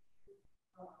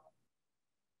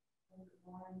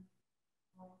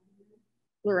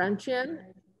 Laurentian?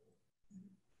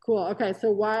 Cool. Okay, so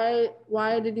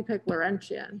why did you pick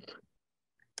Laurentian?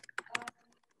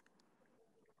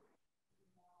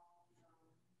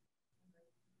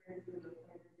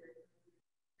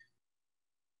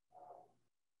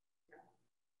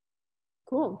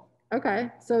 Cool. Okay,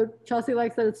 so Chelsea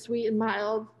likes that it's sweet and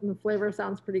mild, and the flavor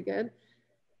sounds pretty good.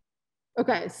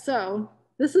 Okay, so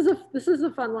this is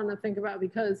a fun one to think about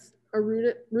because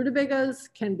rutabagas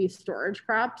can be storage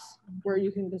crops where you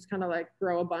can just kind of like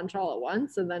grow a bunch all at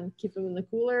once and then keep them in the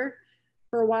cooler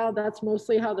for a while. That's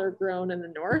mostly how they're grown in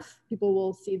the north. People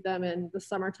will seed them in the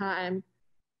summertime.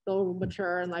 They'll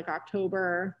mature in like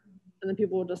October, and then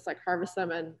people will just like harvest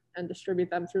them and distribute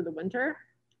them through the winter.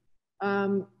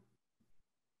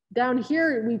 Down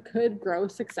here, we could grow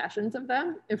successions of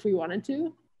them if we wanted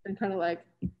to, and kind of like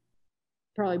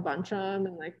probably bunch them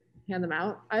and like hand them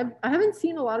out. I haven't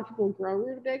seen a lot of people grow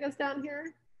rutabagas down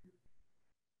here,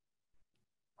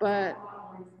 but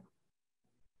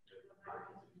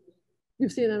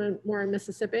you've seen them more in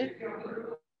Mississippi.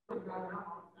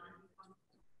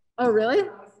 Oh, really?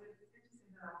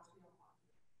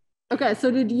 Okay, so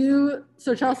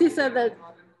Chelsea said that.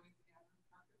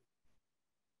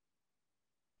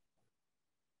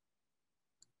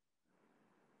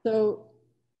 So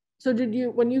did you,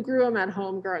 when you grew them at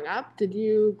home growing up, did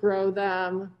you grow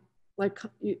them, like,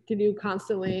 did you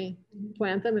constantly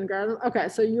plant them and grow them? Okay,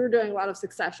 so you were doing a lot of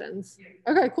successions.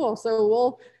 Okay, cool.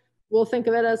 So we'll think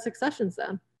of it as successions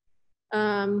then.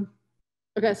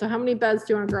 Okay, so how many beds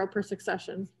do you want to grow per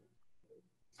succession?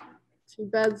 2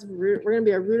 beds, we're gonna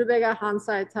be a rutabaga,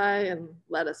 Hansai Thai, and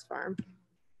lettuce farm.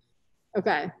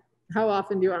 Okay, how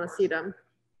often do you want to seed them?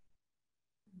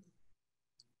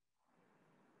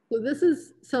 So this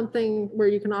is something where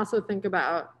you can also think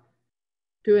about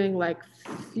doing like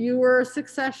fewer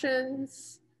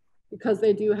successions because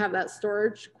they do have that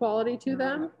storage quality to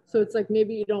them. So it's like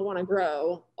maybe you don't want to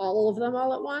grow all of them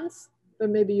all at once, but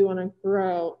maybe you want to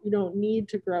grow, you don't need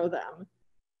to grow them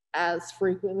as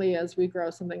frequently as we grow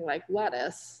something like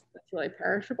lettuce that's really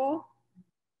perishable.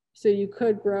 So you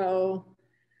could grow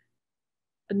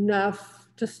enough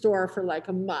to store for like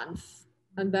a month,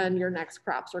 and then your next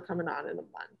crops are coming on in a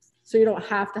month. So you don't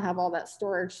have to have all that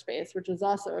storage space, which is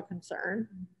also a concern,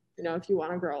 you know, if you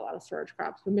want to grow a lot of storage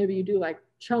crops. But maybe you do like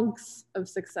chunks of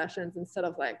successions instead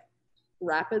of like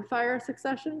rapid fire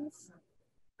successions.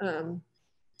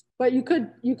 But you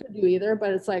could do either,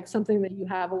 but it's like something that you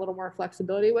have a little more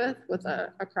flexibility with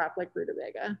a crop like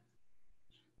rutabaga.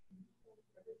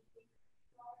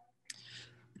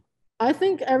 I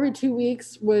think every 2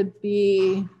 weeks would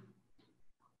be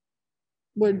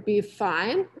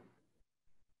fine,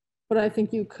 but I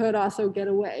think you could also get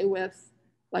away with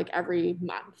like every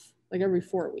month, like every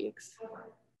 4 weeks.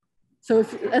 So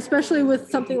especially with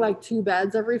something like 2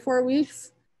 beds every 4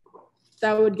 weeks,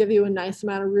 that would give you a nice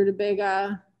amount of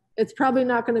rutabaga. It's probably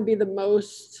not going to be the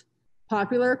most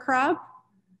popular crop,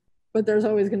 but there's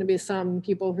always going to be some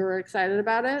people who are excited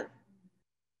about it.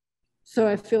 So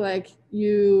I feel like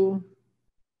you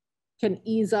can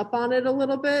ease up on it a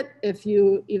little bit if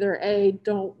you either A,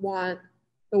 don't want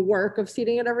the work of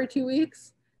seeding it every 2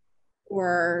 weeks,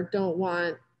 or don't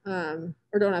want, or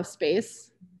don't have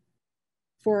space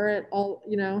for it all,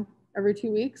 you know, every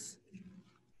 2 weeks.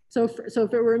 So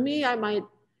if it were me, I might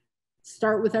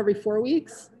start with every 4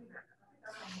 weeks.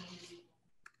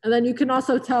 And then you can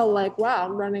also tell like, wow,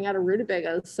 I'm running out of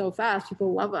rutabagas so fast,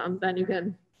 people love them. Then you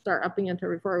can start upping into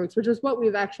every 4 weeks, which is what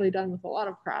we've actually done with a lot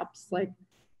of crops, like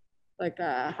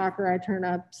hawker eye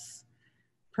turnips,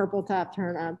 purple top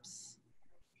turnips,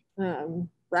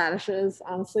 radishes.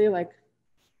 Honestly, like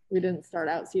we didn't start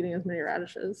out seeding as many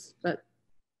radishes, but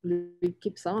we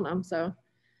keep selling them, so.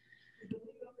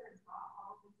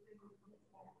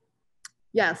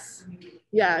 Yes,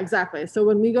 yeah, exactly. So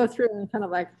when we go through and kind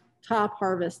of like top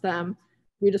harvest them,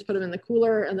 we just put them in the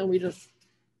cooler, and then we just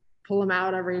pull them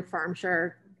out every farm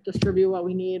share, distribute what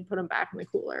we need, put them back in the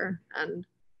cooler, and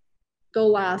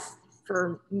they'll last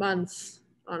for months.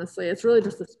 Honestly, it's really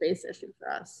just a space issue for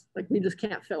us. Like we just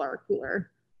can't fill our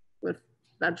cooler with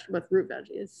root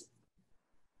veggies.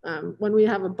 When we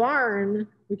have a barn,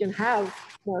 we can have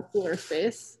more cooler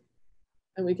space,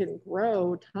 and we can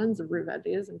grow tons of root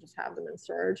veggies and just have them in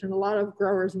storage. And a lot of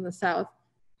growers in the South,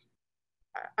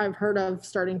 I've heard of,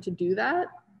 starting to do that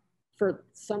for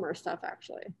summer stuff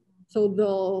actually. So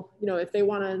they'll, you know, if they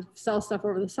want to sell stuff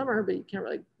over the summer, but you can't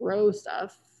really grow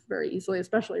stuff very easily,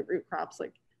 especially root crops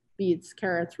like beets,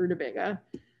 carrots, rutabaga,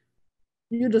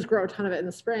 you just grow a ton of it in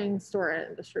the spring, store it,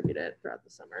 and distribute it throughout the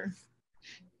summer.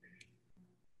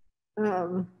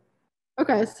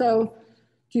 Okay, so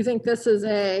do you think this is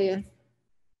a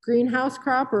greenhouse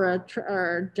crop or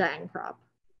a jang crop?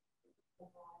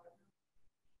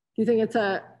 Do you think it's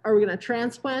are we going to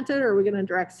transplant it, or are we going to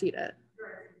direct seed it?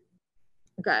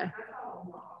 Okay.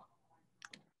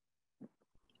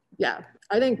 Yeah,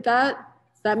 I think that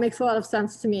makes a lot of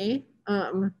sense to me.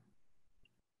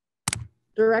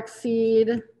 Direct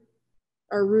seed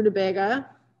or rutabaga.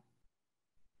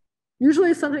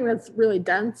 Usually something that's really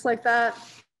dense like that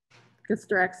gets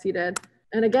direct seeded.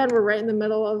 And again, we're right in the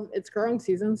middle of its growing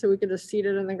season, so we could just seed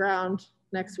it in the ground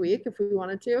next week if we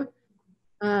wanted to.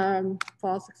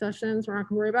 Fall successions, we're not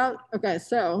gonna worry about. Okay,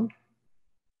 so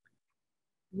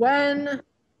when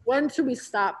should we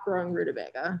stop growing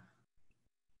rutabaga?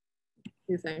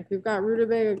 You think? We've got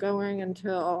rutabaga going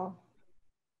until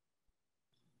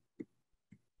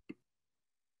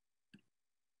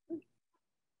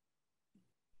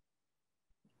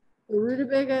the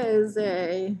rutabaga is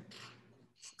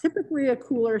typically a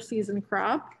cooler season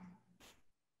crop.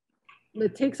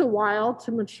 It takes a while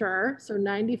to mature, so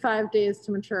 95 days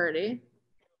to maturity.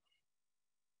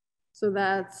 So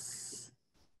that's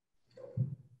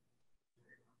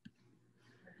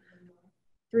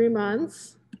 3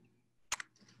 months.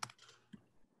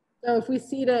 So if we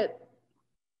seed it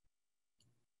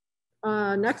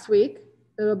next week,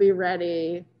 it'll be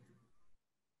ready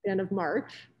end of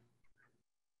March.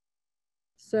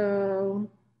 So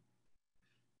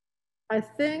I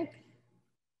think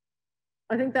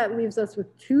that leaves us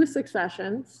with 2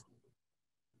 successions,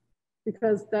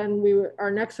 because then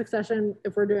our next succession,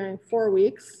 if we're doing 4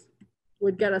 weeks,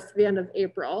 would get us to the end of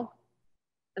April.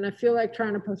 And I feel like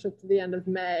trying to push it to the end of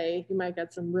May, you might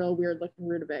get some real weird looking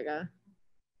rutabaga.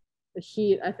 The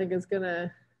heat, I think, is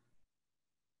gonna,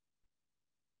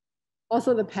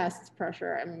 also the pest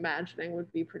pressure, I'm imagining,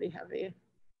 would be pretty heavy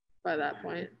by that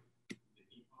point.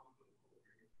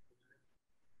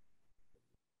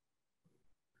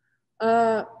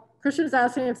 Christian's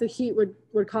asking if the heat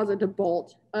would cause it to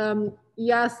bolt.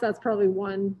 Yes, that's probably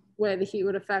one way the heat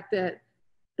would affect it.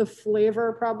 The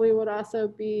flavor probably would also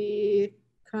be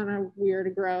kind of weird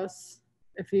and gross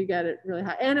if you get it really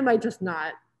hot. And it might just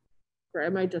not grow.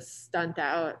 It might just stunt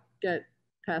out, get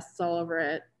pests all over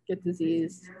it, get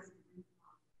disease.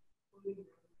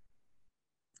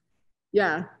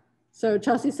 Yeah. So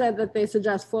Chelsea said that they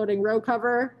suggest floating row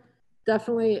cover.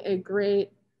 Definitely a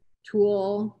great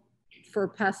tool for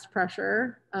pest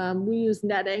pressure. We use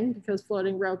netting because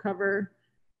floating row cover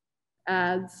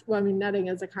adds, well, I mean, netting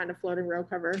is a kind of floating row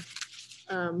cover,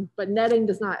 but netting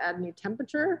does not add any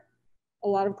temperature. A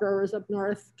lot of growers up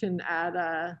north can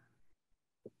add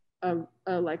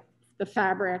like the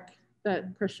fabric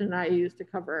that Christian and I used to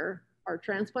cover our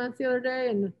transplants the other day,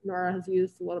 and Nora has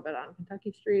used a little bit on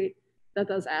Kentucky Street. That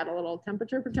does add a little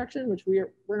temperature protection, which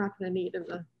we're not going to need in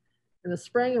the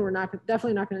spring, and we're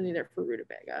definitely not going to need it for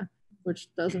rutabaga,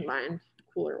 which doesn't mind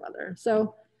cooler weather.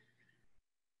 So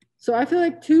I feel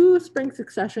like 2 spring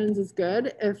successions is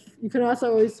good. If you can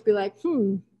also always be like,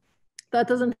 that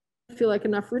doesn't feel like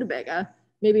enough rutabaga.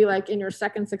 Maybe like in your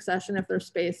second succession, if there's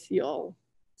space, you'll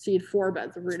seed 4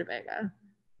 beds of rutabaga,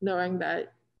 knowing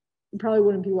that it probably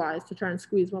wouldn't be wise to try and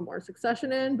squeeze one more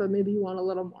succession in, but maybe you want a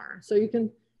little more. So you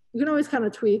can always kind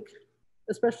of tweak,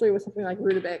 especially with something like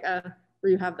rutabaga,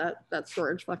 where you have that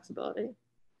storage flexibility.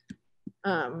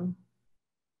 So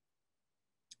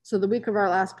the week of our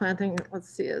last planting, let's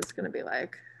see, is going to be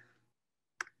like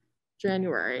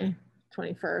January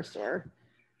 21st or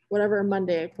whatever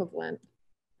Monday equivalent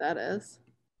that is.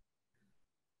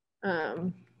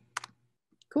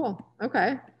 Cool.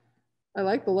 Okay. I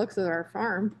like the looks of our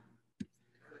farm.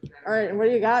 All right. What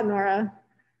do you got, Nora?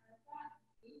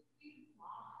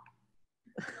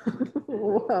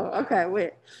 Whoa. Okay.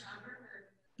 Wait.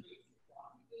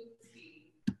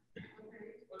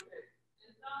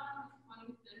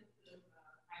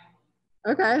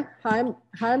 Okay.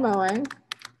 High mowing.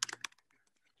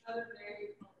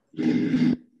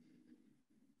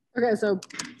 Okay. So,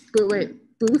 but wait,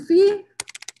 Boothy?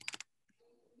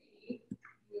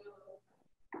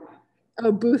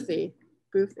 Oh, Boothy.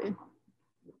 Boothy.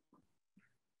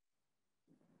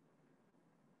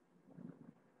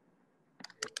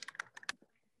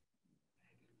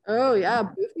 Oh yeah,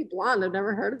 Boothy blonde. I've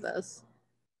never heard of this.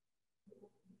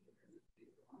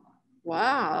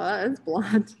 Wow, that is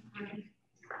blonde.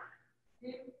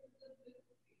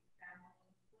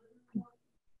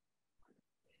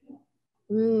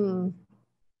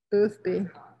 Boothby.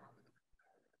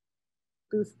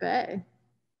 Boothbay.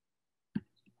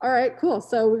 All right, cool.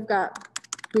 So we've got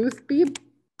Boothby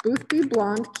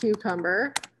blonde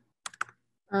cucumber,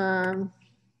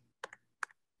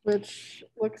 which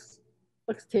looks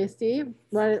tasty.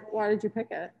 Why did you pick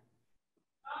it?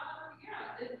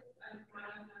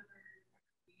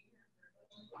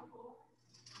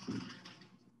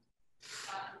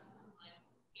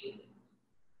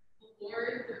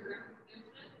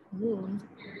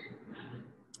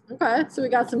 Okay, so we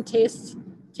got some taste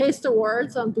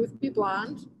awards on Boothby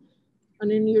blonde. An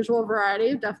unusual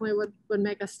variety, definitely would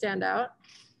make us stand out.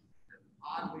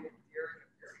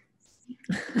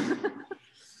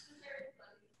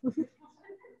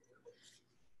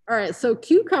 All right, so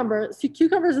cucumbers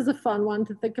is a fun one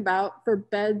to think about for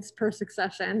beds per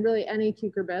succession, really any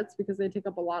cucurbits because they take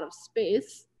up a lot of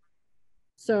space.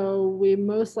 So we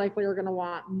most likely are gonna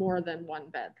want more than one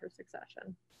bed per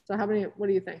succession. So what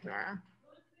do you think, Nora?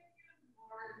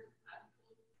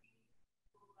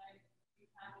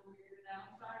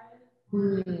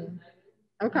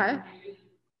 Okay.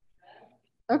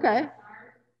 Okay.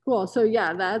 Cool. So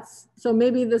yeah, so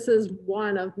maybe this is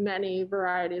one of many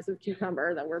varieties of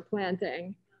cucumber that we're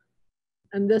planting.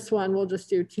 And this one we'll just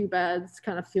do 2 beds,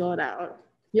 kind of feel it out.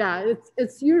 Yeah,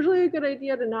 it's usually a good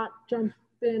idea to not jump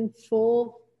in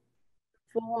full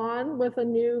on with a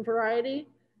new variety.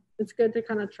 It's good to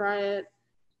kind of try it,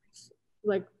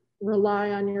 like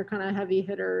rely on your kind of heavy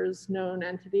hitters, known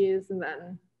entities, and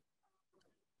then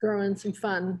throw in some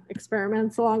fun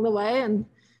experiments along the way and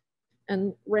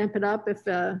ramp it up if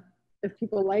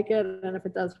people like it and if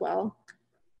it does well.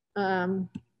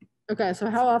 Okay, so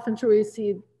how often should we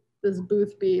see this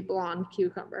Boothby blonde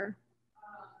cucumber?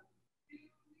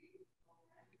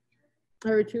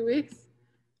 Every 2 weeks?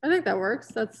 I think that works.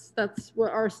 That's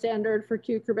what our standard for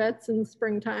cucurbits in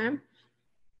springtime.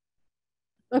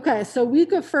 Okay, so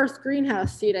week of first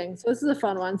greenhouse seeding. So this is a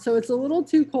fun one. So it's a little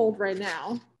too cold right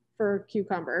now for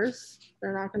cucumbers.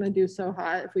 They're not going to do so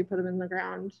hot if we put them in the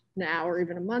ground now or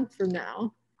even a month from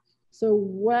now. So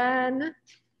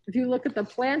if you look at the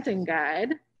planting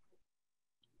guide,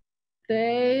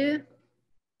 they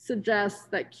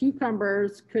suggest that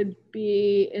cucumbers could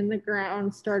be in the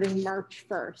ground starting March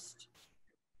 1st.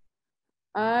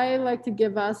 I like to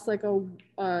give us like a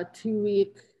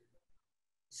 2-week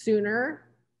sooner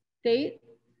date.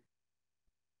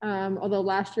 Although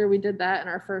last year we did that and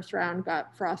our first round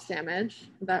got frost damage,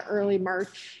 that early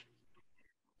March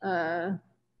Mardi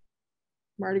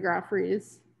Gras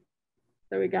freeze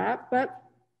that we got. But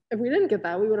if we didn't get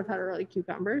that, we would have had early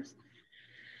cucumbers.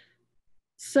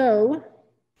 So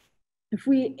if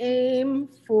we aim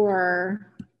for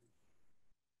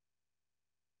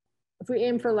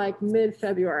like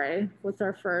mid-February, what's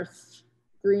our first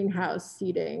greenhouse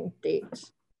seeding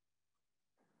date?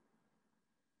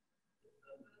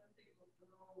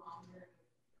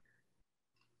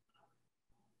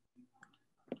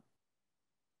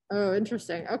 Oh,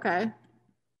 interesting. Okay.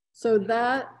 So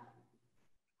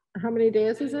how many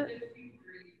days is it?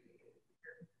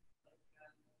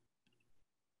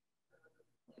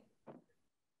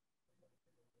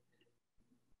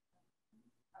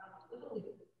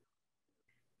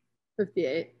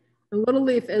 $58. A little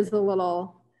leaf is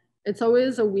it's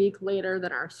always a week later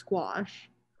than our squash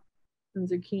and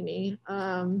zucchini.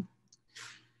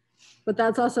 but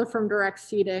that's also from direct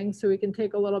seeding. So we can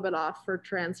take a little bit off for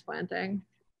transplanting.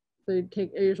 So I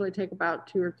usually take about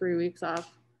 2 or 3 weeks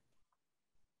off.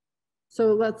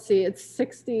 So let's see, it's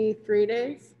 63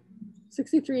 days.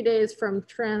 63 days from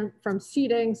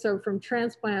seeding. So from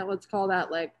transplant, let's call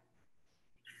that like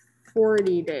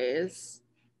 40 days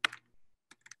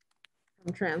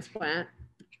from transplant.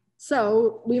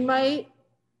 So we might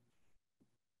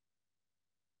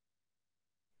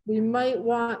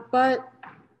want, but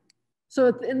so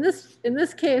in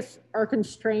this case, our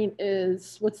constraint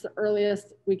is what's the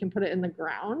earliest we can put it in the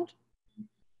ground,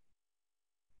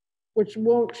 which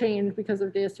won't change because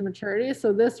of days to maturity.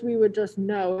 So this we would just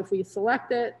know if we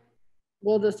select it,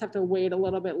 we'll just have to wait a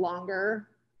little bit longer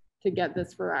to get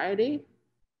this variety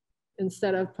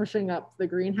instead of pushing up the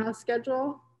greenhouse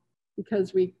schedule,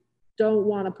 because we don't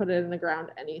want to put it in the ground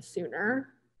any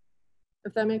sooner,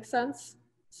 if that makes sense.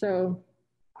 So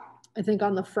I think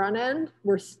on the front end,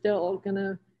 we're still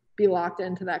gonna be locked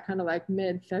into that kind of like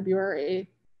mid-February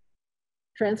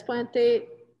transplant date,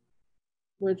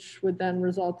 which would then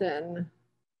result in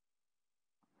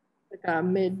like a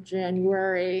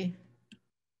mid-January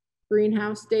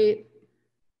greenhouse date.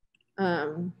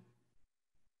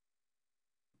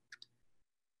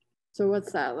 So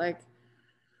what's that, like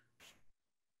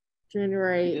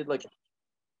January? We did like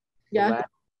yeah.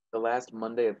 The last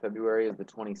Monday of February is the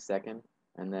 22nd,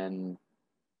 and then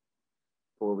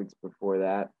 4 weeks before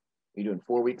that, are you doing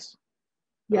 4 weeks?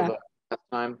 Yeah. Last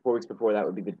time, 4 weeks before that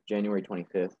would be the January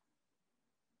 25th.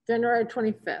 January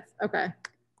 25th. Okay.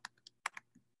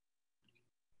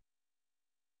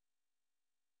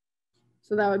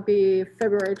 So that would be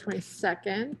February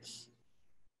 22nd.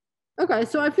 Okay,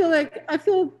 so I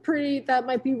feel pretty, that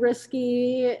might be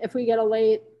risky if we get a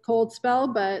late cold spell,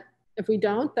 but if we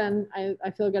don't, then I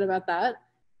feel good about that.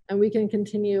 And we can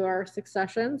continue our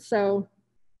succession. So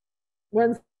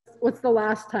what's the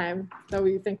last time that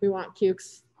we think we want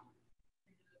cukes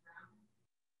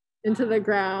into the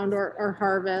ground or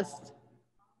harvest?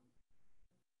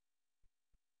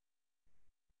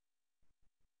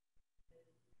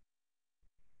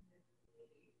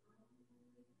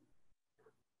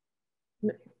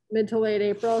 Mid to late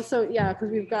April. So yeah,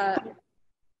 because we've got.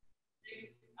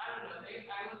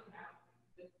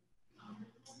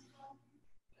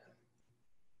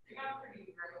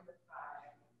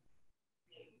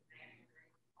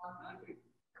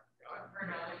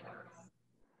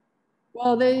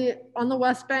 Well, on the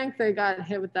West Bank, they got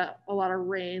hit with a lot of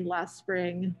rain last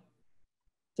spring.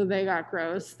 So they got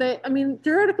gross. I mean,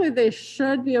 theoretically, they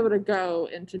should be able to go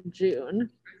into June.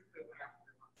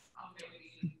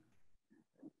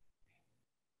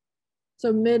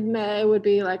 So mid-May would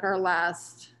be like our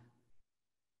last.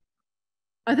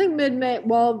 I think mid-May,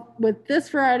 well, with this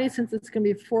variety, since it's gonna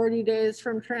be 40 days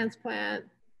from transplant,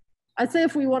 I'd say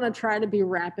if we wanna try to be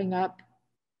wrapping up.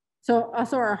 So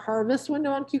also our harvest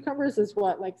window on cucumbers is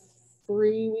what, like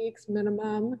 3 weeks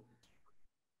minimum,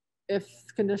 if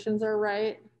conditions are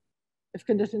right. If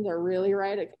conditions are really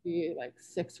right, it could be like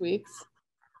 6 weeks.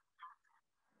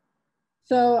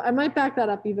 So I might back that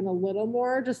up even a little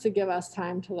more just to give us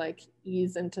time to like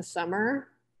ease into summer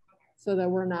so that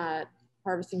we're not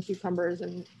harvesting cucumbers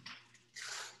in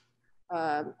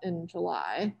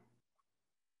July.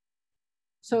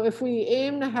 So if we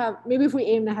aim to have, maybe if we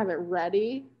aim to have it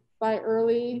ready by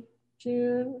early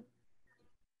June,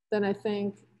 then I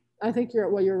think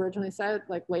what you originally said,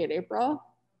 like late April.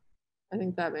 I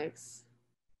think that makes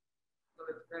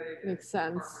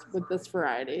sense with this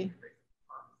variety.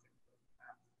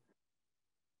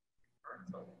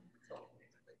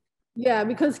 Yeah,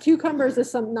 because cucumbers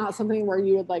is not something where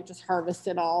you would like just harvest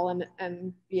it all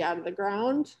and be out of the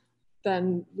ground.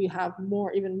 Then we have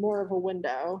even more of a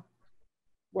window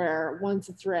where once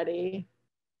it's ready,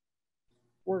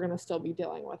 we're gonna still be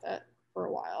dealing with it for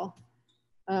a while.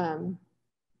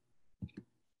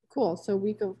 Cool, so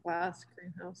week of last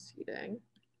greenhouse heating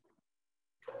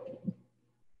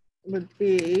would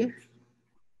be,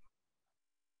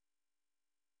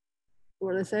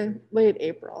 what did I say? Late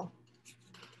April.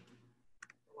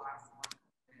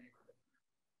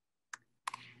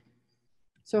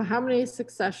 So how many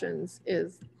successions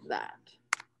is that?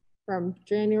 From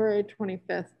January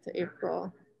 25th to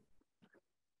April.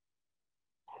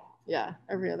 Yeah,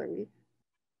 every other week.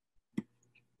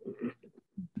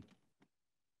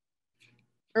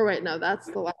 Or wait, no, that's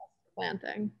the last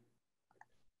planting,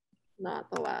 not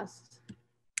the last.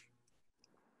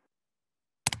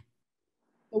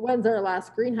 But when's our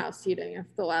last greenhouse seeding if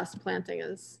the last planting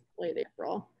is late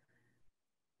April?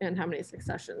 And how many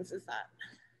successions is that?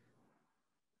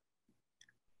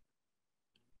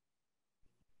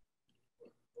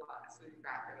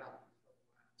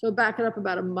 So back it up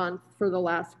about a month for the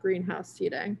last greenhouse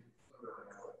seeding.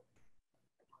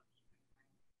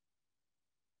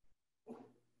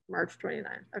 March 29th,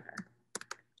 okay.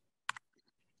 I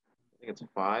think it's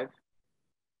 5.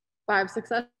 5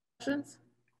 successions? Is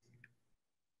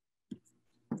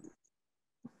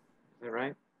that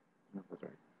right? No, that's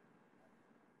right.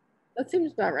 That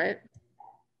seems about right.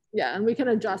 Yeah, and we can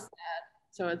adjust that.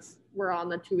 So we're on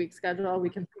the 2-week schedule.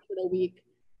 We can push it a week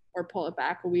or pull it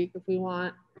back a week if we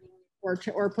want, or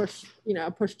push,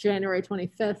 push January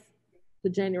 25th to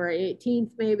January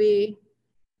 18th maybe,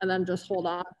 and then just hold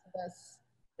on to this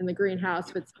in the greenhouse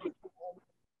if it's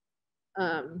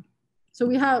so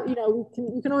we have,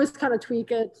 you can always kind of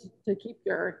tweak it to keep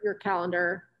your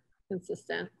calendar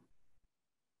consistent.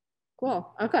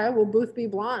 Cool. Okay, we'll both be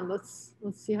blonde. Let's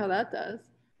see how that does.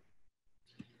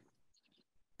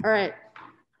 All right,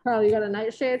 Carl, you got a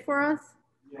nightshade for us?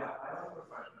 Yeah, I have a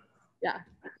question. Yeah.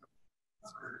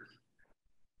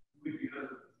 We do the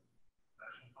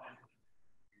succession plan.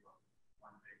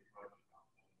 One big approach.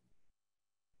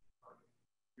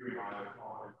 Do we want to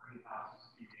call it greenhouse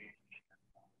seeding?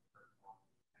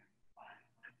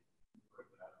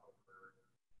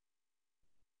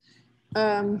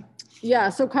 Yeah,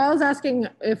 so Kyle's asking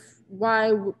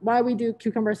why we do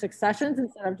cucumber successions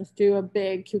instead of just do a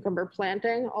big cucumber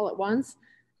planting all at once.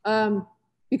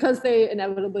 Because they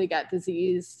inevitably get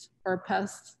diseased or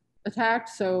pest attacked.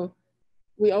 So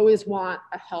we always want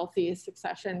a healthy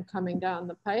succession coming down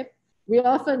the pipe.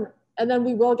 And then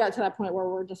we will get to that point where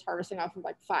we're just harvesting off of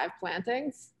like 5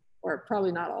 plantings, or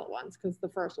probably not all at once, because the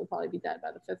first will probably be dead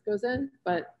by the 5th goes in.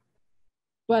 But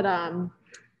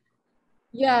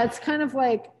yeah, it's kind of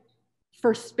like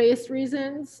for space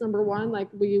reasons, number one, like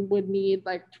we would need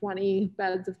like 20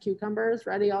 beds of cucumbers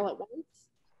ready all at once.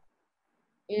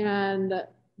 And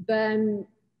then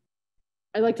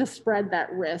I like to spread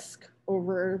that risk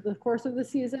over the course of the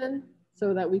season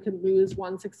so that we could lose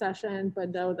one succession, but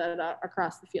know that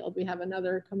across the field we have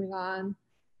another coming on.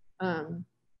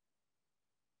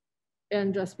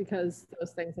 And just because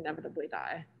those things inevitably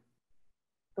die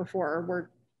before we're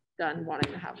done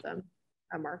wanting to have them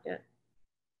at market.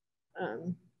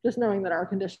 Just knowing that our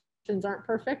conditions aren't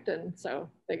perfect, and so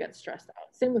they get stressed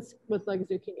out. Same with like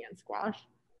zucchini and squash.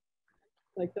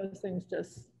 Like those things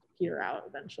just peter out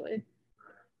eventually.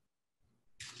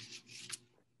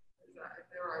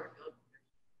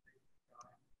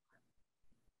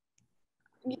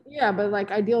 Yeah, but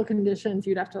like ideal conditions,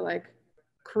 you'd have to like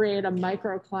create a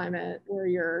microclimate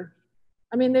where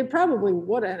they probably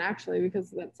wouldn't actually,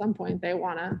 because at some point they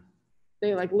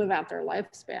like live out their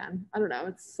lifespan. I don't know.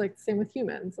 It's like the same with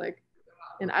humans. Like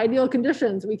in ideal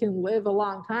conditions, we can live a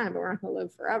long time, but we're not going to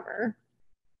live forever.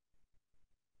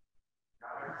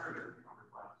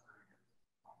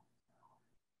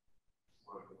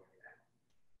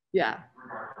 Yeah.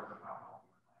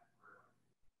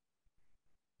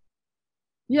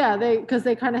 Yeah, because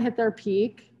they kind of hit their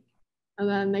peak, and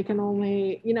then they can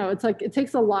only, it's like it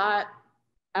takes a lot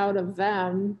out of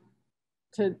them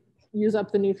to use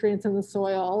up the nutrients in the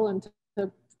soil and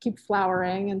to keep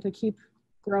flowering and to keep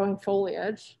growing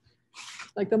foliage.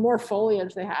 Like the more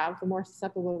foliage they have, the more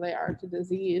susceptible they are to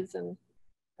disease and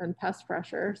pest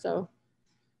pressure. So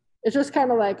it's just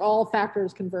kind of like all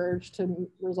factors converge to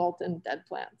result in dead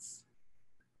plants.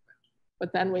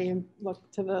 But then we look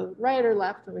to the right or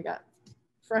left and we got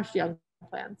fresh young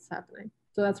plants happening.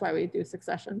 So that's why we do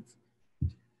successions.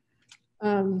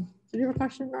 Did you have a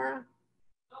question, Nora?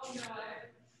 Oh, no,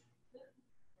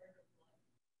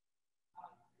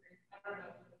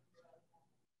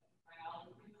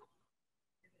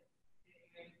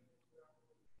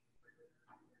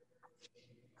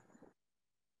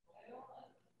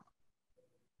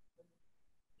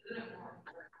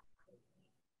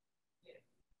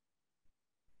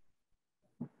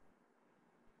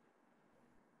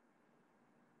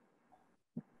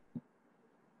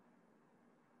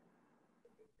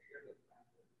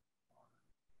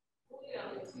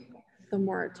 the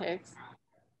more it takes.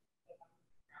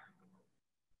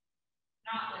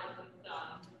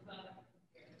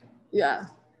 Yeah.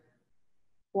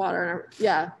 Water.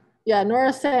 Yeah. Yeah.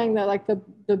 Nora's saying that like the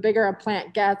bigger a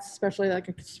plant gets, especially like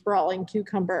a sprawling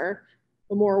cucumber,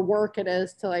 the more work it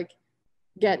is to like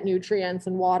get nutrients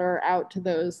and water out to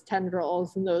those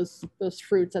tendrils and those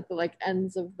fruits at the like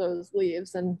ends of those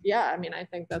leaves. And yeah, I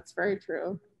think that's very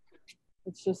true.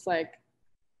 It's just like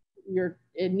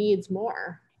it needs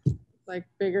more. Like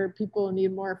bigger people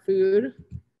need more food.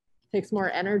 It takes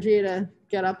more energy to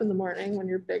get up in the morning when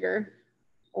you're bigger,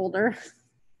 older.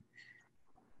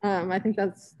 I think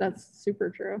that's super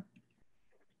true.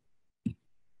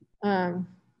 All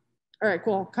right,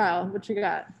 cool. Kyle, what you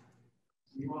got?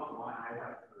 We want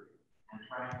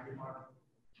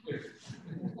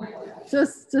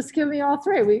Just give me all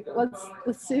three.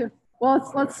 Let's see.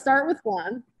 Well, let's start with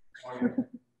one.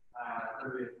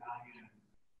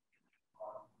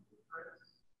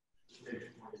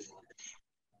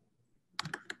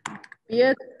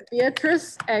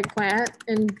 Beatrice eggplant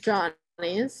and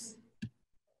Johnny's.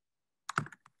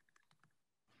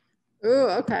 Ooh,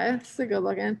 okay, this is a good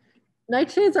looking.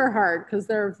 Nightshades are hard because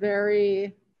they're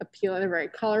very appealing. They're very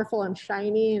colorful and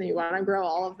shiny, and you want to grow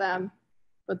all of them,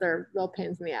 but they're real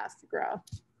pains in the ass to grow.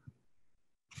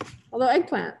 Although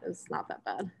eggplant is not that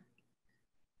bad.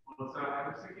 Well, so I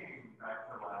was thinking back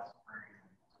to last spring.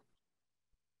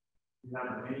 You had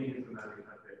the minis and then we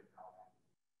had big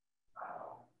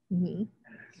style. And it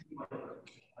seemed like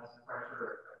less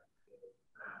pressure.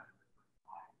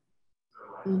 So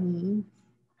like,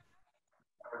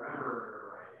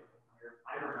 I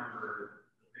remember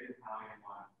the big Italian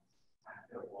one kind of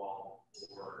hit a wall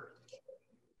for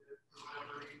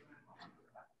whatever reason.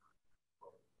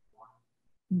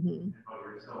 But we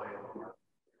were still able to work.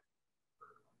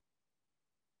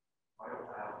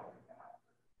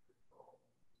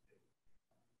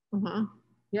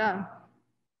 Yeah.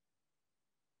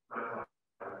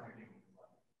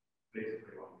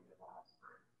 Basically what we did last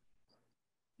spring.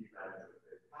 You guys did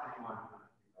the Italian one,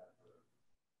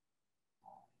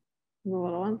 The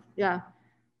little one, yeah.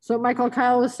 So Michael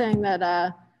Kyle was saying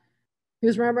that he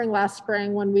was remembering last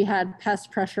spring when we had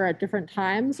pest pressure at different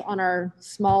times on our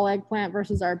small eggplant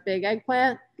versus our big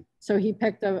eggplant. So he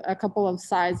picked a couple of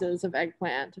sizes of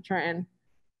eggplant to try and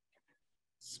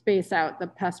space out the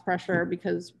pest pressure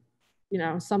because, you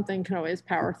know, something can always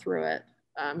power through it.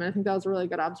 And I think that was a really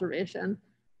good observation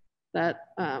that,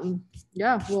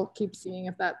 yeah, we'll keep seeing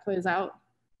if that plays out.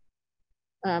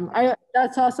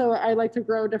 That's also, I like to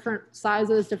grow different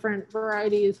sizes, different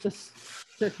varieties, just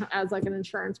to, as like an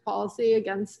insurance policy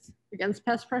against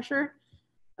pest pressure.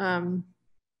 Cool.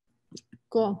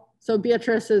 So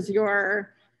Beatrice is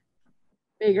your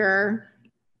bigger,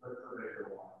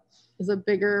 is a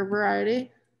bigger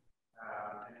variety.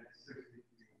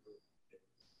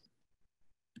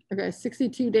 Okay,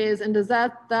 62 days. And does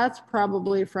that's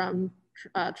probably from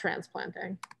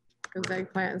transplanting, because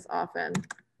eggplant is often.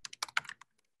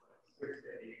 6 to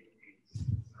 8 weeks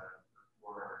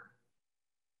before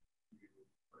you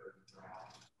put it in the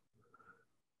ground.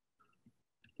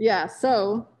 Yeah,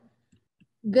 so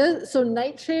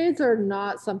nightshades are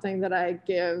not something that I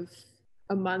give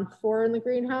a month for in the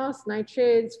greenhouse.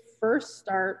 Nightshades first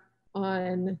start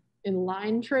in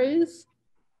line trays,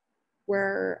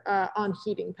 where on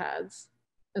heating pads.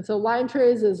 And so line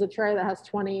trays is a tray that has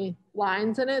 20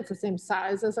 lines in it. It's the same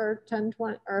size as our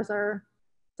 1020 or as our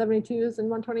 72s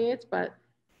and 128s, but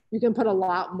you can put a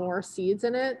lot more seeds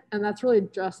in it. And that's really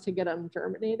just to get them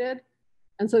germinated.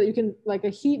 And so that you can, like, a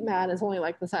heat mat is only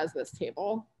like the size of this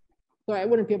table. So I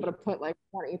wouldn't be able to put like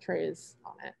 20 trays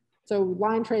on it. So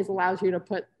line trays allows you to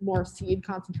put more seed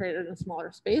concentrated in a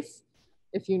smaller space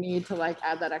if you need to like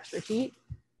add that extra heat.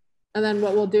 And then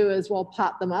what we'll do is we'll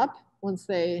pot them up once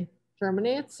they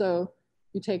germinate. So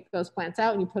you take those plants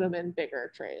out and you put them in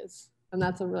bigger trays. And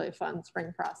that's a really fun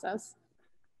spring process.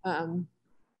 I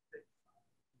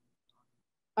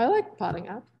like potting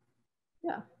up.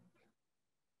 Yeah,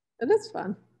 it is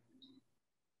fun.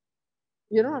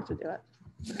 You don't have to do it.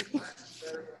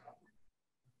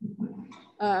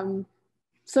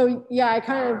 So yeah, I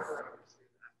kind of,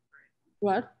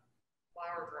 what?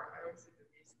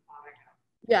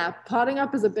 Yeah, potting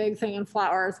up is a big thing in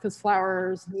flowers because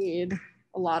flowers need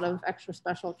a lot of extra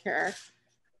special care.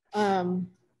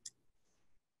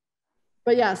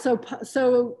 But yeah,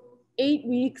 so 8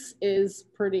 weeks is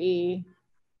pretty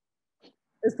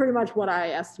much what I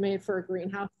estimate for a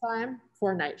greenhouse time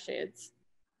for nightshades,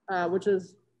 which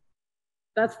is,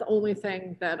 that's the only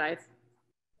thing that I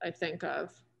think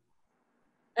of.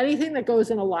 Anything that goes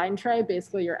in a line tray,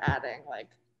 basically you're adding like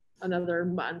another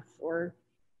month or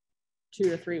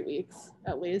 2 to 3 weeks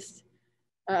at least.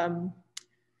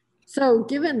 So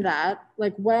given that,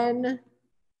 like when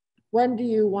do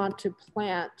you want to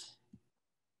plant?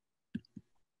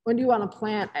 When do you want to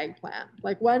plant eggplant?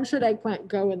 Like when should eggplant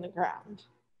go in the ground?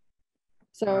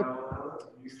 So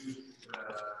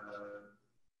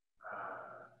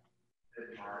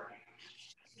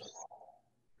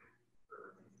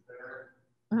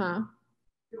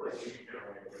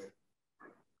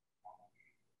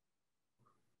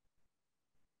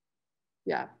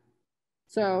yeah.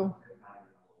 So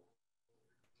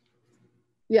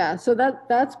yeah, so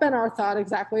that's been our thought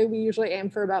exactly. We usually aim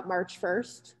for about March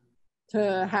 1st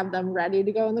to have them ready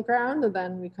to go in the ground. And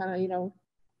then we kind of, you know,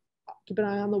 keep an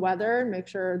eye on the weather and make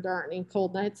sure there aren't any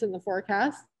cold nights in the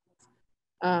forecast.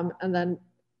 And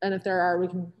if there are, we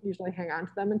can usually hang on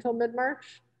to them until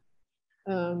mid-March.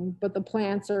 But the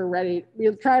plants are ready.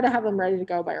 We'll try to have them ready to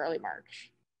go by early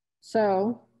March.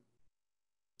 So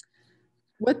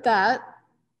with that,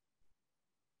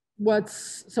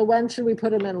 so when should we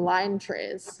put them in line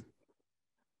trays?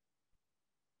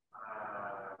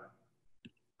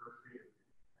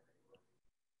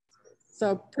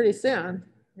 So pretty soon,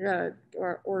 you gotta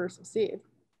order some seed.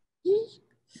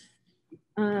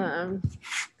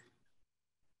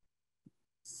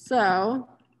 So,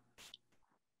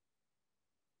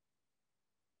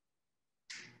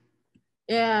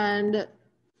 and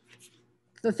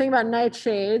the thing about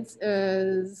nightshades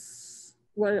is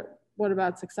what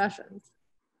about successions?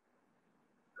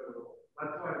 So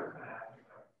that's why I was kind of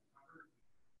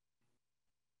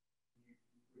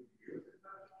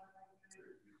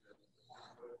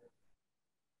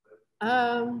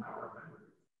asking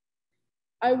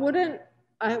I wouldn't.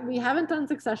 We haven't done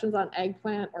successions on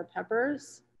eggplant or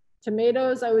peppers.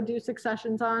 Tomatoes, I would do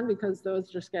successions on because those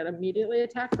just get immediately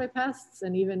attacked by pests,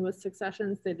 and even with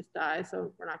successions, they just die.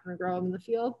 So we're not going to grow them in the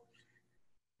field.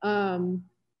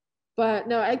 But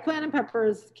no, eggplant and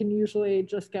peppers can usually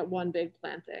just get one big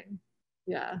planting.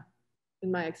 Yeah,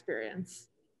 in my experience.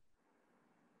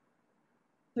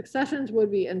 Successions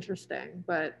would be interesting,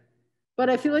 but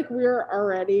I feel like we're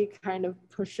already kind of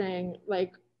pushing,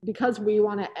 like, because we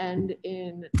want to end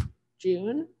in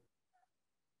June,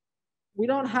 we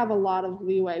don't have a lot of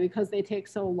leeway because they take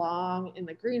so long in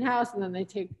the greenhouse and then they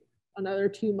take another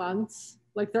 2 months.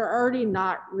 Like, they're already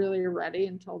not really ready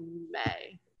until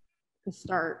May to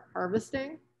start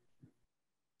harvesting.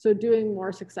 So doing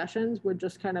more successions would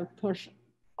just kind of push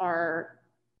our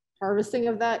harvesting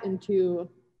of that into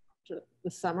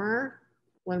the summer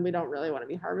when we don't really want to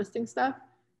be harvesting stuff.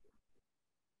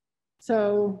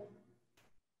 So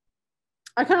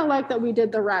I kind of like that we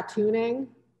did the rattooning,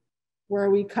 where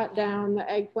we cut down the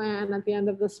eggplant at the end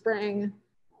of the spring,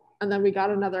 and then we got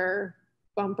another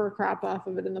bumper crop off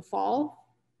of it in the fall.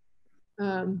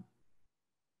 I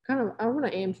want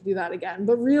to aim to do that again,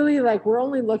 but really, like, we're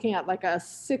only looking at like a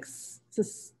 6 to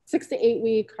 8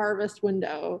 week harvest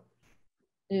window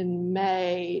in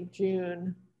May,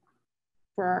 June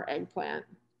for our eggplant.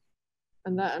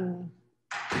 And then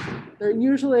they're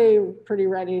usually pretty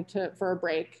ready for a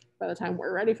break by the time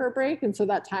we're ready for a break. And so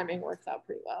that timing works out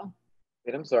pretty well.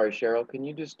 Wait, I'm sorry, Cheryl, can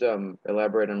you just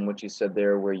elaborate on what you said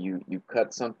there, where you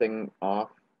cut something off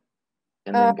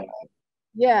and then got it?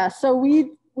 Yeah, so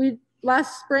we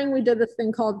last spring we did this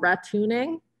thing called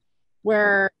rattooning,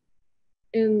 where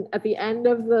at the end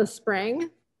of the spring,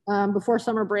 before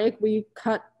summer break, we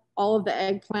cut all of the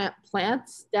eggplant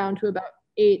plants down to about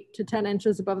 8 to 10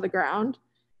 inches above the ground.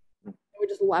 We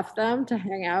just left them to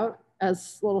hang out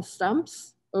as little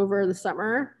stumps over the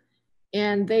summer,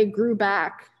 and they grew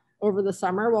back over the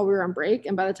summer while we were on break.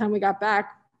 And by the time we got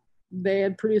back, they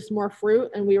had produced more fruit,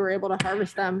 and we were able to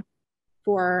harvest them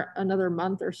for another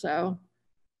month or so,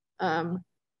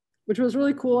 which was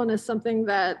really cool and is something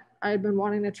that I had been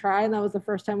wanting to try. And that was the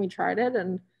first time we tried it.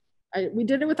 And we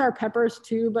did it with our peppers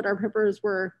too, but our peppers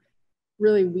were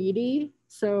really weedy.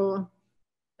 So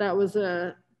that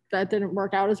didn't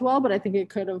work out as well, but I think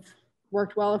it could have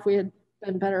worked well if we had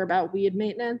been better about weed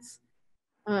maintenance.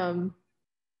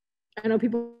 I know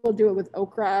people do it with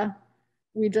okra.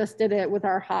 We just did it with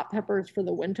our hot peppers for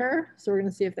the winter. So we're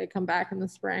gonna see if they come back in the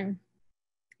spring.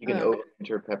 You can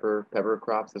overwinter pepper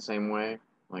crops the same way?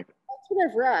 Like, that's what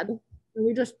I've read.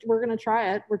 And we're gonna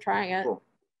try it. We're trying it. Cool.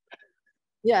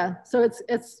 Yeah, so it's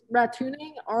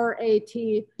rattooning,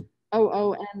 rattooning.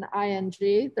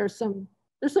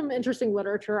 There's some interesting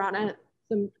literature on it.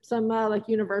 Some like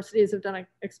universities have done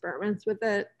experiments with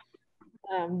it.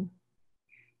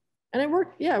 And it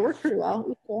worked. Yeah, it worked pretty well. It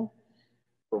was cool.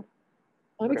 Cool.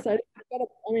 I'm excited.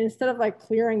 Instead of like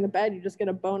clearing the bed, you just get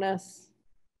a bonus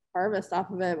harvest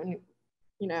off of it when you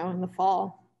know, in the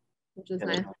fall, which is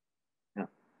nice.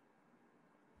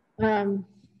 Yeah.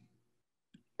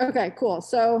 Okay, cool.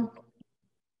 So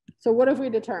what have we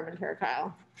determined here,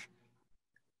 Kyle?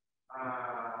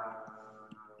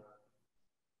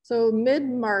 So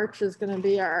mid-March is going to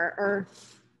be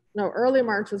early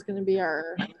March is going to be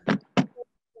our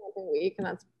planting week, and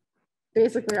that's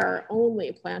basically our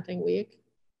only planting week.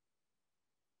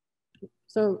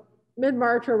 So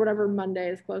mid-March or whatever Monday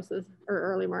is closest, or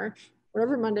early March,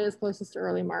 whatever Monday is closest to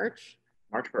early March.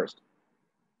 March 1st.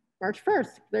 March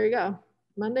 1st, there you go.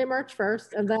 Monday, March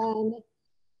 1st, and then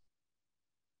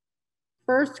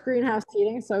first greenhouse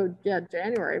seeding. So yeah,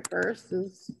 January 1st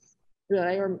is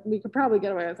really, or we could probably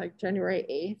get away with like January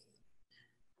 8th.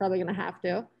 Probably gonna have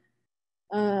to.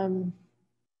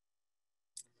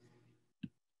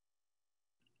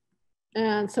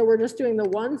 And so we're just doing the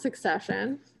one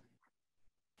succession.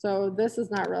 So this is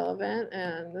not relevant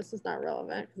and this is not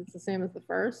relevant because it's the same as the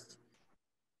first.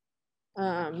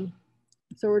 So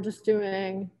we're just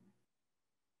doing,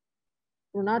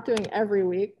 we're not doing every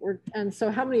week. And so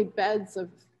how many beds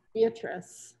of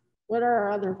Beatrice? What are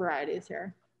our other varieties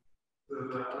here? So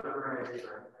the other varieties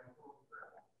are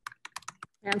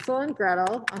Hansel and Gretel,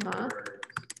 two different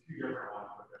ones,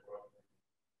 but they're both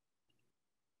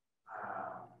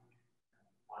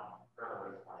one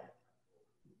Gretel is white.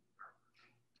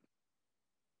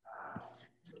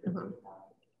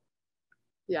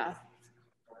 Yeah.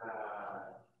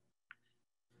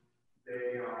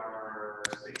 They are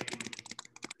singing.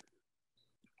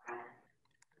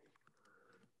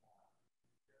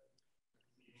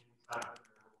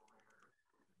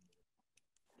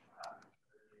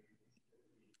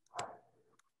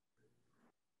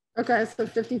 Okay, so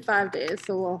 55 days.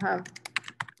 So we'll have a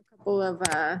couple of,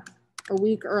 a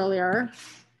week earlier.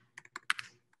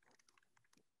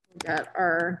 We'll get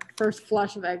our first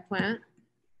flush of eggplant.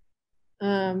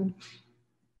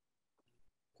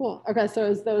 Cool. Okay, so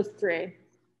it's those three.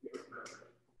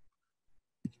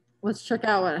 Let's check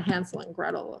out what Hansel and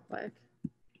Gretel look like.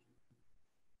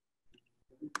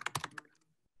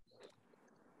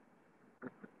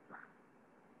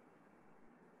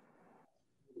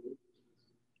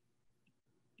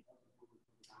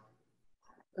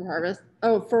 The harvest.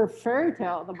 Oh, for fairy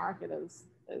tale, the market is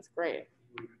great.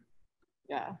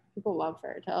 Yeah, people love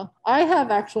fairy tale. I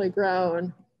have actually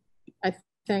grown, I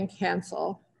think,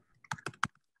 Hansel.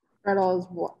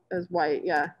 Gretel is white,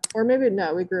 yeah. Or maybe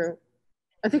no,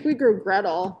 I think we grew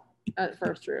Gretel at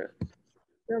first root.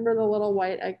 Remember the little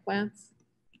white eggplants?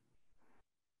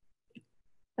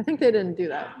 I think they didn't do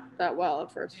that well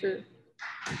at first root.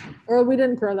 Or we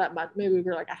didn't grow that much. Maybe we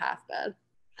grew like a half bed.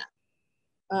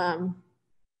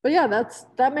 But yeah,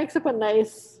 that makes up a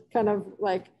nice kind of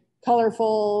like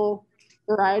colorful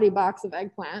variety box of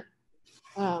eggplant.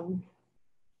 I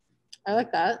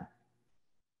like that.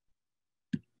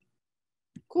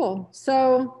 Cool.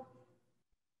 So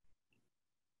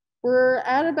we're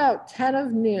at about 10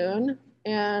 of noon,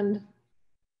 and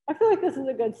I feel like this is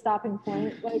a good stopping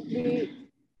point. Like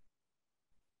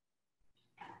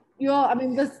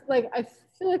I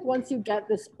feel like once you get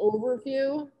this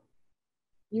overview,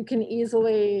 you can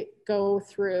easily go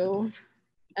through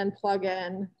and plug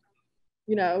in,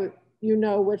 you know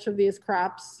which of these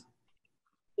crops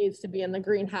needs to be in the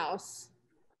greenhouse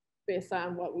based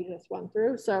on what we just went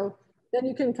through. So then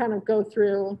you can kind of go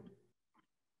through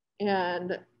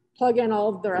and plug in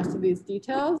all of the rest of these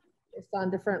details based on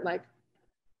different like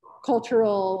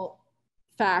cultural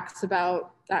facts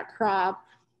about that crop,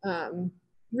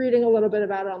 reading a little bit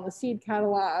about it on the seed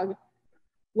catalog,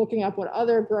 looking up what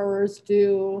other growers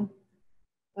do,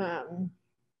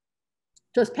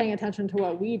 just paying attention to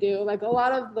what we do. Like a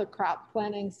lot of the crop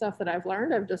planning stuff that I've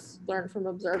just learned from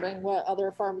observing what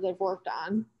other farms I've worked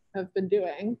on have been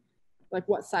doing. Like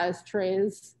what size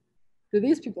trays do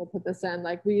these people put this in?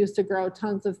 Like we used to grow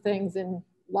tons of things in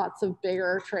lots of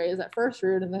bigger trays at first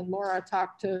root. And then Laura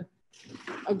talked to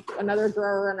another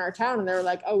grower in our town and they were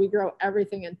like, oh, we grow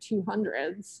everything in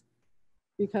 200s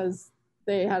because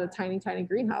they had a tiny, tiny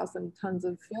greenhouse and tons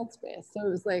of field space. So it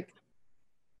was like,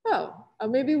 oh,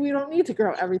 maybe we don't need to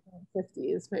grow everything in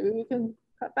 50s. Maybe we can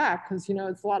cut back because,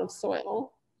 it's a lot of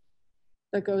soil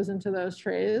that goes into those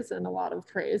trays and a lot of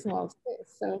trays and a lot of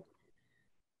space. So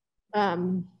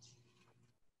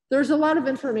there's a lot of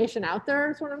information out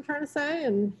there is what I'm trying to say.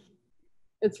 And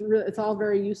it's all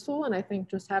very useful. And I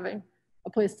think just having a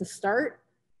place to start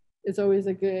is always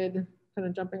a good kind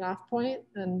of jumping off point.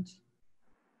 And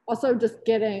also just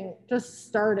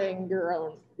starting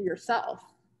yourself.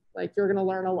 Like you're going to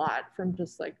learn a lot from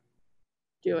just like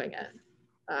doing it.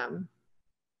 And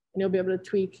you'll be able to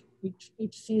tweak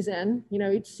each season.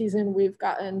 Each season we've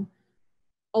gotten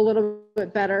a little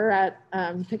bit better at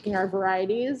picking our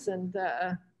varieties and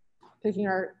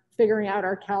figuring out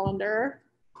our calendar,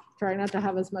 trying not to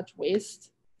have as much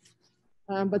waste,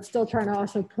 but still trying to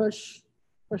also push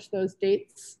those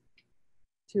dates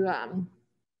to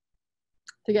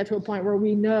get to a point where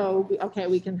we know, okay,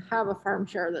 we can have a farm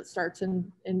share that starts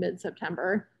in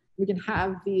mid-September. We can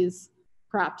have these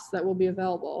crops that will be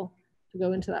available to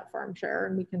go into that farm share,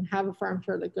 and we can have a farm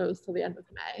share that goes till the end of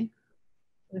May.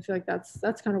 And I feel like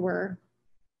that's kind of where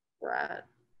we're at.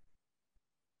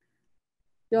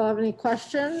 Y'all have any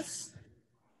questions?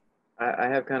 I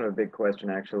have kind of a big question,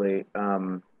 actually.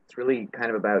 It's really kind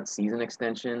of about season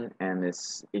extension and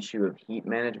this issue of heat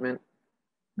management.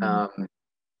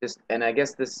 And I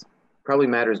guess this probably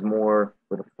matters more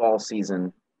with a fall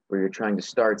season where you're trying to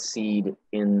start seed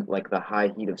in like the high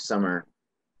heat of summer.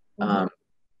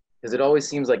 Because it always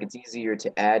seems like it's easier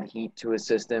to add heat to a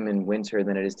system in winter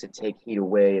than it is to take heat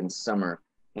away in summer.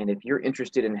 And if you're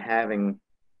interested in having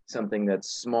something that's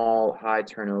small, high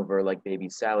turnover, like baby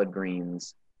salad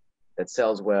greens, that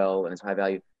sells well and is high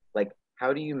value, like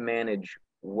how do you manage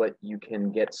what you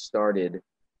can get started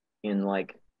in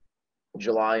like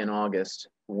July and August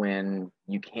when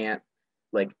you can't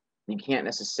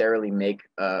necessarily make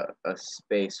a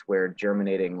space where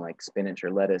germinating like spinach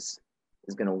or lettuce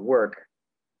is going to work.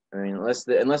 I mean,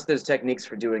 unless there's techniques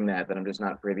for doing that I'm just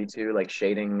not privy to, like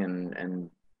shading and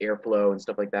airflow and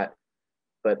stuff like that.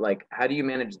 But like, how do you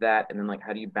manage that? And then like,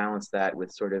 how do you balance that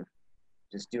with sort of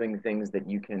just doing things that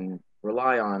you can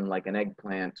rely on, like an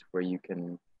eggplant where you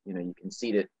can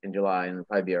seed it in July and it'll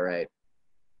probably be all right.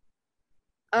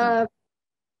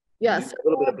 Yes. A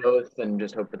little bit of both and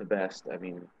just hope for the best. I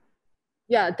mean,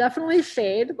 yeah, definitely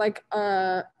shade. Like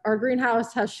our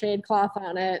greenhouse has shade cloth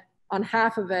on it, on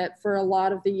half of it for a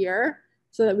lot of the year,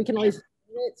 so that we can always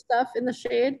germinate stuff in the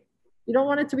shade. You don't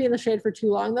want it to be in the shade for too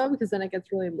long though, because then it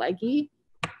gets really leggy.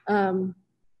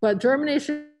 But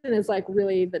germination is like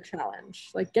really the challenge,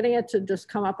 like getting it to just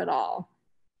come up at all.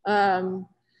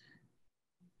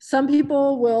 Some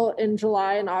people will in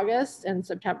July and August and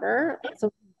September,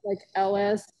 so like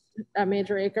Ellis at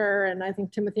Major Acre, and I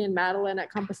think Timothy and Madeline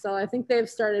at Compostela, I think they've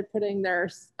started putting their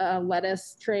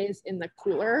lettuce trays in the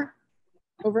cooler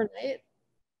overnight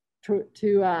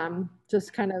to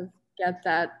just kind of get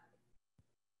that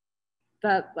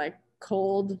like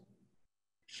cold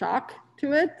shock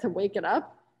to it, to wake it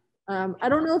up. I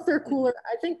don't know if their cooler,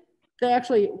 I think they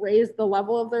actually raised the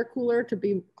level of their cooler to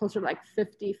be closer to like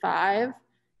 55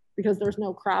 because there's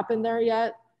no crop in there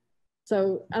yet.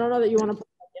 So I don't know that you want to put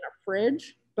it in a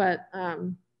fridge, but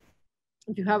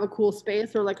if you have a cool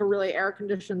space or like a really air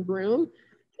conditioned room,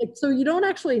 so you don't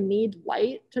actually need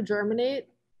light to germinate.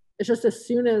 It's just as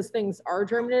soon as things are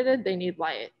germinated, they need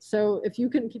light. So if you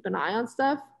can keep an eye on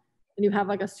stuff and you have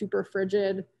like a super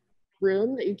frigid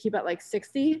room that you keep at like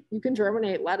 60, you can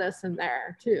germinate lettuce in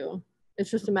there too.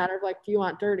 It's just a matter of like, do you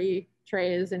want dirty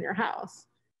trays in your house?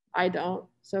 I don't,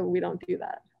 so we don't do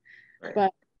that. Right.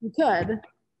 But you could,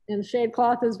 and shade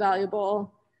cloth is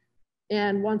valuable.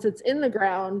 And once it's in the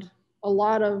ground, a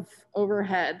lot of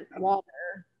overhead water,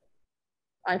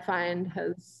 I find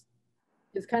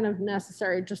is kind of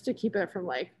necessary just to keep it from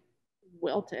like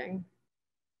wilting.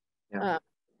 Yeah.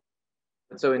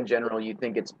 So in general, you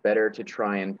think it's better to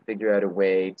try and figure out a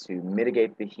way to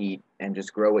mitigate the heat and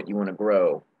just grow what you want to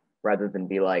grow, rather than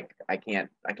be like, I can't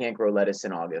grow lettuce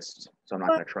in August, so I'm not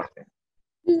going to try it.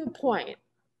 To a point,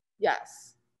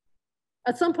 yes.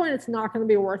 At some point, it's not going to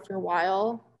be worth your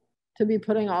while to be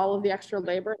putting all of the extra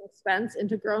labor and expense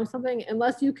into growing something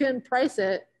unless you can price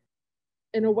it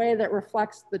in a way that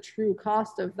reflects the true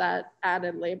cost of that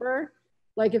added labor.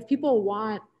 Like if people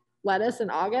want lettuce in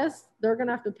August, they're going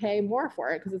to have to pay more for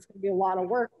it because it's going to be a lot of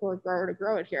work for a grower to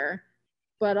grow it here.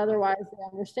 But otherwise, they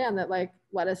understand that like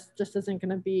lettuce just isn't going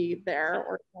to be there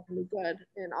or it's not going to be good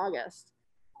in August.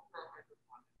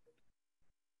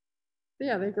 But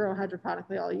yeah, they grow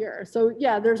hydroponically all year. So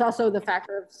yeah, there's also the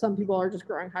factor of some people are just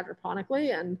growing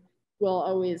hydroponically and will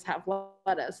always have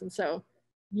lettuce. And so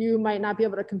you might not be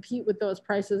able to compete with those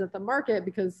prices at the market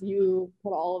because you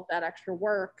put all of that extra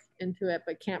work into it,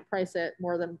 but can't price it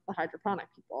more than the hydroponic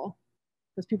people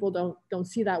because people don't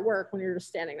see that work when you're just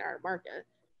standing there at market.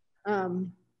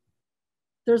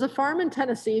 There's a farm in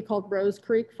Tennessee called Rose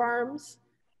Creek Farms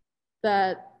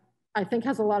that I think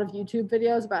has a lot of YouTube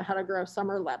videos about how to grow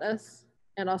summer lettuce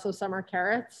and also summer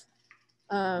carrots.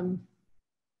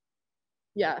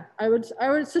 Yeah, I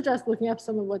would suggest looking up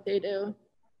some of what they do.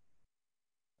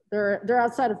 They're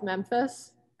outside of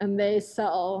Memphis and they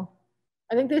sell,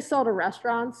 I think they sell to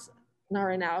restaurants, not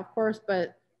right now, of course,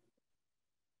 but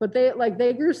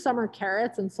they grew summer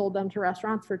carrots and sold them to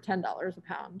restaurants for $10 a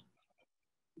pound.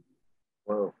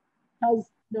 Whoa. Because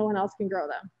no one else can grow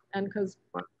them. And because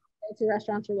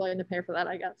restaurants are willing to pay for that,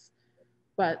 I guess.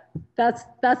 But that's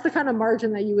the kind of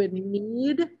margin that you would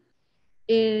need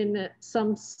in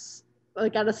some,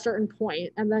 like at a certain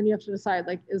point. And then you have to decide,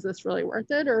 like, is this really worth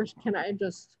it? Or can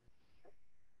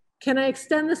I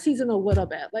extend the season a little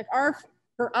bit? Like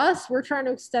for us, we're trying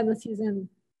to extend the season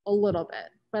a little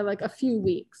bit by like a few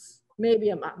weeks, maybe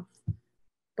a month.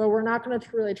 But we're not going to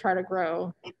really try to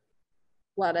grow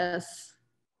lettuce,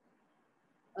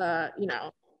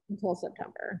 until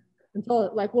September.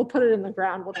 Until like we'll put it in the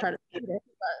ground, we'll try to feed it,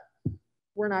 but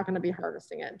we're not going to be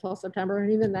harvesting it until September.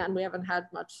 And even then, we haven't had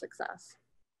much success.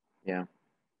 Yeah.